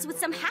themselves with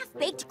some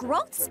half-baked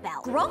growth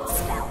spell? Growth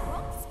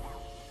spell.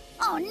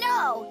 Oh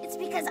no, it's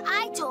because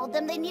I told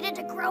them they needed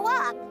to grow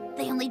up.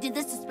 They only did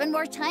this to spend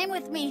more time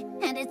with me,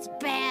 and it's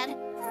bad.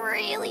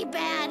 Really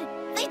bad.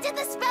 They did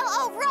the spell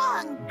all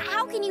wrong.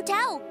 How can you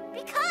tell?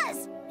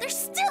 Because they're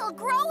still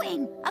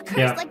growing. A curse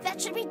Yeah. like that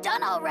should be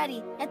done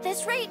already. At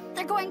this rate,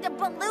 they're going to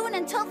balloon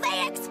until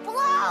they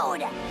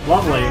explode.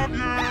 Lovely.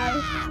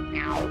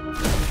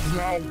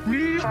 Now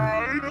we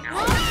hide,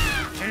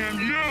 and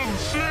you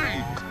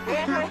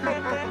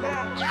seek.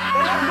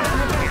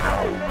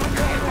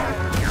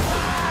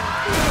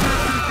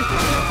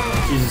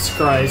 Jesus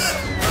Christ.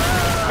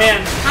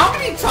 Man, how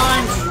many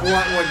times is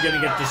Wartwood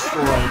gonna get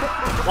destroyed?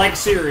 Like,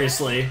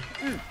 seriously.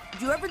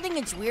 Do you ever think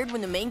it's weird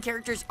when the main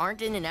characters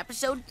aren't in an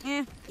episode?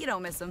 You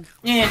don't miss them.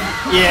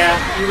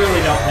 Yeah, you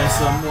really don't miss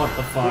them. What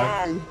the fuck?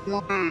 Wow,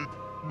 we're big.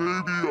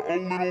 Maybe a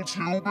little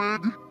too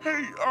big.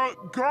 Hey,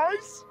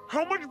 guys,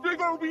 how much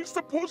big are we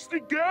supposed to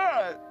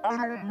get? I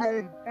don't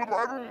know, but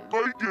I don't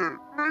like it.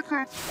 Make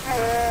it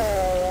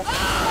stop.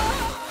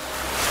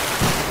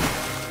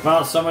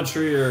 Well, so much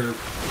for your...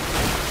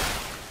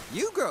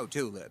 You grow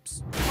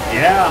tulips.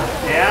 Yeah.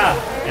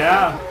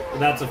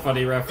 That's a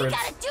funny reference.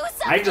 Do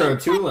I grow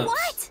tulips.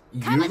 What?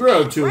 You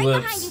grow Right behind you,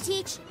 tulips.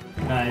 Teach.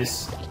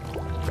 Nice.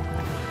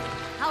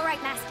 All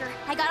right, Master.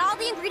 I got all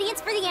the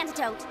ingredients for the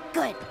antidote.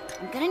 Good.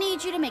 I'm gonna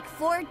need you to make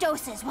 4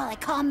 doses while I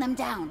calm them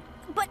down.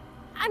 But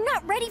I'm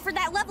not ready for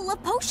that level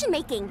of potion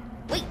making.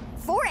 Wait,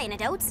 4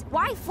 antidotes?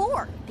 Why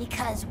 4?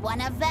 Because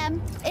one of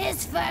them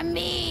is for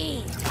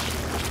me.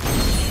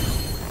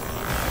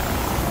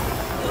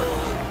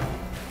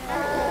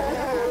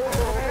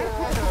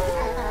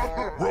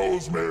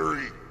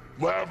 Rosemary,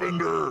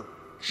 lavender,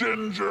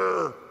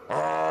 ginger,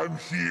 I'm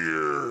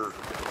here.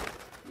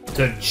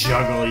 To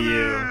juggle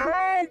you.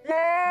 Help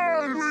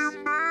us! We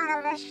made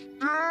a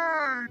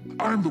mistake!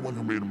 I'm the one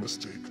who made a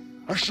mistake.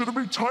 I should have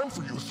made time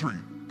for you 3,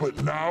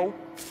 but now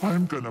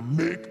I'm gonna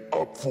make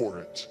up for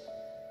it.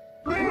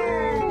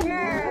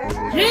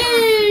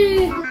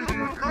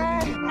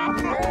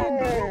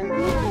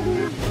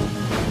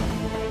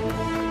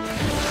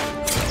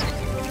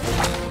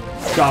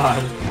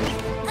 God.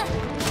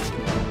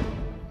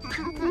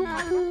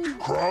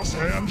 Cross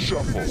hand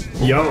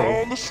shuffle. Yo.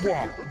 Around the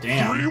swamp.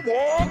 Damn. 3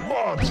 walk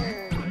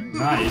Monty.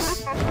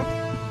 Nice.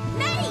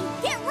 Maddie,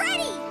 get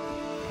ready!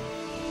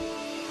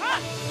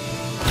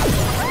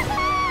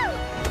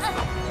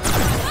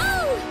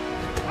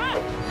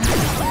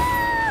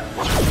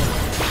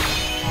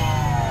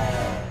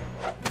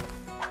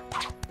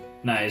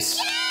 Nice.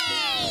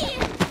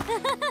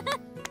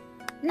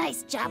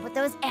 Nice job with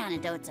those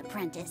antidotes,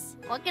 apprentice.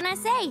 What can I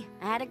say?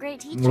 I had a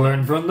great teacher.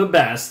 Learn from the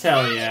best.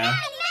 Hell yeah.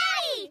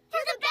 Maddie!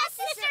 You're the best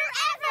sister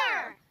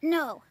ever!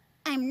 No,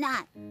 I'm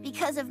not.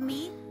 Because of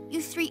me,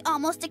 you 3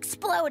 almost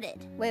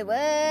exploded. Wait, what?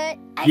 I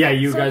Yeah, got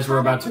you so guys were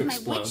caught about up to with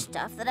explode. my witch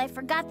stuff that I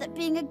forgot that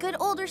being a good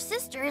older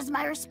sister is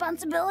my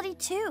responsibility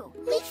too.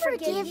 We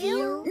forgive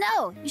you?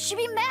 No, you should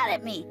be mad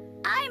at me.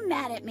 I'm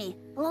mad at me.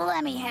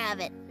 Let me have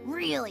it.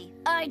 Really,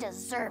 I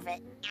deserve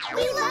it.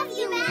 We love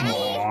you,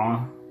 Maddie!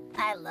 Aw.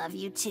 I love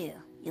you too,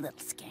 you little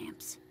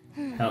scamps.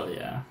 Hell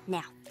yeah.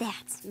 Now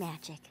that's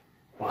magic.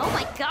 Wow. Oh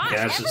my gosh,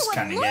 Yeah, it's just everyone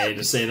kind of look! gay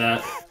to say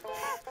that.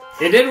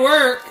 It did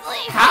work!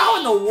 How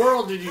in the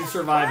world did you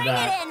survive Bring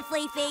that? it in,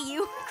 Fleefy,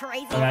 you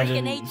crazy freak of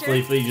Imagine nature.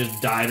 Fleefy just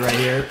died right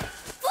here.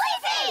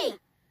 Fleefy!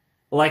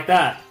 Like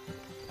that.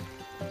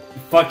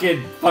 Fucking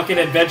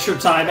Adventure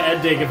Time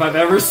ending if I've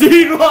ever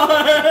seen one!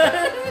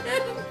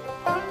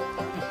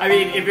 I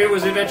mean, if it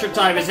was Adventure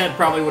Time, his head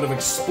probably would have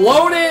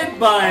exploded,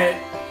 but...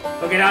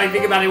 Okay, now I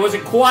think about it, it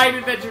wasn't quite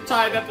Adventure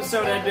Time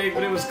episode ending,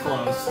 but it was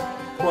close.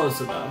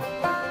 Close enough.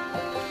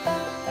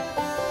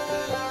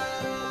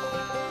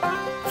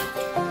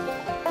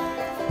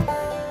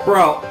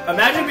 Bro,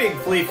 imagine being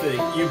Fleethy.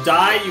 You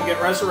die, you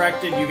get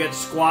resurrected, you get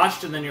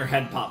squashed, and then your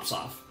head pops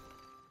off.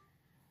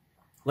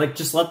 Like,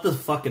 just let the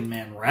fucking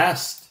man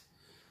rest.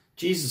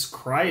 Jesus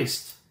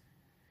Christ.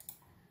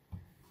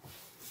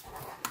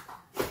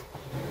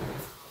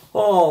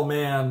 Oh,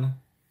 man.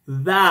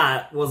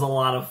 That was a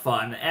lot of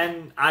fun.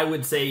 And I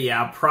would say,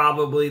 yeah,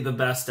 probably the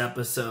best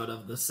episode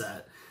of the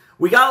set.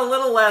 We got a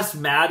little less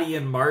Maddie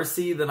and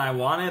Marcy than I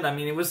wanted. I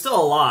mean, it was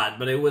still a lot,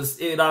 but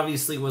it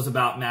obviously was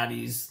about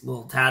Maddie's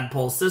little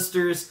tadpole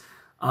sisters.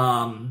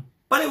 But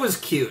it was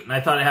cute, and I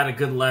thought it had a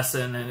good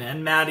lesson.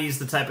 And Maddie's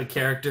the type of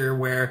character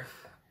where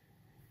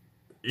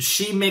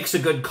she makes a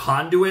good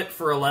conduit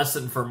for a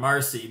lesson for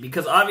Marcy.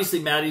 Because obviously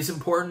Maddie's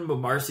important, but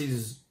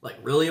Marcy's like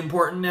really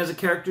important as a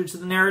character to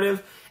the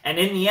narrative. And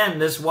in the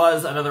end, this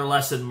was another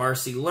lesson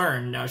Marcy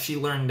learned. Now, she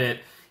learned it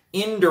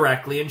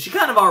indirectly, and she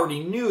kind of already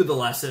knew the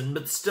lesson,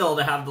 but still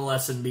to have the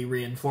lesson be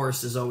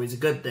reinforced is always a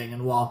good thing.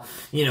 And while,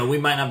 you know, we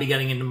might not be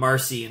getting into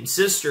Marcy and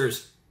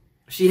sisters,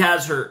 she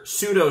has her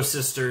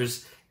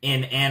pseudo-sisters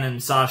in Anne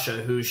and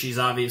Sasha, who she's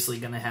obviously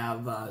going to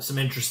have some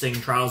interesting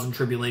trials and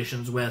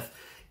tribulations with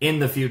in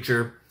the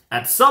future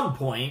at some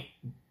point,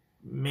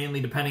 mainly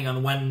depending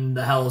on when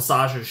the hell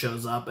Sasha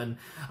shows up. And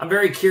I'm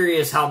very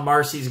curious how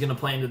Marcy's going to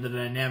play into the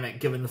dynamic,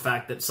 given the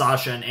fact that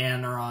Sasha and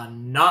Anne are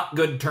on not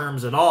good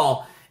terms at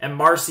all, and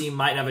Marcy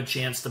might have a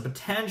chance to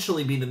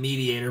potentially be the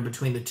mediator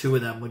between the two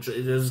of them, which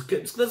is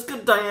good. This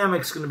good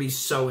dynamic's going to be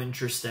so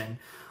interesting.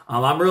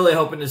 I'm really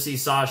hoping to see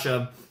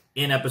Sasha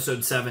in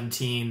episode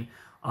 17.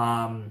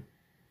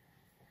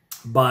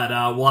 But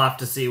we'll have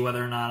to see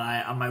whether or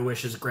not my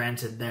wish is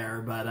granted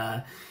there.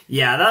 But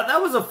yeah,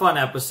 that was a fun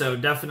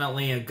episode.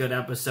 Definitely a good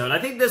episode. I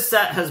think this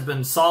set has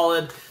been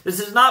solid.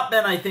 This has not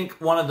been, I think,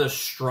 one of the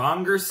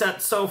stronger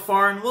sets so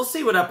far. And we'll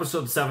see what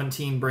episode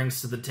 17 brings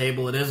to the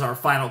table. It is our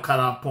final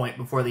cutoff point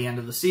before the end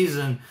of the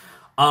season.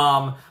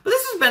 But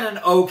this has been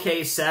an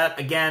okay set.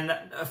 Again,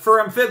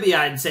 for Amphibia,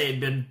 I'd say it'd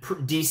been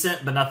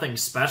decent, but nothing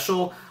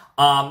special.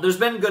 There's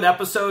been good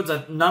episodes.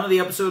 None of the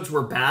episodes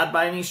were bad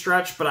by any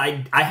stretch, but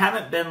I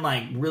haven't been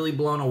like really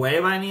blown away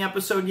by any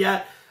episode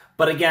yet.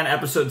 But again,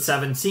 episode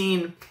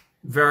 17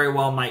 very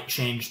well might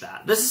change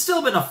that. This has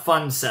still been a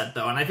fun set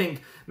though, and I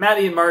think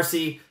Maddie and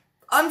Marcy,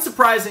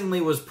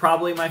 unsurprisingly, was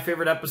probably my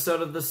favorite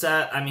episode of the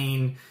set. I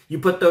mean, you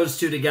put those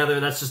two together,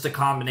 that's just a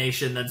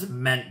combination that's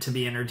meant to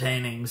be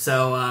entertaining.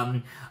 So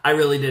I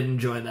really did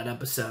enjoy that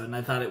episode, and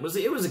I thought it was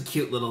a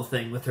cute little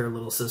thing with her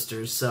little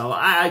sisters. So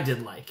I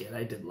did like it.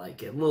 I did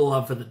like it. A little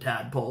love for the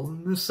tadpoles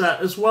in this set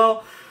as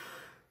well,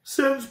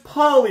 since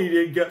Polly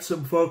did get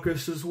some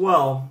focus as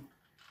well.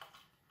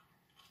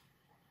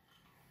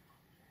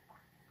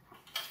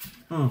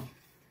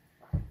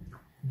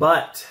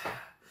 But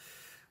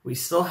we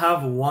still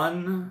have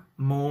one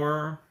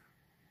more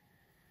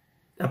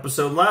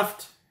episode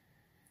left,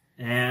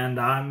 and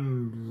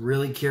I'm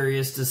really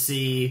curious to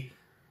see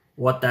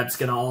what that's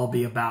going to all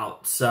be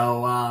about.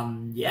 So,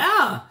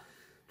 yeah.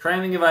 Trying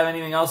to think if I have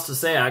anything else to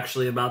say,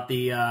 actually, about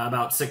the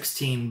about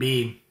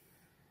 16B.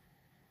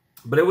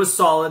 But it was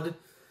solid.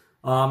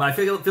 I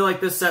feel like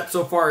this set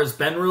so far has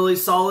been really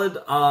solid.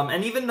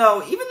 And even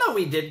though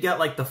we did get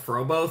like the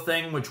Frobo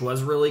thing, which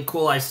was really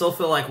cool, I still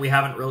feel like we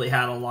haven't really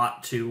had a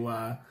lot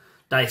to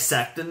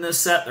dissect in this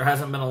set. There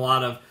hasn't been a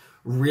lot of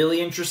really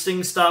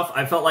interesting stuff.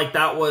 I felt like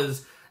that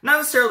was not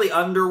necessarily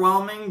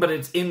underwhelming, but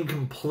it's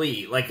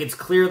incomplete. Like, it's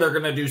clear they're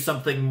going to do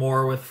something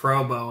more with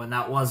Frobo, and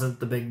that wasn't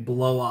the big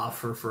blow-off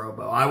for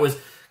Frobo. I was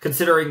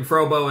considering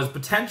Frobo as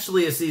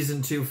potentially a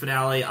Season 2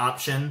 finale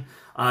option,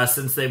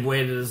 since they've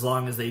waited as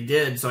long as they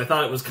did, so I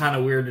thought it was kind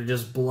of weird to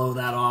just blow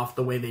that off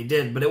the way they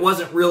did. But it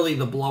wasn't really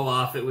the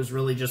blow-off, it was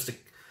really just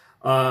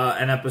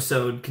an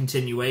episode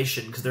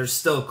continuation, because there's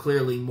still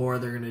clearly more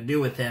they're going to do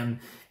with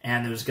him,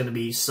 and there's going to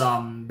be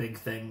some big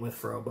thing with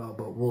Frobo,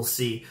 but we'll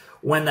see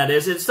when that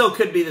is. It still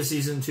could be the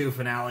Season 2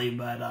 finale,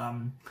 but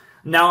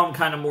now I'm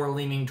kind of more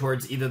leaning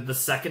towards either the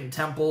second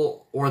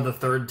temple or the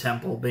third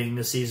temple being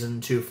the Season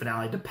 2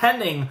 finale,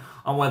 depending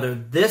on whether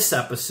this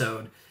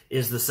episode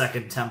is the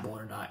second temple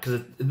or not.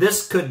 Because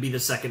this could be the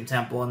second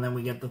temple, and then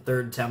we get the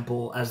third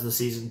temple as the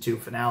Season 2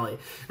 finale.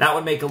 That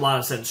would make a lot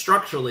of sense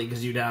structurally,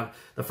 because you'd have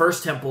the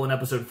first temple in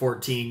episode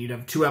 14, you'd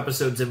have 2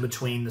 episodes in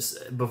between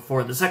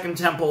before the second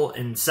temple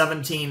in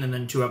 17, and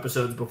then 2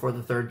 episodes before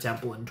the third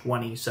temple in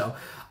 20. So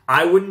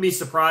I wouldn't be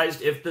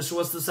surprised if this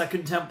was the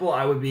second temple.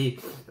 I would be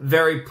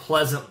very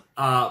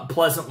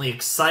pleasantly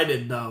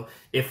excited, though,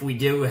 if we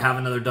do have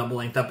another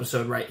double-length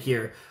episode right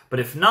here.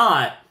 But if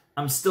not,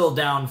 I'm still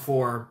down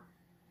for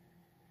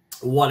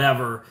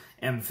whatever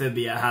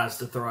Amphibia has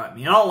to throw at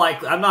me.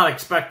 I'm not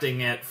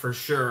expecting it for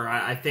sure.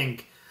 I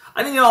think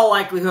in all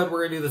likelihood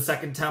we're gonna do the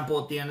second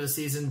temple at the end of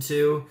Season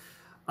 2.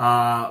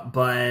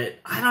 But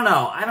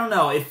I don't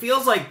know. It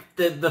feels like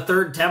the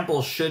third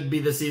temple should be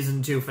the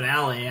Season 2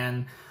 finale,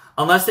 and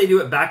unless they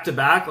do it back to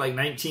back, like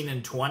 19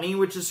 and 20,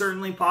 which is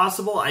certainly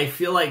possible, I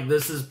feel like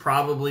this is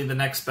probably the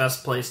next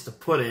best place to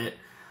put it.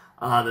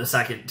 the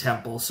second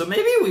temple. So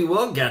maybe we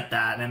will get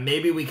that, and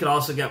maybe we could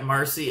also get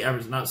Marcy,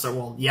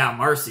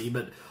 Marcy,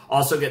 but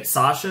also get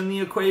Sasha in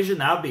the equation.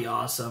 That would be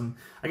awesome.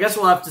 I guess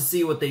we'll have to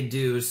see what they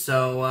do.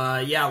 So,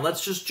 yeah,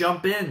 let's just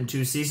jump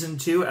into Season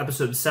 2,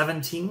 Episode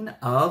 17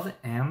 of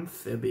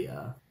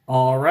Amphibia.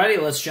 Alrighty,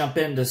 let's jump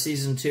into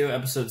Season 2,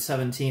 Episode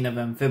 17 of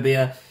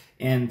Amphibia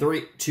in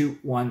 3, 2,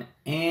 1,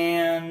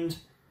 and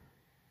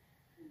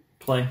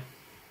play.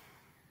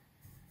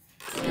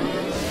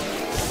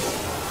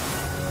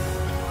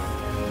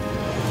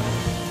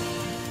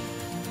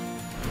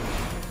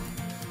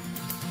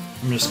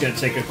 I'm just going to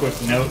take a quick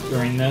note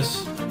during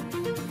this.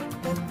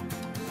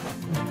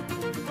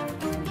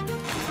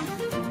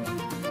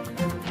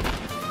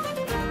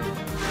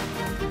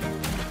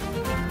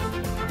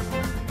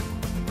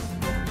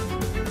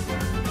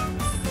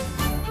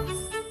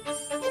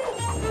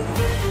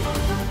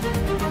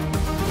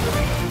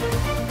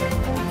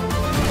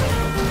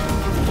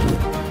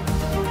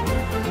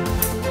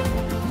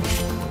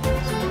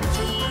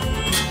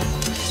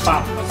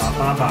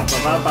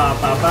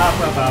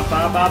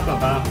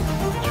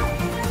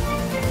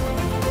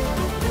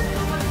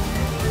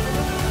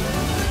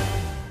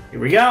 Here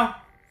we go.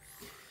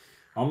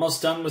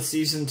 Almost done with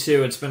Season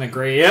 2. It's been a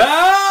great...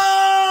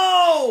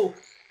 Oh!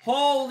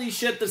 Holy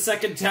shit, the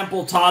second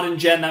temple, Todd and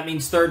Jen. That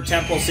means third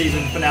temple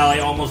season finale,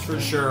 almost for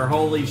sure.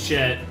 Holy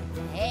shit.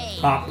 Hey,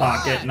 Hot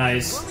Pocket,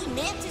 nice. Woolly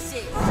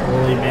mantises.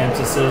 Woolly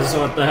mantises,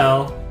 what the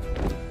hell?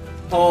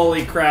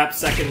 Holy crap,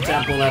 second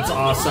temple, that's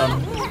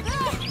awesome.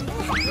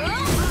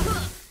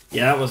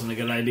 Yeah, that wasn't a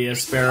good idea,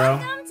 Sparrow.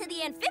 Welcome to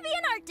the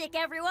Amphibian Arctic,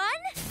 everyone!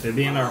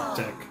 Amphibian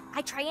Arctic.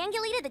 I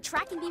triangulated the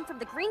tracking beam from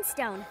the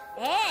greenstone.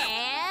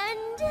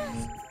 And...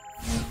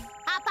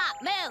 Hop, hop,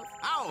 move!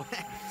 Oh,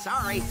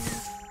 sorry.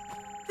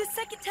 The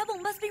second temple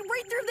must be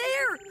right through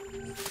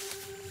there!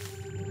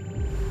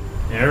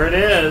 There it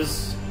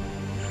is.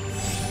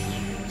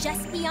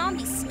 just beyond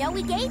these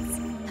snowy gates,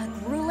 a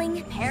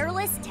grueling,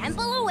 perilous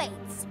temple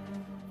awaits.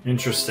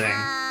 Interesting.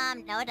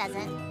 No, it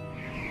doesn't.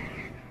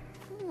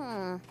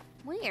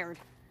 Weird.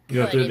 You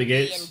go through the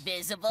gates?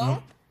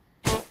 Invisible?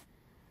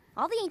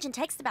 All the ancient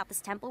texts about this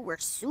temple were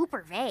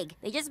super vague.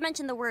 They just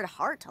mentioned the word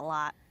heart a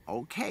lot.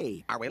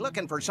 Okay, are we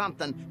looking for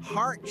something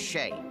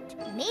heart-shaped?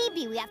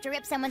 Maybe we have to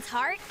rip someone's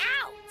heart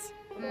out.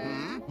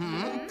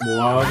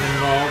 Love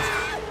involved.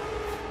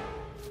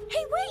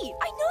 Hey, wait!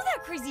 I know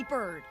that crazy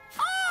bird!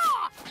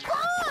 Ah!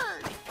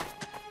 Bird!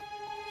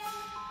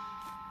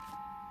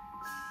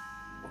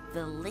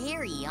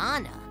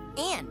 Valeriana.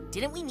 And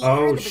didn't we meet Oh,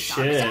 her in the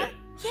bazaar? shit.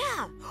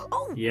 Yeah!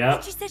 Oh, Yep.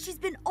 and she said she's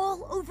been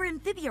all over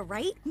Amphibia,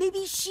 right?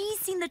 Maybe she's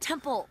seen the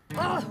temple.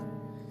 Ugh!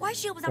 Why is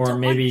she always out to Or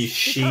maybe lunch?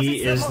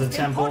 she is the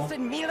temple.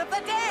 Important meal of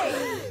the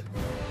day.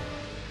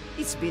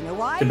 It's been a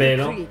while,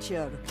 Debatable.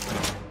 creature.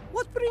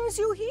 What brings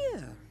you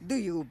here? Do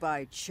you,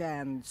 by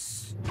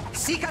chance,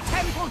 seek a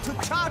temple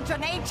to charge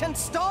an ancient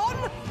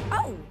stone?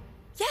 Oh,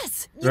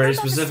 yes. Very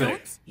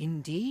specific.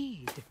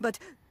 Indeed. But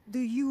do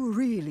you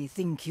really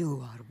think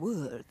you are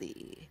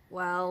worthy?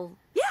 Well,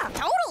 yeah,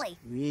 totally.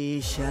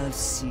 We shall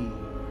see.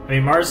 I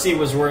mean, Marcy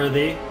was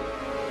worthy.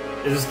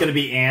 Is this going to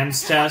be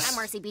Anne's test?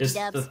 Marcy, BT Is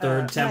dubs. the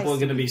third temple nice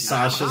going to to be meet you.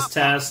 Sasha's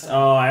test?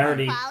 Oh, I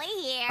already... Polly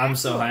here. I'm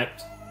so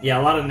hyped. Yeah,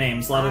 a lot of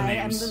names, a lot of I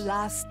am names. the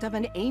last of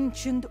an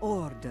ancient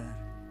order.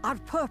 Our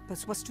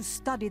purpose was to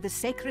study the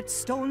sacred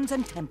stones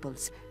and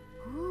temples.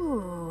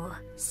 Ooh.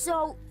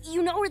 So,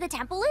 you know where the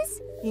temple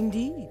is?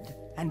 Indeed.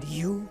 And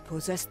you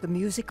possess the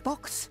music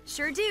box?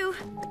 Sure do.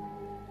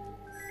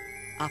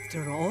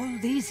 After all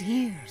these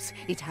years,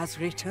 it has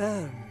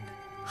returned.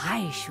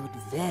 I should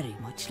very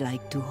much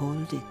like to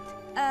hold it.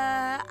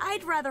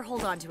 I'd rather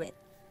hold on to it.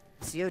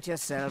 Suit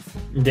yourself.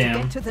 Damn.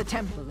 To get to the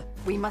temple,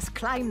 we must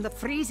climb the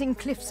freezing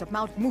cliffs of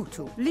Mount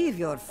Mutu. Leave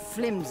your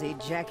flimsy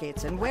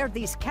jackets and wear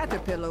these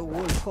caterpillar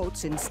wool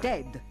coats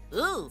instead.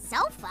 Ooh, so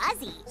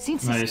fuzzy.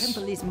 Since Nice. this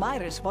temple is my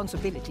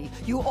responsibility,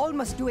 you all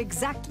must do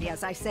exactly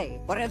as I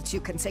say, or else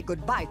you can say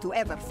goodbye to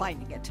ever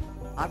finding it.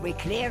 Are we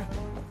clear?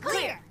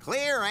 Clear.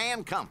 Clear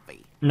and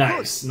comfy.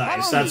 Nice, Good.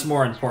 nice. Follow That's me.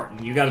 more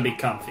important. You got to be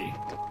comfy.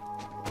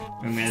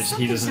 I mean,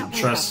 he doesn't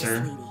trust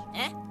her.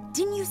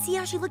 Didn't you see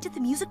how she looked at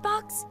the music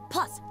box?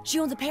 Plus, she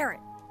owns a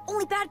parrot.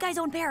 Only bad guys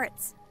own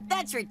parrots.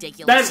 That's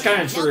ridiculous. That's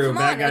kind of Now, true. come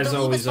Bad on, or guys they'll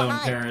leave always us own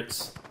behind.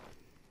 parrots.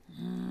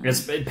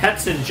 Yes,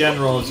 pets in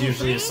general is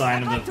usually a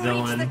sign of a I'd like to reach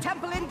villain. the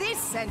temple in this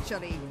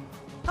century.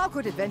 How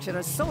could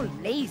adventurers so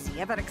lazy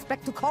ever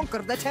expect to conquer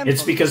the temple?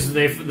 It's because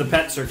the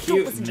pets are cute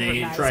and listen to they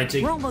her, guys. try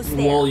to We're almost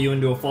lull there. you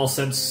into a false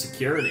sense of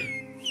security.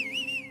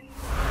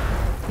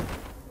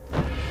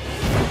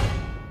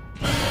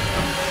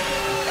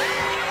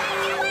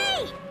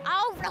 Wait!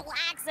 Oh,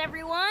 relax,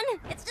 everyone.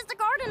 It's just a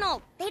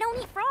cardinal. They don't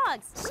eat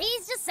frogs.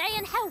 She's just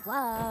saying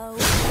hello.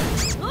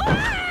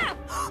 Ah!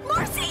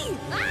 Marcy!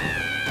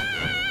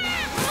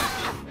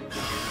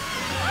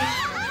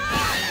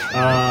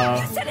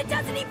 You said it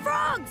doesn't eat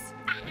frogs!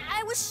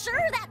 I was sure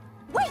that...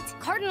 Wait!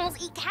 Cardinals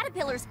eat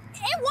caterpillars.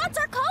 It wants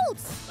our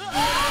coats!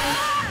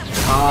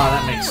 Ah,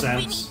 that makes We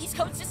need sense. these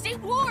coats to stay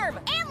warm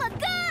and look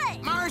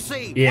good!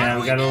 Marcy! Yeah,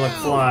 what we do gotta look do?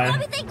 fly. Let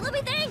me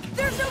think!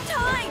 There's no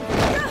time!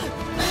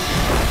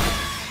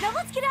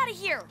 let's get out of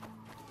here.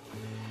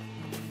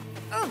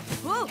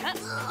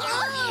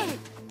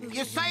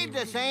 You saved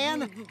us,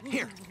 Anne.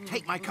 Here,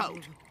 take my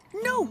coat.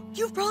 No,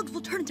 you frogs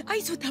will turn into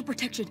ice without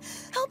protection.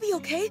 I'll be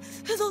okay,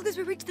 as long as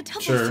we reach the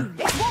temple Sure. soon.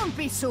 It won't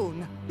be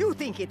soon. You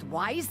think it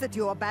wise that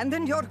you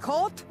abandoned your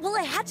coat? Well,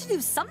 I had to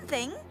do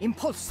something.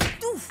 Impulsive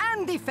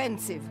and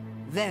defensive.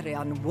 Very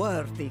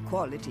unworthy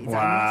qualities, I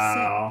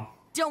Wow.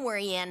 Don't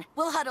worry, Anne.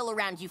 We'll huddle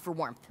around you for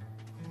warmth.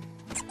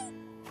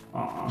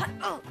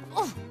 Aw.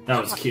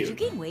 That was Did you cute.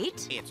 gain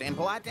weight? It's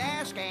impolite to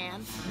ask,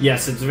 Anne.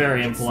 Yes, it's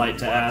very impolite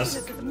to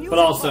ask, but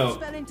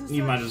also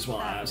you might as well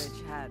ask.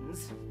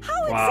 How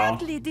Wow.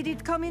 exactly did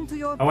it come into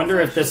your I wonder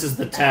if this is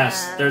the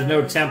test. There's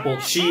no temple.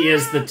 She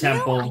is the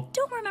temple.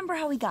 Don't remember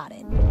how we got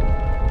it.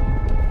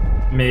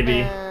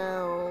 Maybe.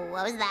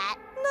 What was that?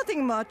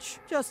 Nothing much,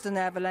 just an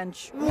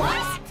avalanche.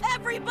 What?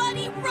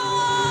 Everybody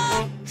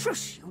run!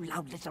 Shush, you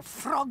loud little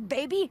frog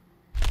baby.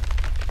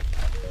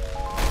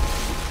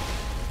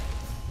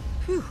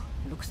 Phew,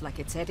 looks like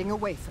it's heading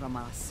away from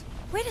us.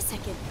 Wait a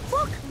second.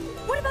 Look!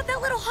 What about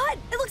that little hut?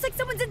 It looks like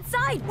someone's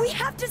inside. We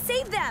have to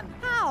save them.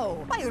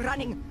 How? By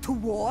running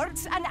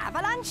towards an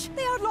avalanche?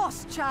 They are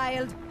lost,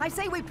 child. I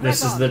say we press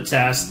This is on. the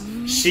test.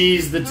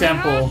 She's the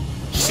temple.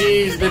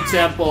 She's the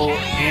temple.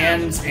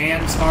 Anne's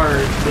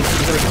heart.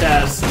 This is her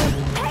test.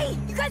 Hey,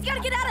 you guys gotta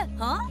get out of...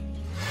 Huh?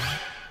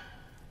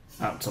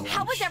 Out to How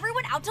lunch. is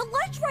everyone out to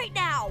lunch right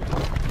now?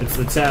 It's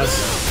the test.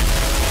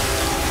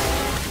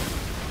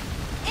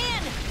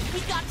 Anne, we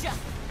gotcha.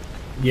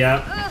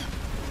 Yep.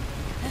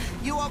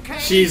 You okay?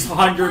 She's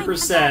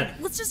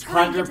 100%. Let's just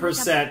hurry and get to the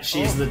 100%.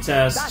 She's the That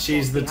test.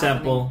 She's won't the be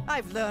happening. temple.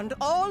 I've learned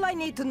all I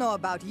need to know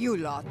about you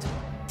lot.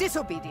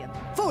 Disobedient,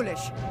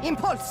 foolish,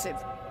 impulsive.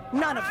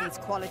 None of these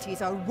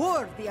qualities are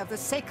worthy of the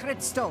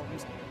sacred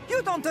stones.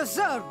 You don't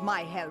deserve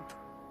my help.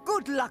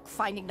 Good luck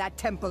finding that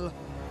temple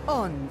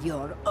on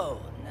your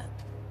own.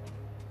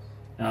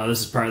 Oh,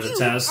 this is part of the You are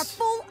test.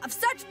 full of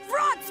such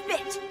fraud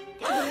spit.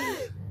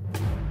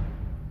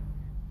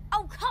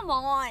 Oh, come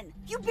on!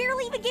 You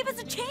barely even gave us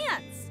a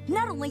chance!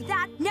 Not only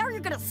that, now you're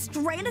gonna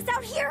strand us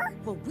out here?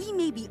 Well, we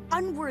may be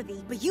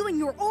unworthy, but you and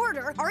your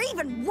order are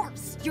even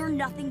worse! You're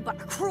nothing but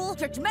a cruel,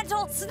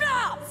 judgmental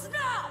snob!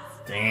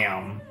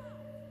 Damn.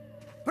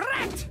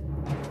 Brat!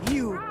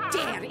 You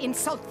dare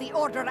insult the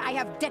order I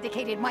have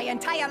dedicated my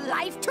entire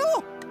life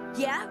to?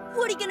 Yeah?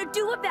 What are you gonna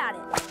do about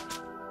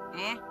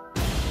it?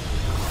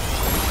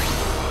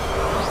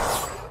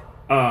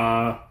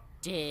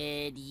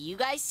 Did you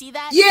guys see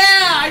that? Yeah,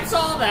 I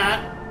saw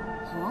that.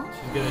 Huh?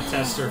 She's gonna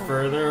test her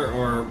further,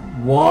 or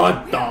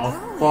what the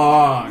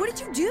fuck? What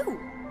did you do?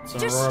 It's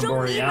Just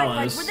Aurora show me my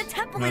Borealis. fight where the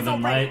temple is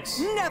Northern already. Lights.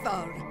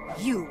 Never!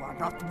 You are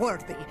not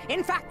worthy.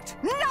 In fact,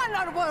 none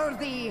are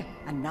worthy!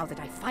 And now that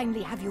I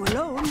finally have you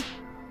alone,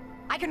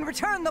 I can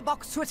return the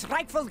box to its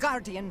rightful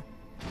guardian.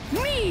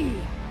 Me!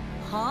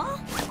 Huh?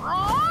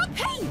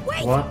 Hey,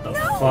 wait! What the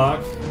no!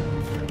 fuck?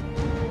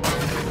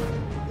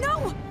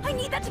 No! I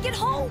need that to get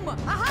home!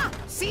 Aha!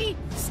 See?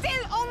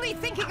 Still only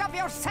thinking of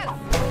yourself!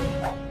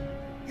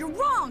 You're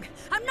wrong!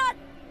 I'm not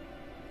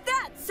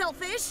that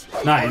selfish!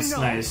 Nice, Oh,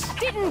 no. nice.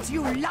 Didn't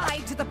you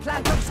lie to the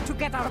planters to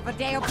get out of a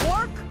day of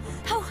work?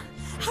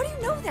 How do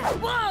you know that?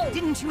 Whoa!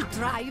 Didn't you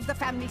drive the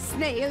family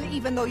snail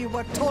even though you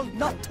were told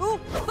not to?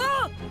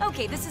 Ah!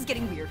 Okay, this is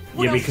getting weird.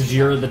 What Yeah, else because do you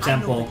you're know? the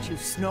temple. You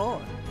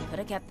snore. Could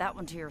have kept that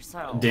one to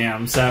yourself.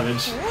 Damn,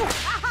 savage.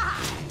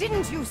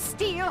 Didn't you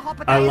steal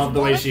Hopatine's I love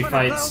the way wallet she for a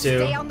fights, girl's too.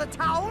 day on the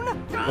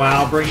town?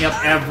 Wow, bring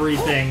up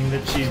everything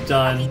that she's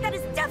done. That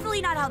is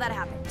definitely not how that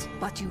happened.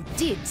 But you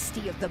did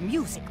steal the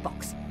music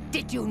box,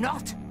 did you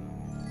not?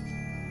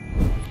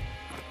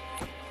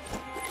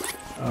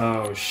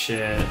 Oh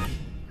shit.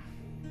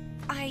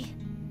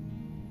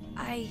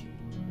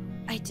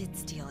 I did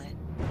steal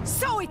it.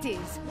 So it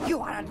is. You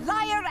are a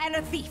liar and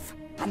a thief.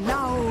 And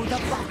now the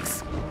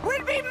box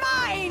will be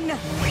mine!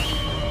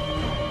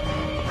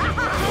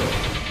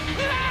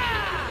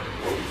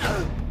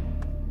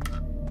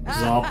 This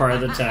is all part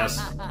of the test.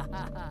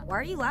 Why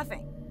are you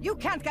laughing? You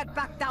can't get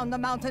back down the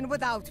mountain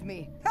without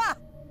me. Ha!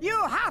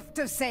 You have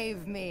to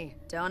save me.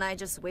 Don't I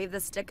just wave the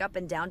stick up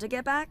and down to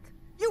get back?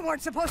 You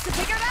weren't supposed to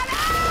figure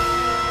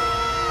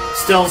that out!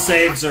 Still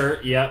saves her.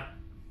 Yep.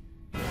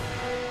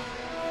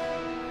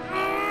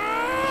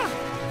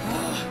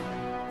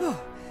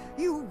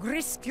 You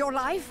risked your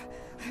life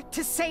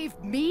to save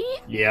me?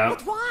 Yep.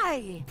 But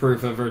why?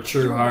 Proof of her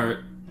true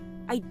heart.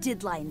 I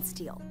did lie and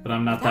steal. But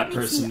I'm not that makes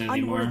person me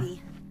anymore. Unworthy.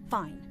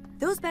 Fine.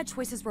 Those bad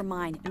choices were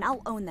mine, and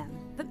I'll own them.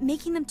 But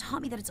making them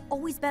taught me that it's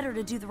always better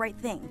to do the right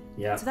thing.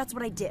 Yep. So that's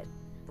what I did,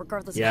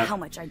 regardless Yep. of how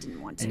much I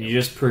didn't want to. And you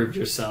just proved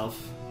yourself.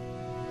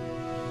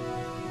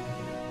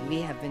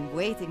 We have been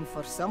waiting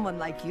for someone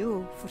like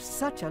you for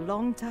such a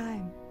long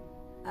time.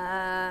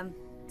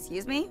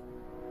 Excuse me?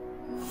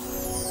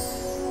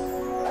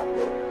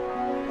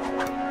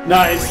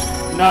 Nice,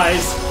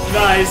 nice,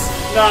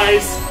 nice,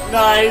 nice,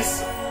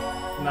 nice,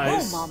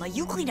 nice. Oh, Mama,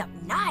 you cleaned up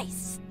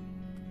nice.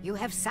 You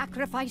have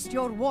sacrificed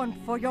your warmth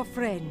for your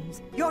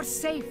friends, your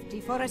safety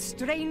for a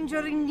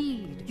stranger in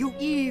need. You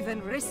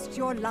even risked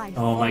your life.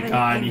 Oh my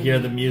god, you hear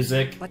the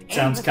music?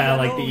 Sounds kind of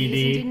like the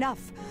ED. I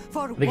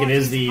think it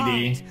is the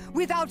ED.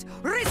 Without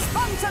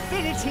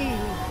responsibility.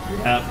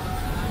 Yep.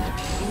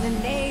 In the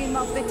name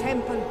of the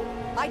temple,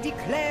 I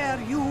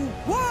declare you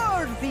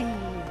worthy.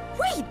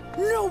 Wait,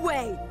 no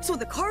way! So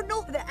the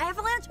Cardinal, the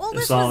Avalanche, all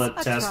this all was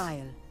that a test.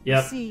 trial.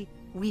 Yep. See,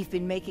 we've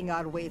been making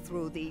our way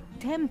through the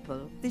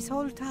temple this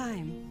whole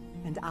time,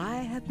 and I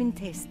have been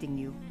testing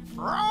you.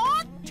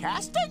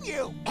 Testing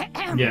you?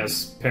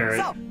 Yes, parrot.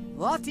 So,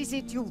 what is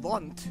it you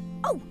want?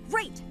 Oh,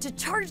 right! To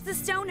charge the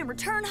stone and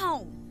return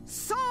home.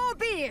 So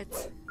be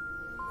it!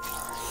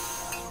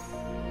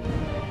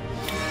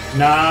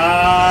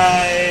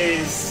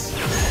 Nice!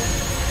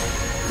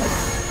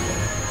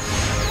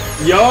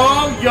 Yo!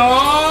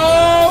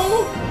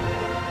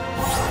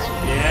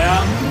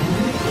 Yeah,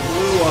 the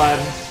blue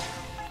one.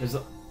 There's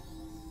a...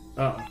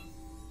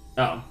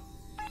 Oh,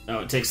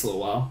 it takes a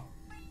little while.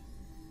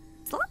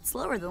 It's a lot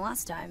slower than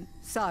last time.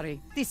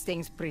 Sorry, this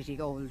thing's pretty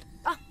old.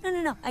 Oh,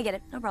 no, I get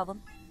it. No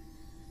problem.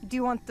 Do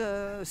you want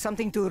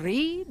something to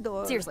read,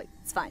 or...? Seriously,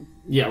 it's fine.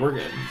 Yeah, we're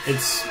good.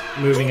 It's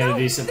moving at a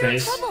decent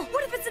pace. Trouble.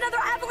 What if it's another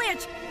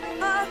avalanche?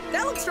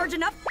 That looks charged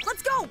enough.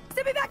 Let's go.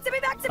 Send me back,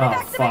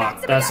 Oh,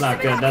 fuck. That's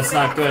not good. That's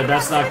not good.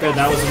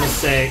 That was a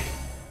mistake.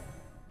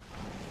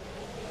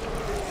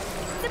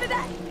 Send me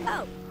back.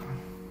 Oh.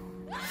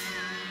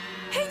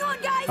 Hang on,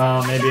 guys.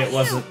 Oh, maybe it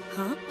wasn't.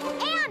 Huh?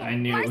 I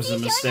knew it was a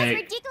mistake.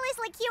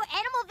 Ridiculously cute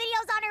animal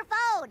videos on her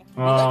phone.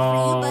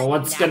 Oh,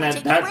 what's gonna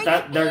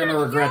they're gonna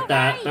regret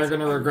that. They're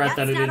gonna regret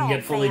that it didn't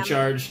get fully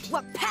charged.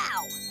 What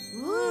pow?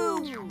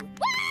 Ooh.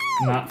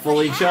 Not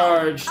fully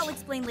charged. I'll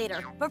explain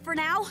later. But for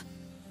now,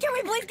 can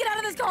we please get out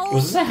of this cold?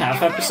 Was this a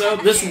half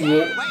episode? This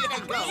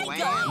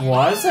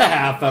was a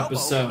half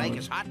episode. Make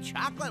us hot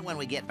chocolate when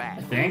we get back.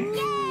 I think.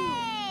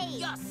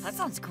 Yes, that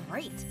sounds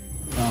great.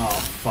 Oh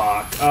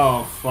fuck.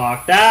 Oh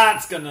fuck. They're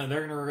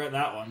gonna regret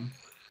that one.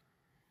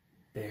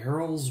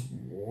 Barrel's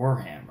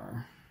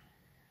Warhammer.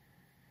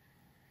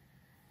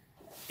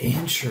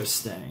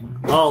 Interesting.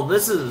 Well,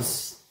 this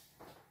is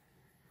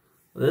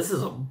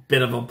a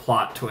bit of a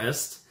plot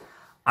twist.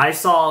 I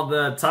saw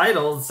the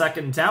title,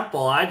 Second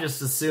Temple. I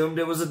just assumed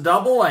it was a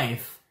double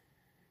length.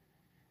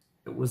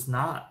 It was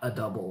not a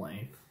double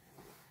length.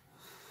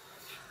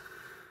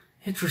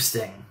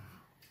 Interesting.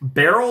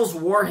 Barrel's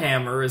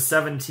Warhammer is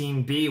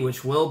 17B,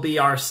 which will be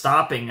our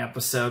stopping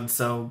episode,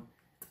 so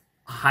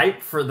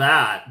hype for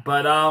that.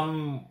 But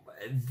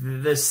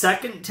the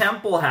Second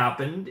Temple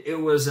happened. It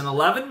was an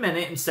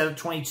 11-minute instead of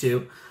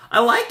 22. I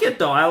like it,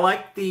 though. I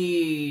like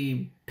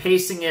the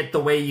pacing it the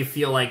way you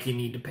feel like you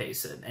need to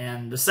pace it.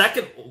 And the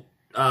second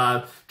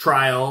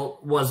trial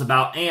was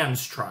about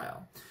Anne's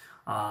trial.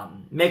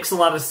 Makes a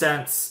lot of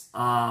sense.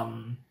 I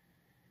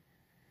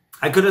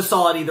could have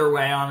saw it either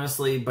way,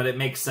 honestly, but it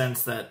makes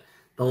sense that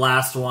the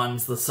last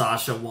one's the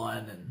Sasha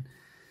one, and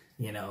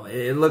you know,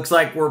 it looks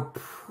like we're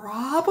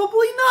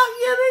probably not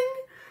getting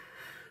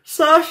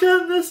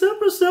Sasha in this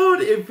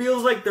episode. It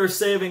feels like they're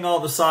saving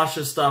all the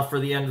Sasha stuff for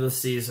the end of the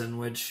season,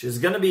 which is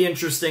going to be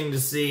interesting to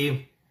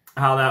see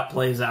how that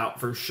plays out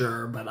for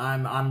sure. But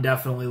I'm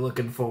definitely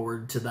looking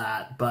forward to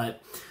that.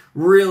 But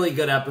really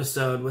good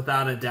episode,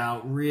 without a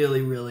doubt.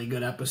 Really, really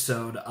good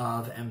episode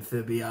of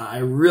Amphibia. I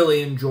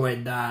really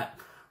enjoyed that.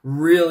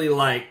 Really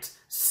liked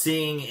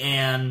seeing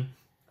Anne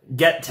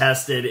get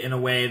tested in a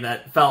way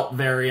that felt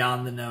very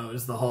on the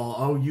nose. The whole,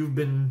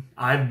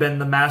 I've been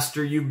the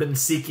master you've been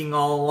seeking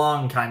all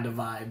along kind of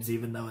vibes,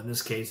 even though in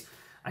this case,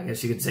 I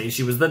guess you could say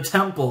she was the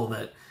temple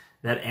that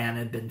Anne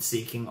had been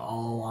seeking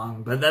all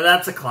along. But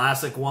that's a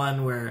classic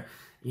one where,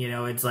 you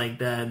know, it's like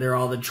they're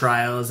all the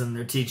trials and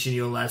they're teaching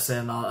you a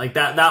lesson. Like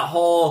that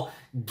whole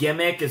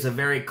gimmick is a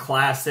very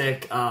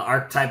classic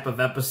archetype of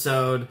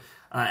episode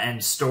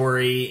and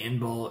story in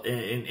both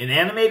in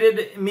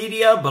animated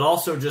media, but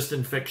also just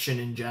in fiction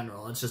in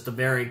general. It's just a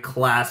very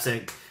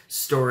classic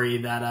story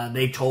that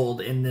they told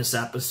in this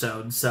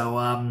episode.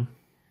 So,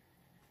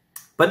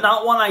 but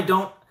one I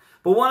don't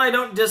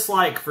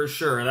dislike for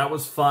sure. That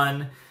was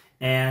fun,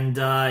 and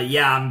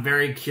yeah, I'm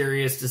very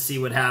curious to see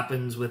what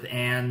happens with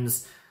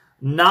Anne's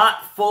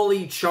not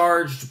fully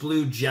charged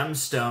blue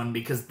gemstone,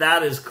 because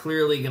that is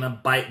clearly going to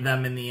bite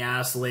them in the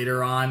ass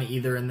later on,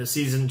 either in the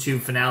season 2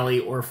 finale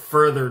or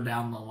further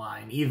down the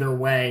line. Either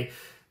way,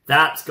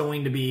 that's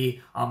going to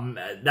be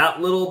that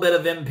little bit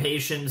of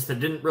impatience that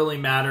didn't really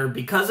matter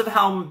because of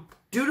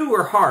due to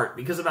her heart,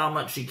 because of how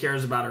much she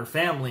cares about her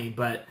family,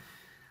 but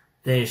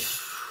that's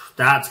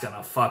going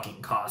to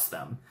fucking cost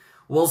them.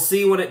 We'll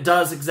see what it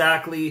does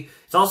exactly.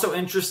 It's also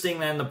interesting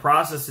that in the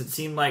process, it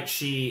seemed like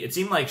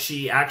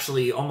she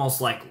actually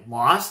almost like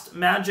lost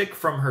magic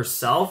from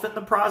herself in the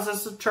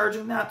process of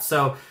charging that.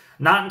 So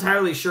not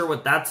entirely sure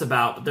what that's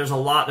about, but there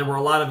were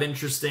a lot of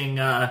interesting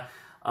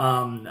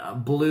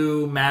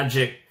blue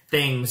magic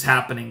things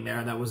happening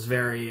there that was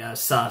very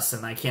sus,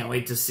 and I can't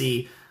wait to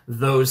see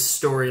those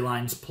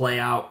storylines play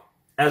out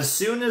as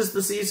soon as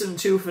the season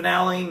 2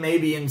 finale,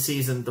 maybe in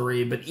season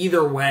 3, but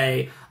either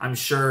way, I'm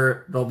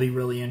sure they'll be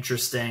really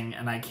interesting,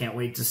 and I can't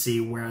wait to see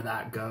where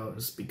that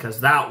goes, because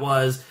that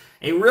was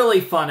a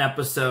really fun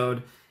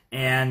episode,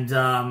 and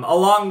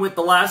along with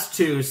the last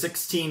two,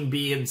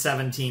 16B and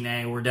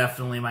 17A, were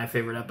definitely my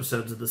favorite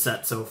episodes of the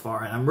set so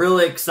far, and I'm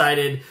really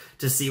excited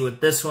to see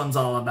what this one's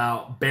all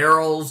about.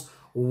 Barrels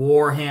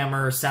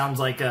Warhammer sounds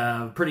like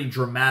a pretty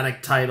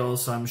dramatic title,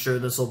 so I'm sure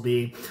this will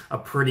be a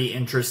pretty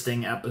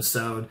interesting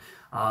episode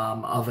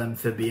of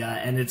Amphibia,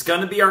 and it's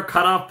going to be our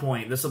cutoff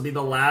point. This will be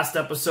the last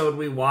episode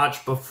we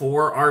watch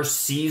before our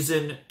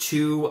season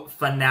 2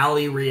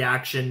 finale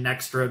reaction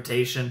next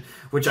rotation,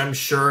 which I'm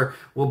sure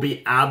will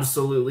be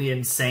absolutely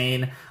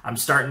insane. I'm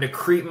starting to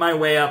creep my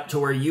way up to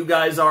where you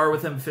guys are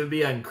with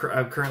Amphibia, and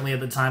currently at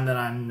the time that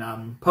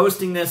I'm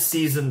posting this,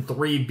 season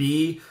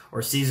 3B,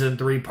 or season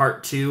 3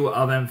 part 2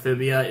 of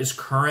Amphibia is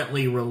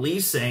currently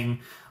releasing.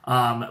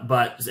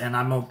 And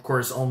I'm of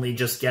course only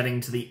just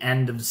getting to the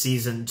end of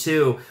season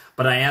 2,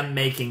 but I am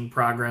making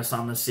progress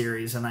on the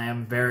series, and I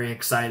am very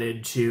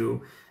excited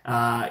to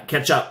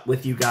catch up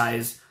with you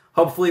guys.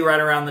 Hopefully right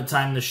around the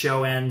time the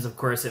show ends. Of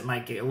course, it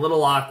might get a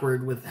little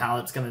awkward with how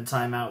it's going to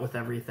time out with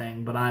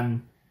everything, but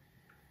I'm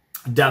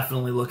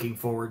definitely looking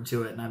forward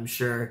to it, and I'm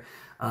sure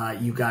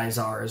you guys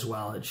are as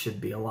well. It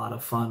should be a lot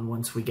of fun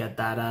once we get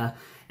that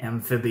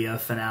Amphibia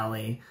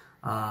finale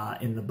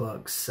in the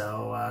books.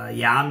 So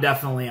yeah, I'm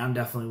definitely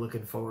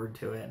looking forward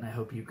to it, and I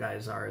hope you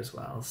guys are as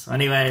well. So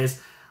anyways,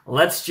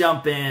 let's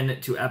jump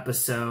in to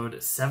episode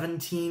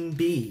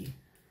 17B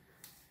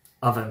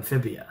of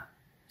Amphibia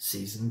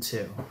season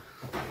 2.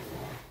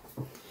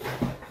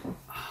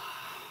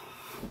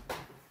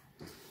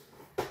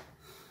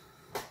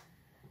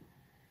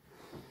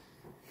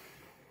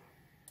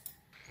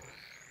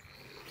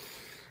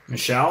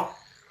 Michelle,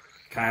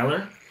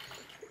 Kyler.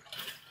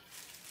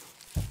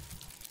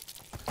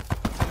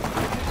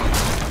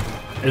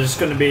 Is this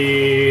going to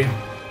be...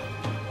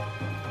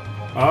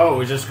 Oh,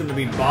 it's just going to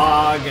be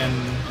Bog and...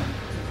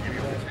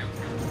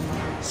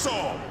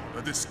 So,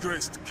 the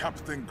disgraced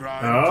Captain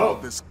Grime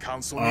called this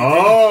council meeting.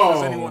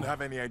 Does anyone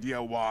have any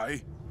idea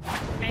why?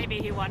 Maybe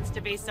he wants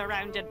to be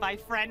surrounded by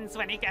friends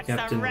when he gets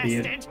Captain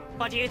arrested.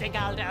 What do you think,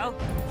 Aldo?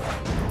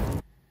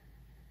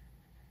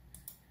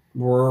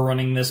 We're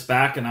running this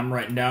back, and I'm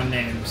writing down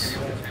names.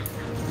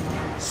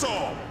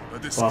 So, the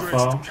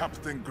disgraced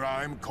Captain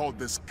Grime called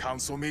this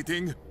council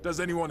meeting. Does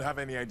anyone have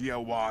any idea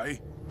why?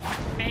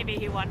 Maybe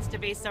he wants to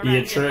be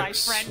surrounded by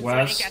friends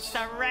when he gets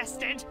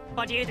arrested.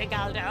 What do you think,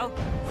 Aldo?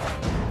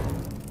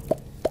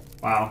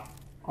 Wow.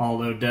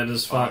 Aldo dead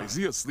as fuck. Is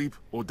he asleep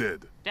or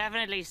dead?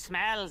 Definitely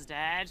smells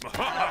dead.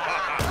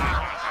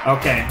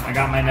 Okay, I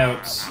got my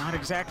notes. Not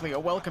exactly a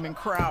welcoming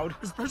crowd.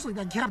 Especially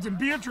that Captain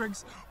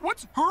Beatrix.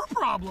 What's her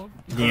problem?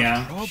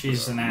 Yeah,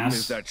 she's an ass.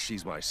 Is that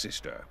she's my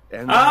sister.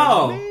 And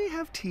Oh! I may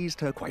have teased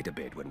her quite a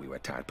bit when we were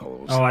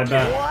tadpoles. Oh, I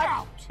bet.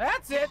 What?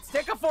 That's it.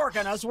 Stick a fork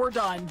in us. We're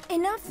done.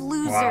 Enough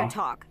loser Wow.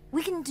 talk.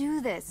 We can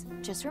do this.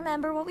 Just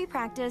remember what we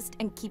practiced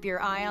and keep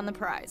your eye on the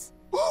prize.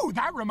 Ooh,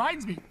 that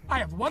reminds me. I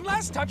have one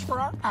last touch for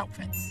our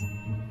outfits.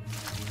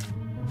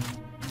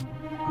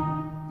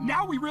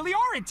 Now we really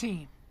are a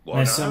team.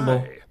 Nice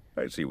symbol.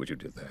 I see what you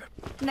did there.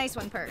 Nice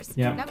one, Purse.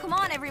 Yeah. Now come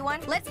on,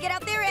 everyone. Let's get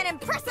out there and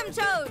impress some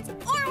toads,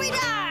 or we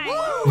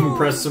die!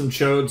 Impress some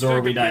chodes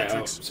or we die.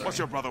 Oh, sorry. What's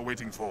your brother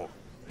waiting for?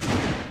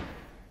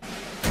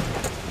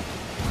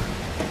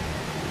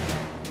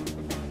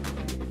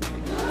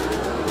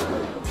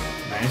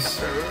 Nice.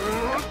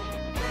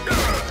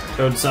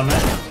 Toad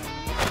Summit.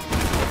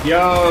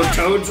 Yo,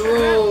 Toads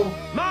rule!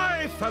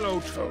 My fellow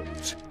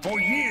Toads, for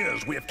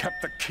years we have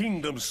kept the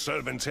kingdom's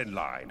servants in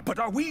line. But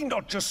are we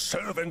not just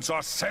servants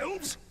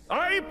ourselves?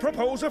 I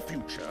propose a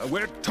future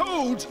where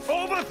Toads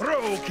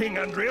overthrow King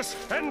Andreas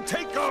and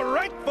take our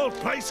rightful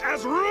place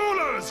as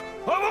rulers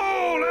of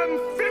all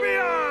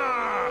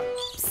Amphibia!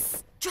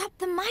 Psst, drop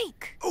the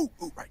mic. Oh,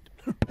 right.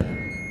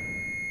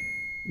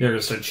 They're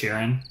gonna start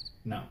cheering?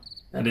 No.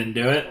 I didn't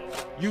do it.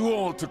 You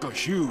all took a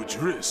huge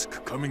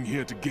risk coming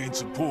here to gain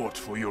support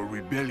for your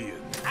rebellion.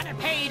 And it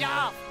paid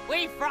off.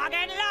 We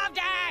friggin' loved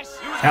it.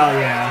 Hell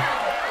yeah.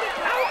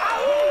 Ow,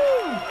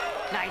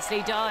 ow.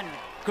 Nicely done,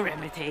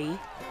 Grimity.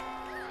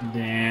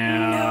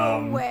 Damn.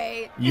 No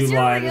way. You Is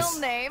your lied. real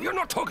name? You're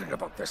not talking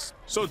about this.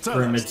 So tell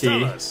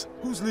Grimity. us,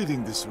 who's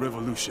leading this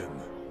revolution?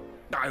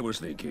 I was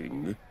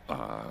thinking,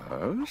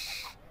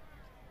 us?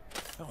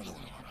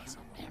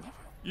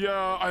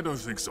 Yeah, I don't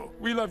think so.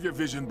 We love your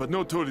vision, but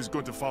no Toad is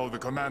going to follow the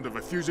command of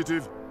a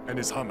fugitive and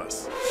his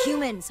hummus.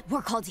 Humans.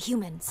 We're called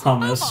humans.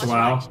 Hummus,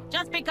 wow.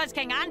 Just because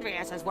King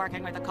Andreas is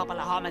working with a couple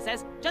of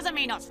hummuses doesn't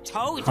mean us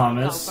Toads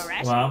Hummus, will go for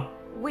it. wow.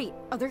 Wait,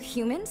 are there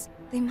humans?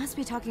 They must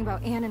be talking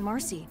about Anne and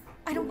Marcy.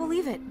 I don't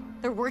believe it.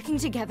 They're working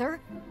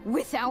together?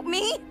 Without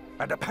me?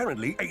 And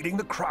apparently aiding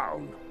the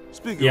crown.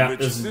 Speaking Yeah, of which,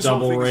 this is whole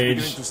double thing is rage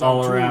beginning to sound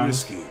all too around.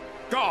 risky.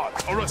 God,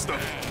 arrest them!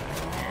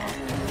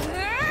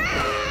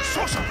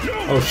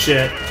 Oh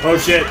shit. Oh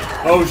shit.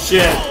 Oh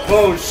shit.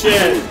 Oh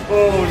shit.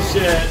 Oh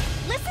shit.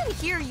 Listen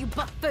here, you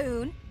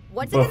buffoon.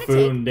 What's it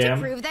Buffoon, gonna take damn.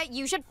 to prove that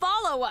you should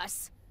follow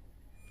us?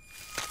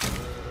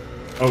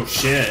 Oh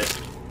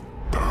shit.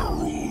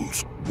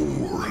 Barrel's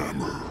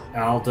Warhammer.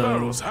 Aldo.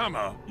 Barrel's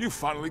hammer? You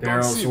finally got to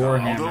Barrel's see that,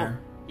 Warhammer. Aldo.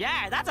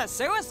 Yeah, that's a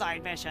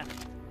suicide mission.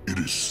 It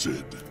is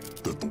said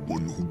that the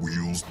one who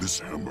wields this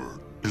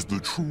hammer is the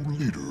true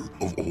leader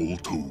of all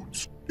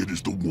toads. It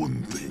is the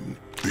one thing,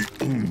 the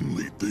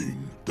only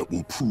thing, that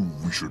will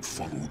prove we should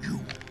follow you.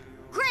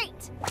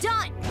 Great!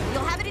 Done!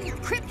 You'll have it in your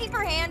Crypt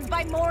Keeper hands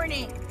by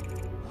morning.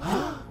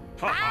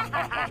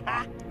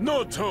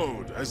 No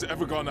toad has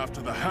ever gone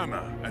after the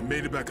hammer and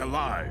made it back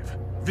alive.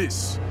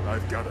 This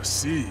I've gotta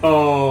see.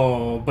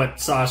 Oh, but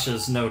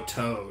Sasha's no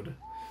toad.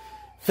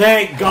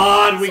 Thank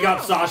God we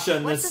got Sasha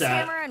in What's this this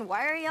set. hammer and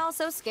why are y'all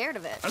so scared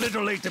of it? A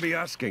little late to be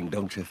asking,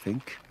 don't you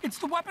think? It's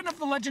the weapon of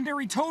the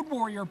legendary Toad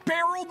Warrior,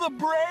 Barrel the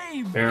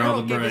Brave.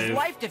 Barrel the gave his Brave.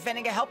 life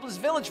defending a helpless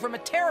village from a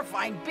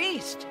terrifying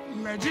beast.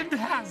 Legend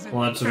has it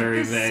Well, that's that very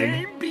this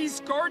vague. same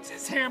beast guards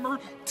his hammer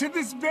to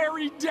this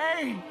very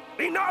day.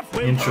 Enough,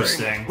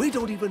 Interesting. We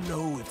don't even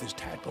know if this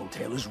tadpole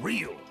tale is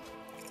real.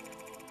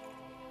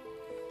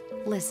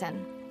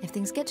 Listen, if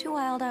things get too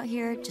wild out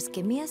here, just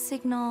give me a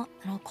signal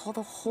and I'll call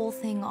the whole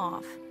thing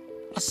off.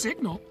 A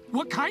signal?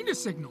 What kind of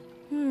signal?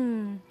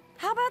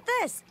 How about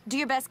this? Do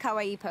your best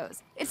kawaii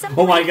pose. It's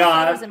Oh my something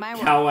God. photos in my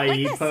world. Kawaii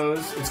Like this.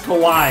 pose. It's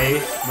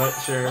kawaii, but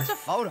sure. What's a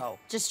photo?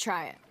 Just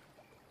try it.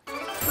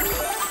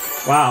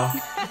 Wow.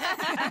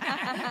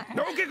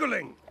 No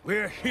giggling.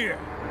 We're here.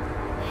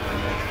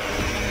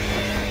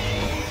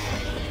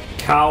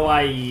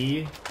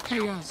 Kawaii.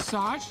 Hey,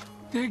 Saj,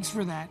 thanks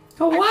for that.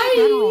 Kawaii. I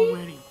feel better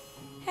already.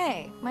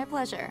 Hey, my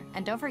pleasure.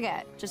 And don't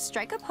forget, just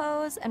strike a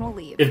pose and we'll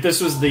leave. If this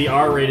was the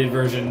R-rated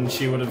version,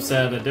 she would have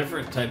said a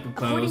different type of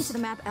According pose. to the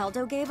map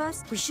Aldo gave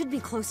us, we should be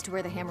close to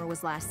where the hammer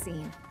was last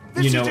seen.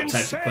 You know what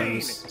type of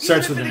pose.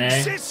 Starts with an A.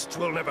 Exists,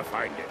 we'll never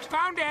find it.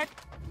 Found it.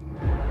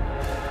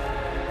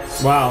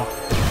 Wow.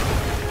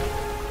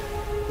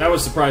 That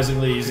was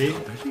surprisingly easy.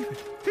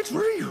 It's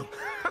real.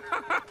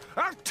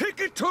 I'll take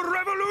it to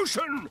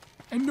revolution.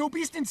 And no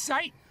beast in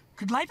sight.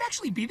 Could life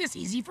actually be this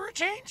easy for a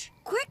change?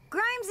 Quick,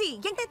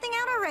 Grimesy, yank that thing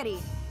out already.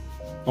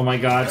 Oh my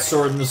God,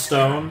 Sword in the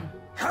Stone.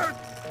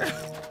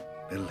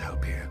 It'll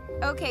help you.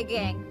 Okay,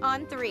 gang,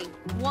 on 3.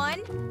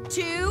 1,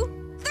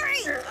 2,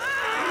 3!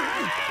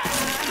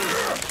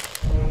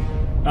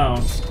 Oh.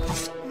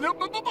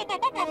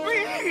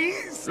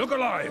 Please! Look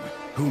alive.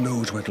 Who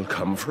knows where it'll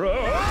come from?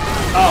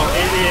 Oh,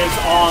 it is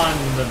on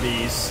the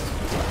beast.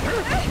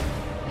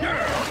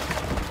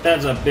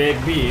 That's a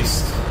big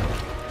beast.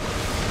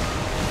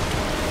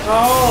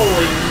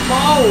 Holy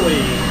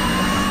moly!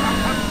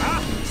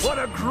 What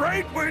a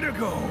great way to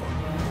go!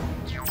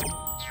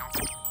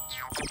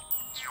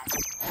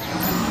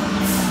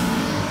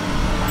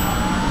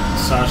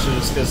 Sasha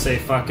just gonna say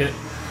fuck it.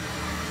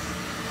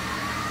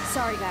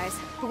 Sorry, guys,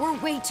 but we're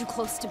way too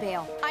close to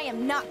bail. I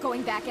am not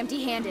going back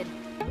empty-handed.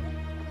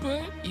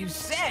 But You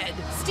said...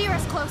 Steer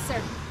us closer.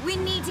 We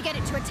need to get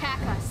it to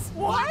attack us.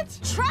 What?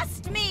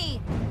 Trust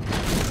me!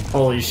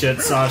 Holy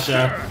shit,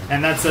 Sasha.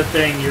 And that's the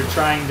thing, you're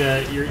trying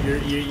to,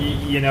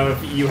 you know,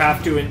 if you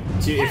have to,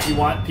 if you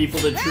want people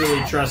to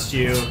truly trust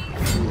you.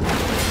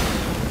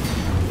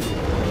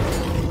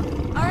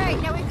 Alright,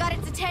 now we've got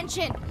its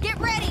attention. Get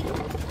ready!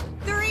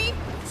 3,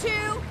 2,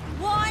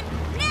 1,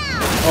 now!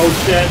 Oh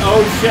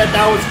shit,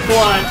 that was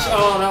clutch.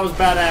 Oh, that was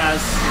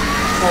badass.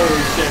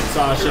 Holy shit,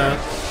 Sasha.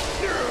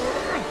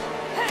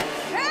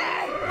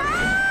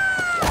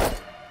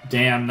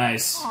 Damn,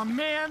 nice. Oh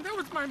man, that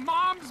was my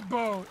mom's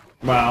boat.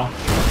 Wow.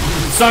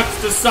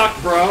 Sucks to suck,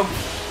 bro.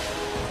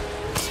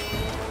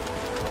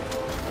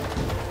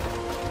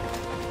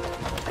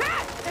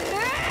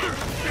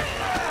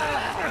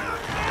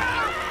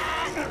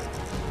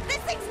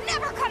 This thing's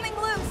never coming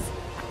loose!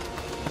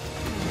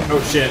 Oh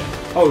shit.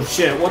 Oh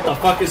shit, what the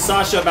fuck is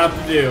Sasha about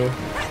to do?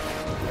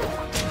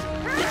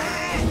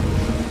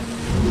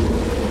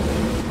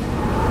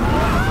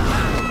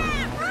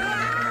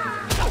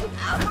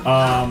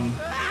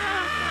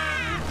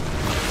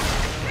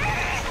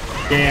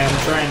 Damn,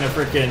 trying to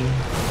frickin'.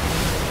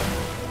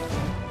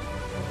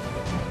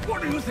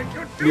 What do you think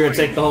you're doing? You're gonna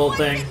take the whole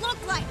thing. What does it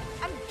look like?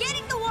 I'm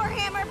getting the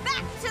Warhammer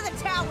back to the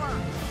tower!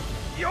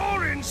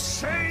 You're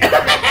insane!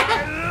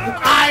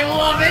 I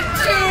love it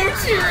too!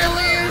 She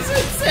really is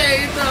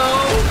insane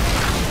though!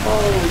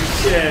 Holy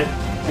shit.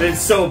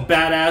 It's so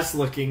badass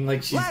looking,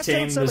 like she's Last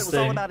tamed episode this it was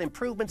all thing. about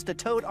improvements to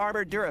Toad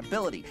armor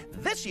durability.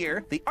 This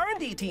year, the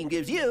R&D team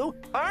gives you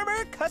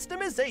armor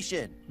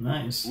customization.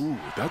 Nice. Ooh,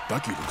 that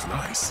Bucky looks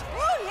nice.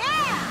 Oh yeah!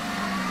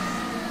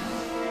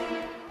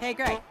 Hey,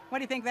 Greg, what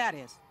do you think that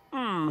is?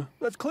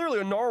 That's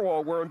clearly a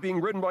narwhal worm being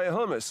ridden by a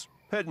hummus,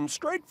 heading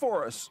straight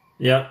for us.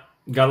 Yep.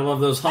 Gotta love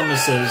those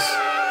hummuses.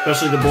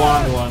 Especially the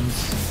blonde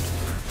ones.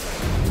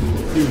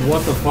 Dude,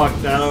 what the fuck?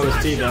 That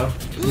OST though.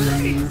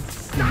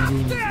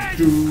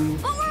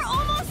 But we're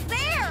almost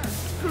there!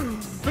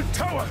 The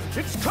tower!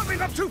 It's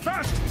coming up too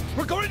fast!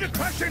 We're going to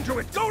crash into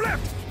it! Go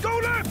left! Go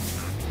left!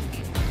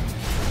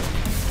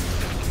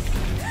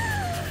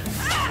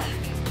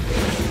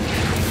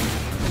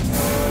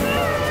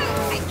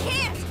 I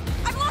can't!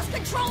 I've lost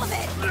control of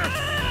it!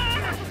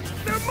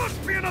 There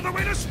must be another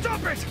way to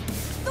stop it!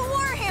 The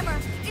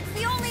Warhammer! It's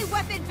the only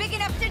weapon big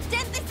enough to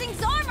dent this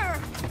thing's armor!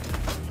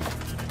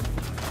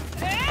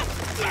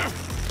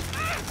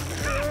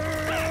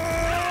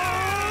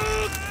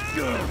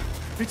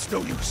 It's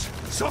no use.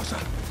 Sasha,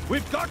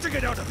 we've got to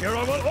get out of here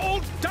or we'll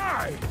all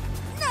die!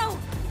 No!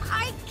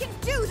 I can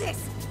do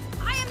this!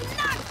 I am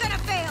not gonna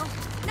fail!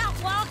 Not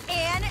while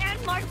Anne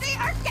and Marcy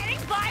are getting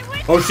by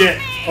with Oh shit!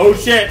 Oh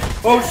shit!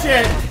 Oh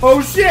shit! Oh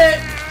shit!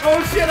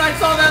 Oh shit! I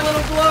saw that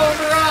little glow in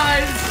her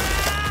eyes!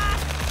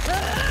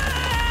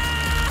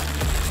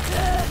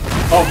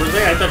 Oh, for a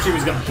second I thought she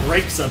was gonna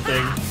break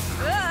something.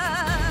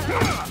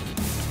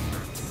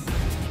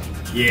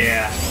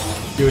 Yeah.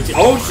 Do it.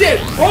 Oh shit!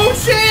 Oh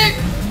shit!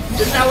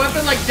 Is that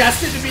weapon like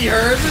destined to be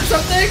hers or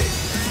something?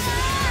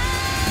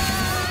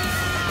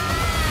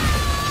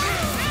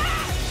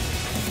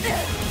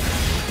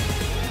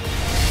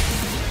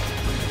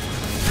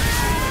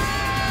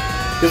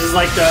 This is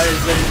like is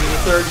the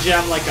third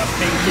gem like a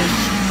pinkish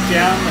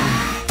gem,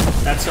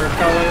 and that's her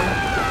color.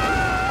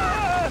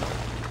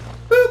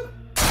 Boop.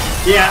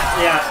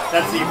 Yeah,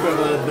 that's the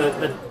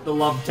equivalent of the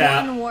love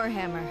tap. One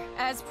Warhammer,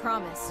 as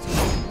promised.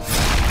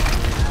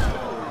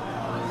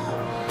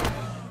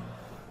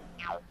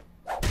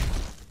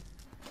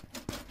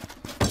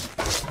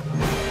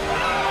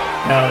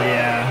 Hell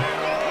yeah.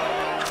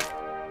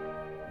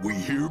 We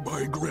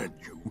hereby grant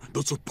you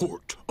the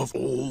support of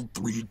all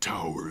 3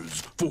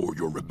 towers for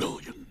your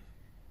rebellion.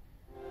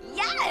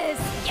 Yes!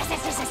 Yes,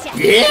 yes, yes, yes, yes!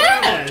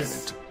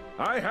 Yes!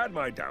 I had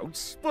my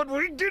doubts, but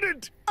we did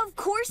it! Of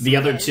course The we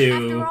other did. two...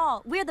 After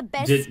all, we're the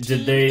best did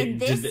team they, in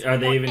this are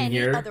they or even any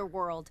here? other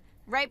world.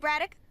 Right,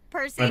 Braddock?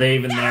 Percy? Are they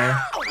even there?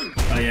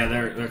 Oh yeah,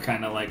 they're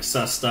kind of like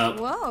sussed up.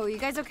 Whoa, you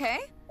guys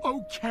okay?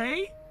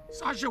 Okay?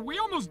 Sasha, we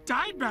almost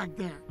died back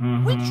there.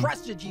 Mhm. We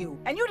trusted you,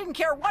 and you didn't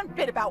care one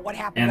bit about what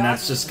happened And to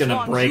that's us, just as gonna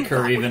long as break you her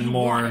got what even you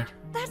more. wanted.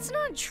 That's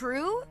not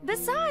true.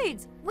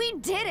 Besides, we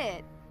did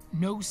it.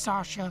 No,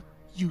 Sasha,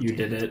 you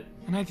did it.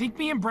 And I think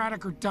me and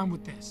Braddock are done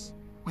with this.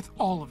 With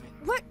all of it.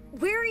 What?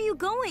 Where are you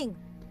going?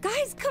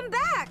 Guys, come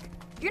back!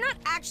 You're not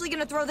actually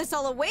gonna throw this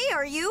all away,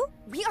 are you?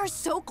 We are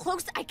so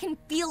close, I can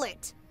feel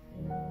it.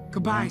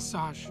 Goodbye,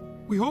 Sash.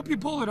 We hope you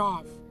pull it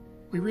off.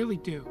 We really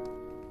do.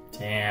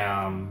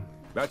 Damn.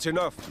 That's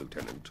enough,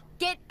 Lieutenant.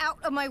 Get out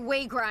of my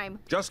way, Grime.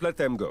 Just let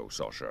them go,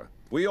 Sasha.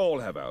 We all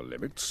have our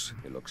limits.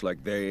 It looks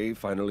like they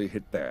finally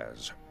hit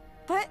theirs.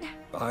 But...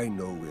 I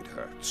know it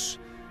hurts.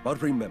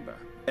 But remember,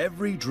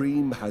 every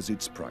dream has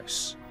its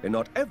price, and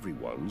not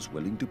everyone's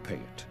willing to pay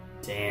it.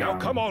 Damn. Now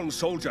come on,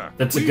 soldier.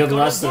 That's a We've good got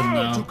lesson,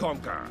 world though. to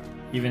conquer.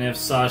 Even if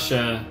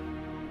Sasha...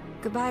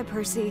 Goodbye,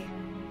 Percy.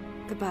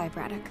 Goodbye,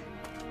 Braddock.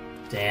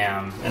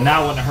 Damn. And that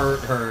wouldn't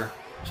hurt her.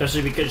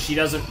 Especially because she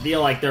doesn't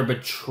feel like they're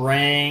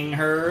betraying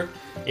her.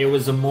 It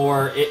was a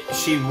more...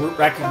 she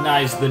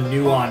recognized the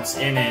nuance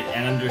in it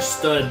and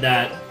understood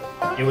that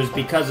it was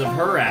because of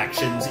her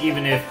actions,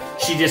 even if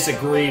she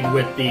disagreed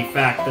with the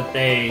fact that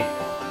they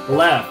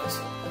left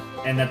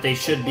and that they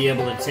should be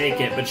able to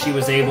take it, but she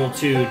was able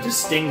to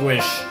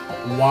distinguish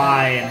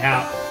why and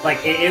how.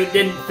 Like, it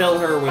didn't fill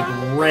her with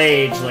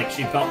rage like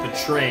she felt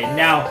betrayed.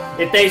 Now,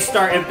 if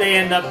they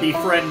end up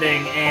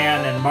befriending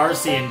Anne and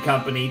Marcy and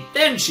company,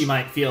 then she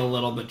might feel a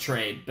little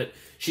betrayed, but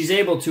she's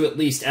able to, at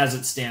least as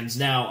it stands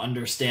now,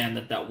 understand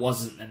that that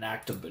wasn't an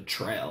act of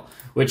betrayal,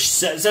 which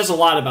says a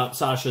lot about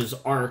Sasha's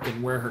arc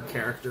and where her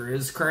character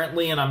is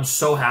currently, and I'm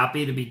so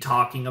happy to be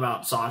talking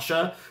about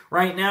Sasha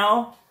right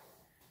now.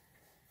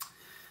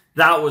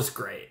 That was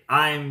great.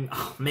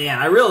 Man,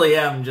 I really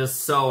am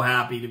just so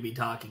happy to be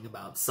talking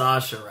about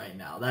Sasha right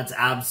now. That's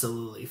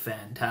absolutely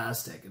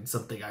fantastic and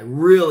something I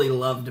really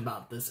loved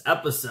about this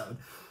episode.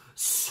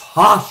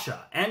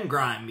 Sasha and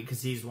Grime,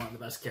 because he's one of the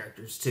best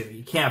characters too.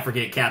 You can't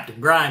forget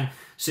Captain Grime,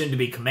 soon to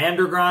be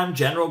Commander Grime,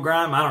 General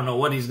Grime. I don't know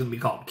what he's going to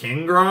be called.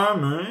 King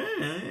Grime?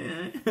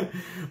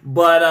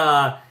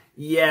 But,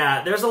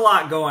 yeah, there's a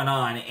lot going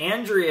on.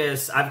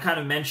 Andreas, I've kind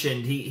of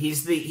mentioned,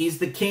 he's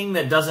the king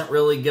that doesn't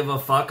really give a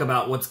fuck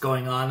about what's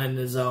going on in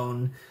his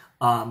own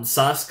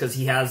sus, because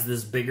he has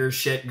this bigger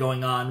shit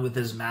going on with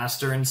his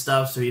master and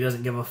stuff, so he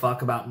doesn't give a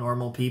fuck about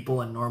normal people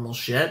and normal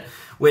shit,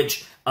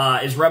 which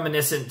is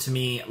reminiscent to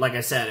me. Like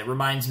I said, it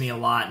reminds me a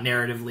lot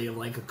narratively of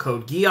like a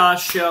Code Geass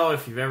show.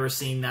 If you've ever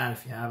seen that,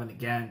 if you haven't,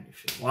 again, you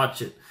should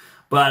watch it.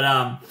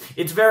 But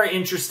it's very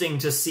interesting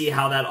to see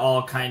how that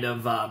all kind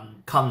of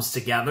comes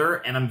together,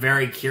 and I'm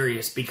very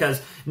curious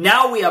because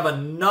now we have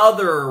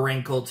another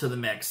wrinkle to the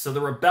mix. So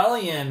the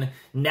rebellion,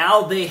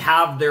 now they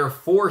have their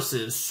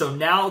forces, so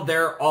now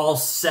they're all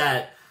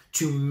set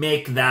to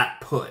make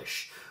that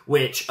push.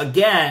 Which,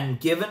 again,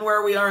 given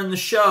where we are in the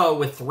show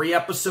with 3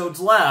 episodes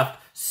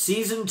left,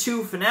 Season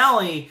 2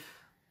 finale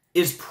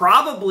is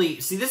probably...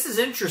 See, this is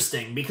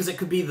interesting because it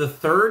could be the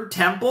Third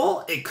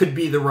Temple, it could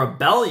be the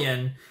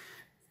rebellion.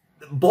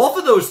 Both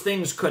of those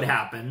things could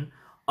happen.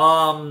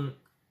 I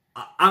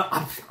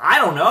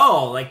don't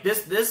know. Like,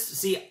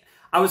 see,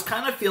 I was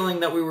kind of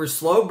feeling that we were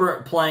slow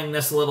playing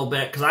this a little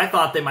bit because I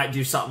thought they might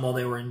do something while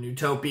they were in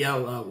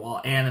Newtopia,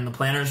 while Anne and the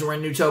Planners were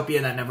in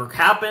Newtopia. That never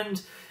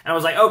happened. And I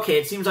was like, okay,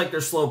 it seems like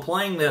they're slow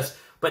playing this.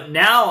 But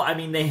now, I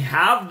mean, they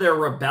have their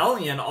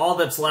rebellion. All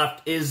that's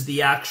left is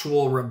the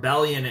actual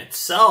rebellion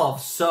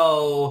itself.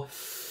 So,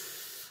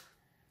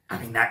 I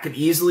mean, that could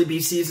easily be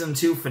season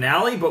 2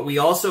 finale, but we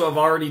also have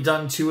already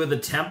done 2 of the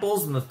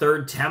temples and the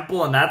 3rd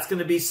temple, and that's going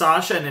to be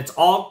Sasha, and it's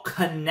all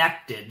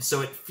connected.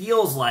 So it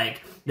feels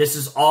like this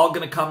is all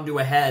going to come to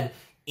a head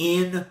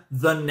in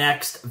the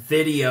next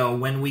video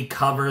when we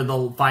cover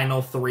the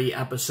final 3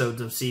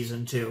 episodes of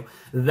season 2.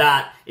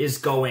 That is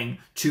going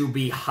to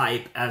be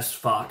hype as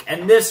fuck.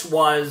 And this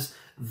was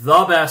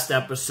the best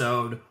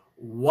episode.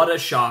 What a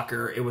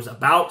shocker. It was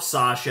about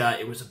Sasha.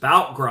 It was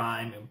about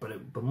Grime.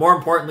 But more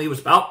importantly, it was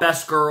about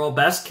best girl,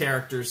 best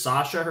character,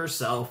 Sasha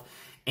herself,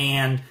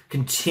 and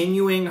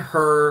continuing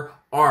her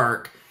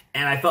arc.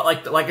 And I felt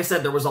like I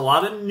said, there was a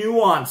lot of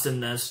nuance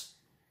in this.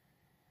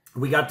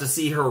 We got to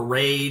see her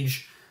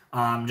rage,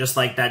 just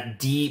like that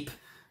deep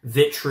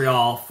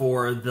vitriol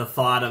for the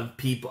thought of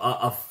people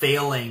of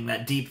failing,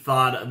 that deep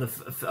thought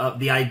of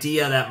the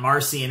idea that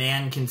Marcy and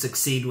Anne can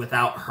succeed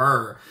without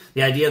her,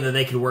 the idea that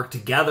they could work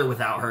together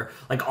without her.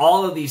 Like,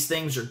 all of these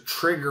things are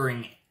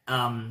triggering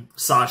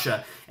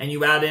Sasha, and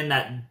you add in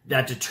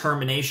that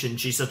determination.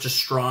 She's such a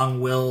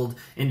strong-willed,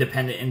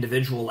 independent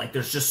individual. Like,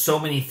 there's just so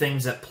many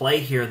things at play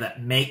here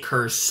that make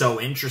her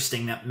so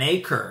interesting, that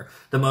make her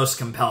the most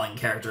compelling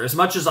character. As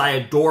much as I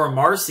adore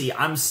Marcy,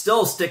 I'm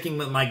still sticking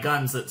with my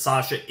guns that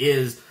Sasha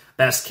is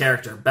best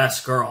character,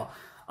 best girl.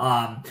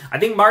 I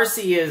think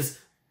Marcy is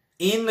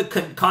in the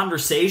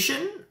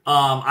conversation.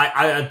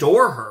 I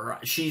adore her.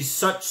 She's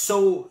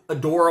so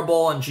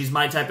adorable, and she's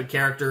my type of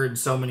character in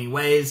so many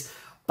ways.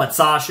 But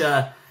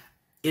Sasha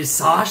is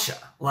Sasha.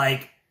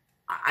 Like,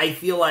 I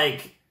feel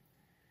like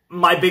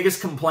my biggest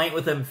complaint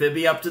with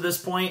Amphibia up to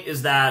this point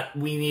is that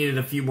we needed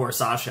a few more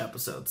Sasha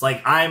episodes.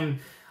 Like,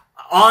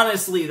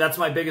 honestly, that's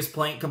my biggest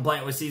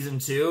complaint with season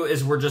 2,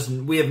 is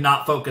we have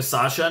not focused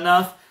Sasha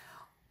enough.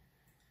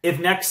 If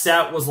next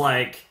set was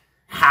like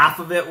half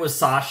of it was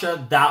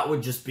Sasha, that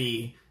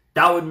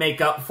would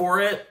make up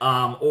for it.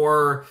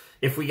 Or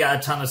if we got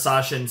a ton of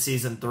Sasha in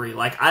season 3.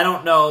 Like, I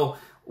don't know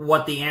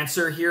what the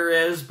answer here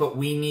is, but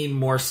we need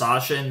more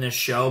Sasha in this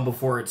show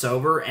before it's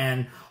over,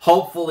 and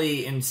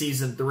hopefully in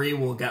season 3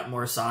 we'll get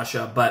more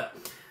Sasha. But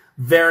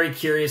very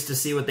curious to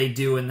see what they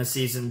do in the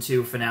season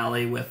 2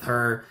 finale with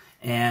her,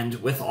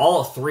 and with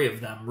all 3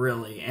 of them,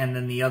 really. And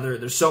then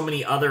there's so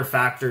many other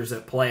factors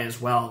at play as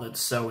well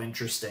that's so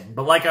interesting.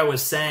 But like I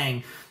was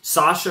saying,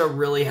 Sasha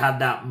really had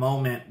that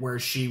moment where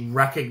she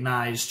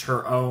recognized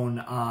her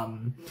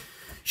own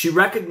she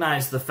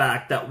recognized the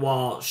fact that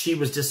while she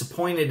was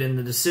disappointed in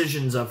the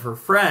decisions of her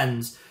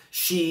friends,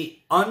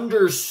 she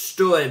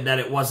understood that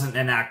it wasn't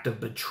an act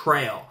of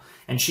betrayal.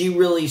 And she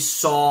really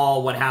saw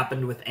what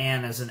happened with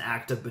Anne as an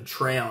act of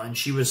betrayal. And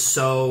she was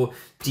so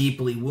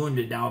deeply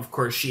wounded. Now, of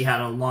course, she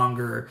had a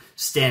longer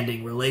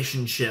standing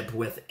relationship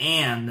with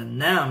Anne than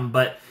them,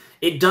 but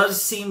it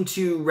does seem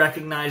to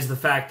recognize the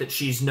fact that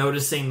she's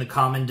noticing the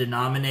common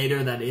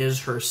denominator that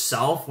is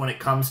herself when it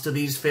comes to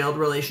these failed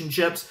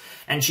relationships.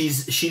 And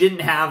she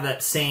didn't have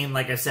that same,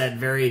 like I said,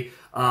 very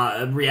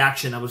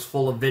reaction that was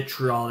full of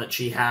vitriol that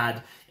she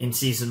had in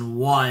season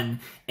 1.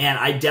 And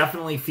I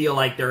definitely feel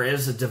like there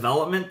is a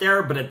development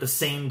there, but at the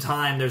same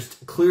time, there's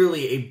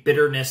clearly a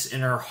bitterness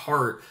in her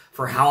heart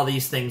for how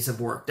these things have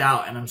worked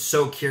out. And I'm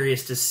so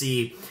curious to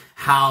see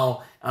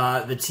how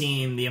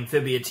the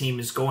Amphibia team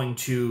is going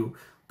to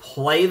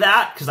play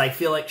that, because I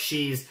feel like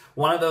she's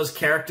one of those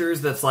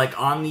characters that's like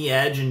on the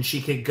edge, and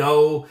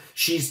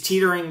she's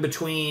teetering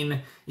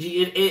between,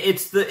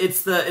 it's the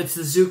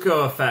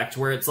Zuko effect,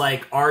 where it's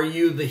like, are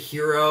you the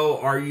hero,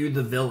 are you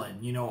the villain?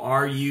 You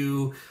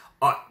know,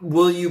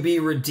 will you be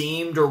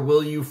redeemed, or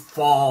will you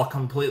fall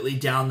completely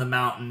down the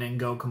mountain and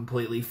go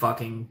completely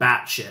fucking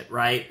batshit,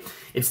 right?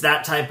 It's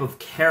that type of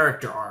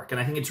character arc, and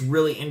I think it's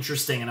really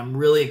interesting, and I'm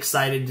really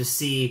excited to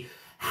see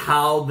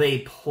how they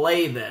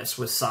play this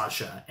with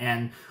Sasha,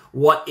 and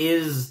what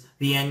is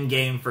the end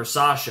game for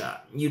Sasha.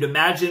 You'd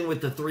imagine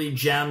with the 3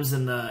 gems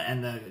and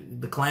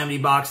the Calamity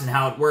Box and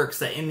how it works,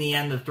 that in the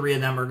end the 3 of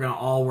them are going to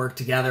all work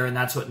together, and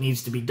that's what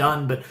needs to be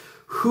done. But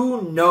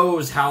who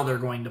knows how they're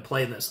going to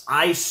play this?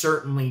 I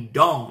certainly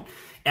don't.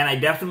 And I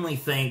definitely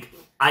think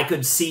I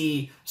could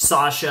see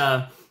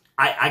Sasha,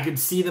 I could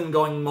see them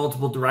going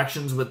multiple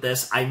directions with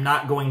this. I'm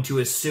not going to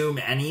assume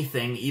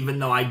anything, even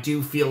though I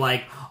do feel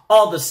like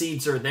all the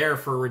seeds are there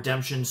for a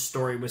redemption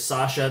story with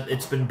Sasha.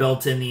 It's been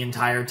built in the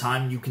entire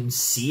time. You can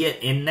see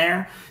it in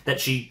there, that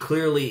she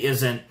clearly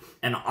isn't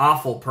an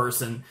awful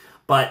person.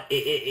 But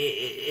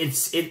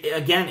it's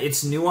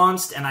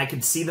nuanced, and I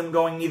could see them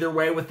going either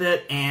way with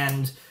it,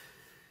 and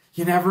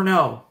you never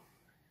know.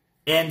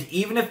 And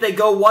even if they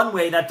go one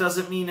way, that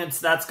doesn't mean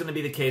that's going to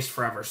be the case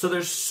forever. So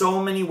there's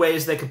so many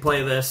ways they could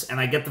play this, and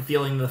I get the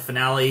feeling the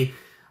finale,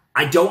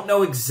 I don't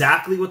know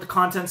exactly what the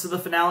contents of the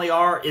finale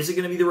are. Is it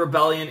going to be the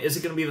rebellion? Is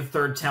it going to be the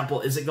 3rd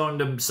temple? Is it going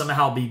to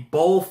somehow be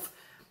both?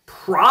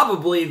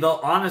 Probably,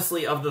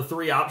 honestly, of the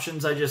 3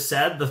 options I just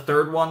said, the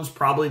 3rd one's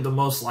probably the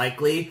most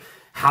likely.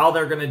 How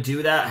they're going to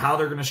do that, how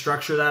they're going to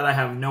structure that, I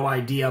have no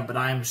idea, but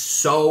I'm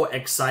so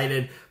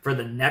excited for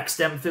the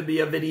next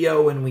Amphibia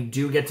video when we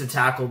do get to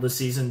tackle the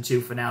Season 2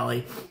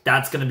 finale.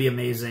 That's going to be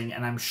amazing,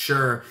 and I'm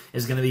sure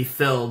is going to be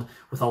filled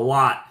with a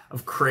lot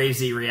of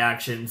crazy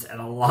reactions and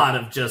a lot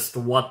of just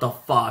what the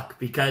fuck,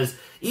 because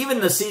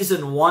even the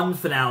Season 1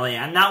 finale,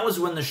 and that was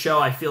when the show,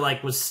 I feel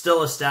like, was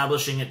still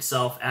establishing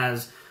itself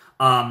as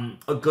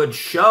a good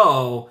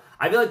show.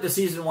 I feel like the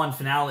Season 1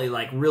 finale,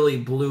 like, really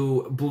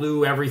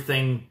blew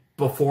everything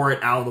before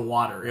it out of the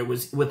water. It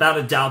was, without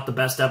a doubt, the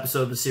best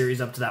episode of the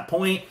series up to that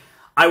point.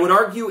 I would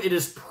argue it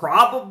is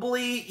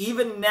probably,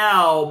 even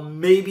now,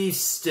 maybe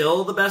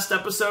still the best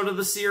episode of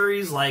the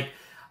series. Like,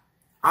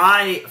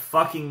 I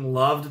fucking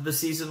loved the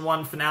Season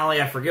 1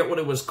 finale. I forget what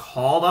it was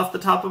called off the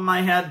top of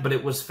my head, but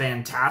it was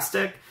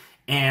fantastic.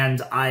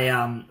 And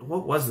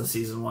what was the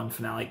Season 1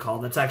 finale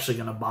called? That's actually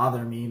going to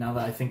bother me now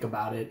that I think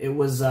about it. It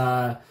was,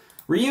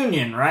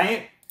 Reunion,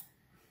 right?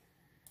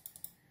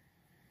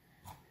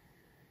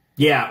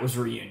 Yeah, it was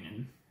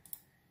Reunion.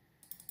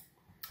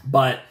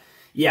 But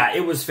yeah, it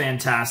was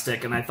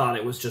fantastic, and I thought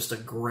it was just a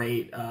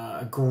great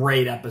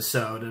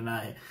episode, and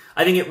I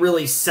think it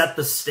really set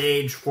the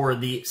stage for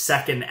the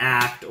second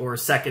act or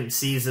second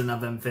season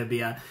of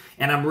Amphibia,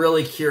 and I'm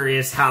really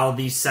curious how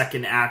the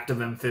second act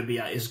of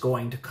Amphibia is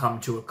going to come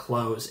to a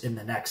close in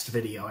the next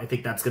video. I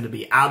think that's going to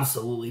be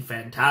absolutely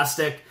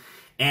fantastic,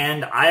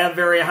 and I have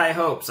very high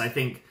hopes. I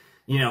think,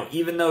 you know,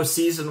 even though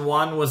Season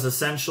 1 was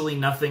essentially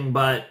nothing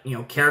but, you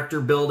know,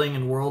 character building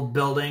and world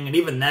building, and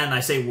even then,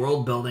 I say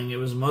world building, it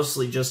was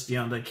mostly just, you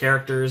know, the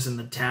characters in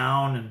the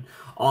town and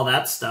all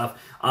that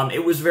stuff.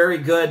 It was very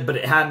good, but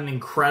it had an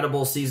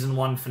incredible Season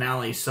 1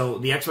 finale, so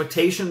the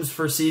expectations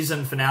for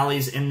season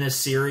finales in this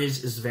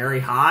series is very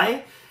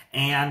high,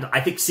 and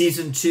I think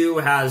Season 2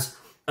 has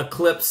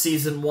eclipsed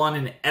Season 1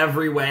 in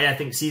every way. I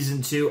think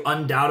Season 2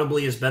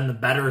 undoubtedly has been the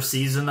better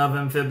season of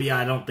Amphibia.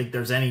 I don't think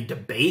there's any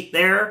debate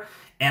there.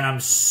 And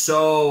I'm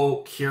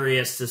so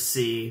curious to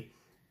see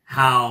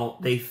how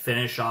they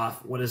finish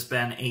off what has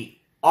been an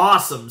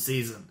awesome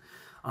season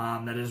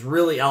that has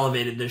really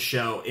elevated this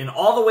show in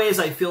all the ways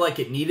I feel like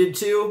it needed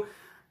to.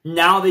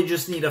 Now they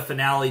just need a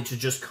finale to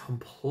just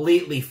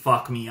completely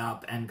fuck me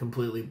up and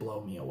completely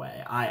blow me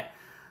away.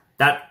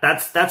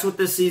 That's what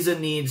this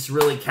season needs to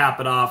really cap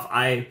it off.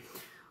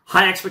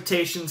 High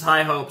expectations,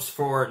 high hopes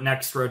for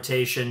next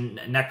rotation,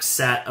 next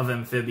set of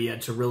Amphibia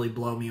to really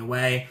blow me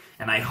away.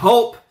 And I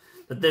hope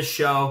that this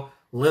show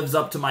lives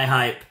up to my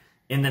hype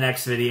in the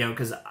next video,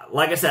 because,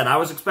 like I said, I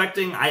was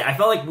expecting, I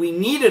felt like we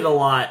needed a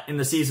lot in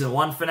the Season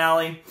 1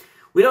 finale.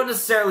 We don't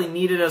necessarily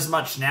need it as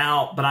much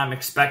now, but I'm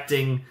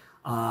expecting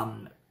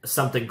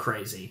something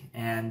crazy.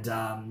 And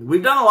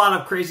we've done a lot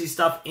of crazy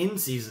stuff in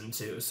Season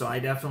 2, so I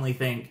definitely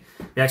think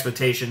the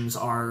expectations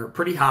are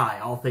pretty high,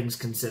 all things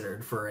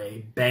considered, for a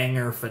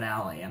banger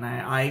finale. And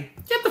I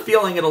get the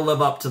feeling it'll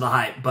live up to the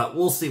hype, but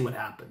we'll see what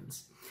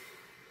happens.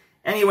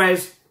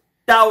 Anyways,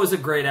 that was a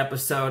great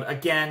episode.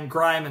 Again,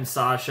 Grime and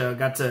Sasha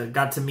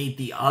got to meet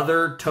the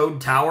other Toad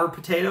Tower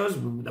potatoes.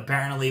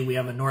 Apparently, we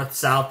have a north,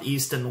 south,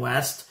 east, and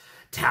west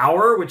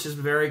tower, which is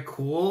very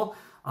cool.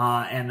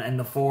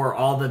 And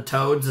all the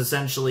toads,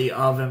 essentially,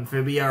 of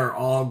Amphibia are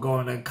all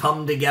going to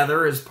come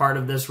together as part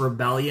of this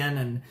rebellion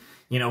and,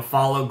 you know,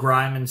 follow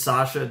Grime and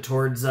Sasha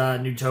towards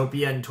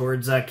Newtopia and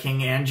towards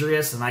King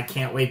Andreas. And I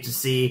can't wait to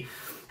see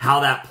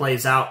how that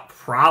plays out,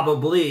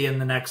 probably in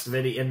the next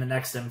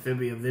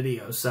Amphibia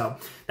video. So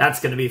that's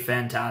going to be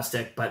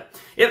fantastic. But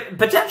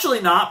potentially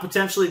not.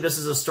 Potentially this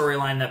is a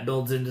storyline that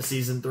builds into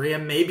Season 3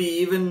 and maybe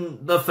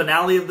even the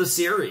finale of the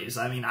series.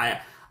 I mean, I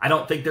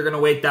don't think they're going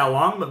to wait that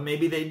long, but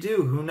maybe they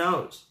do. Who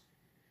knows?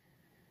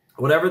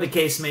 Whatever the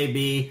case may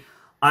be,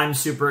 I'm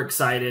super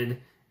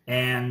excited.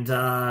 And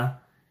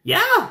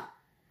yeah,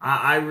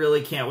 I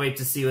really can't wait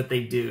to see what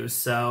they do.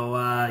 So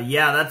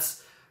yeah, that's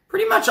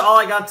pretty much all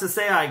I got to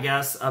say, I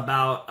guess,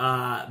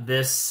 about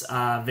this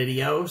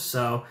video.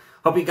 So,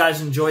 hope you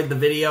guys enjoyed the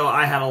video.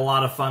 I had a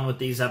lot of fun with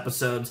these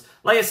episodes.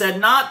 Like I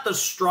said, not the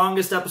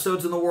strongest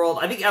episodes in the world.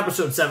 I think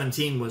episode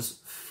 17 was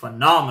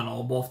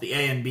phenomenal, both the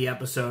A and B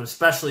episode,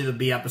 especially the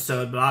B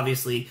episode, but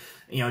obviously,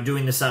 you know,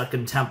 doing the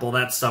Second Temple,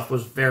 that stuff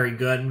was very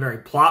good and very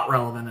plot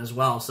relevant as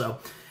well. So,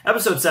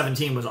 episode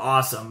 17 was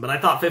awesome, but I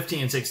thought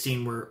 15 and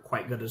 16 were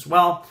quite good as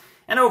well.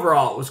 And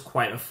overall, it was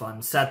quite a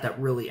fun set that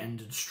really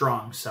ended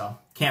strong, so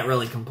can't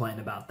really complain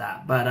about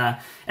that. But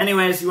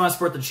anyways, if you want to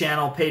support the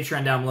channel,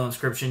 Patreon down below in the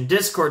description,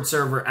 Discord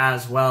server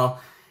as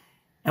well.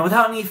 And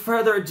without any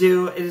further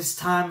ado, it is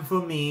time for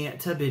me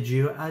to bid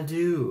you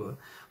adieu.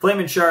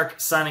 Flamin'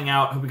 Shark signing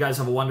out. Hope you guys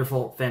have a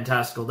wonderful,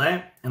 fantastical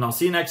day. And I'll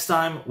see you next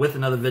time with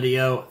another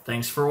video.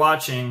 Thanks for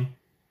watching.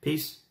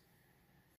 Peace.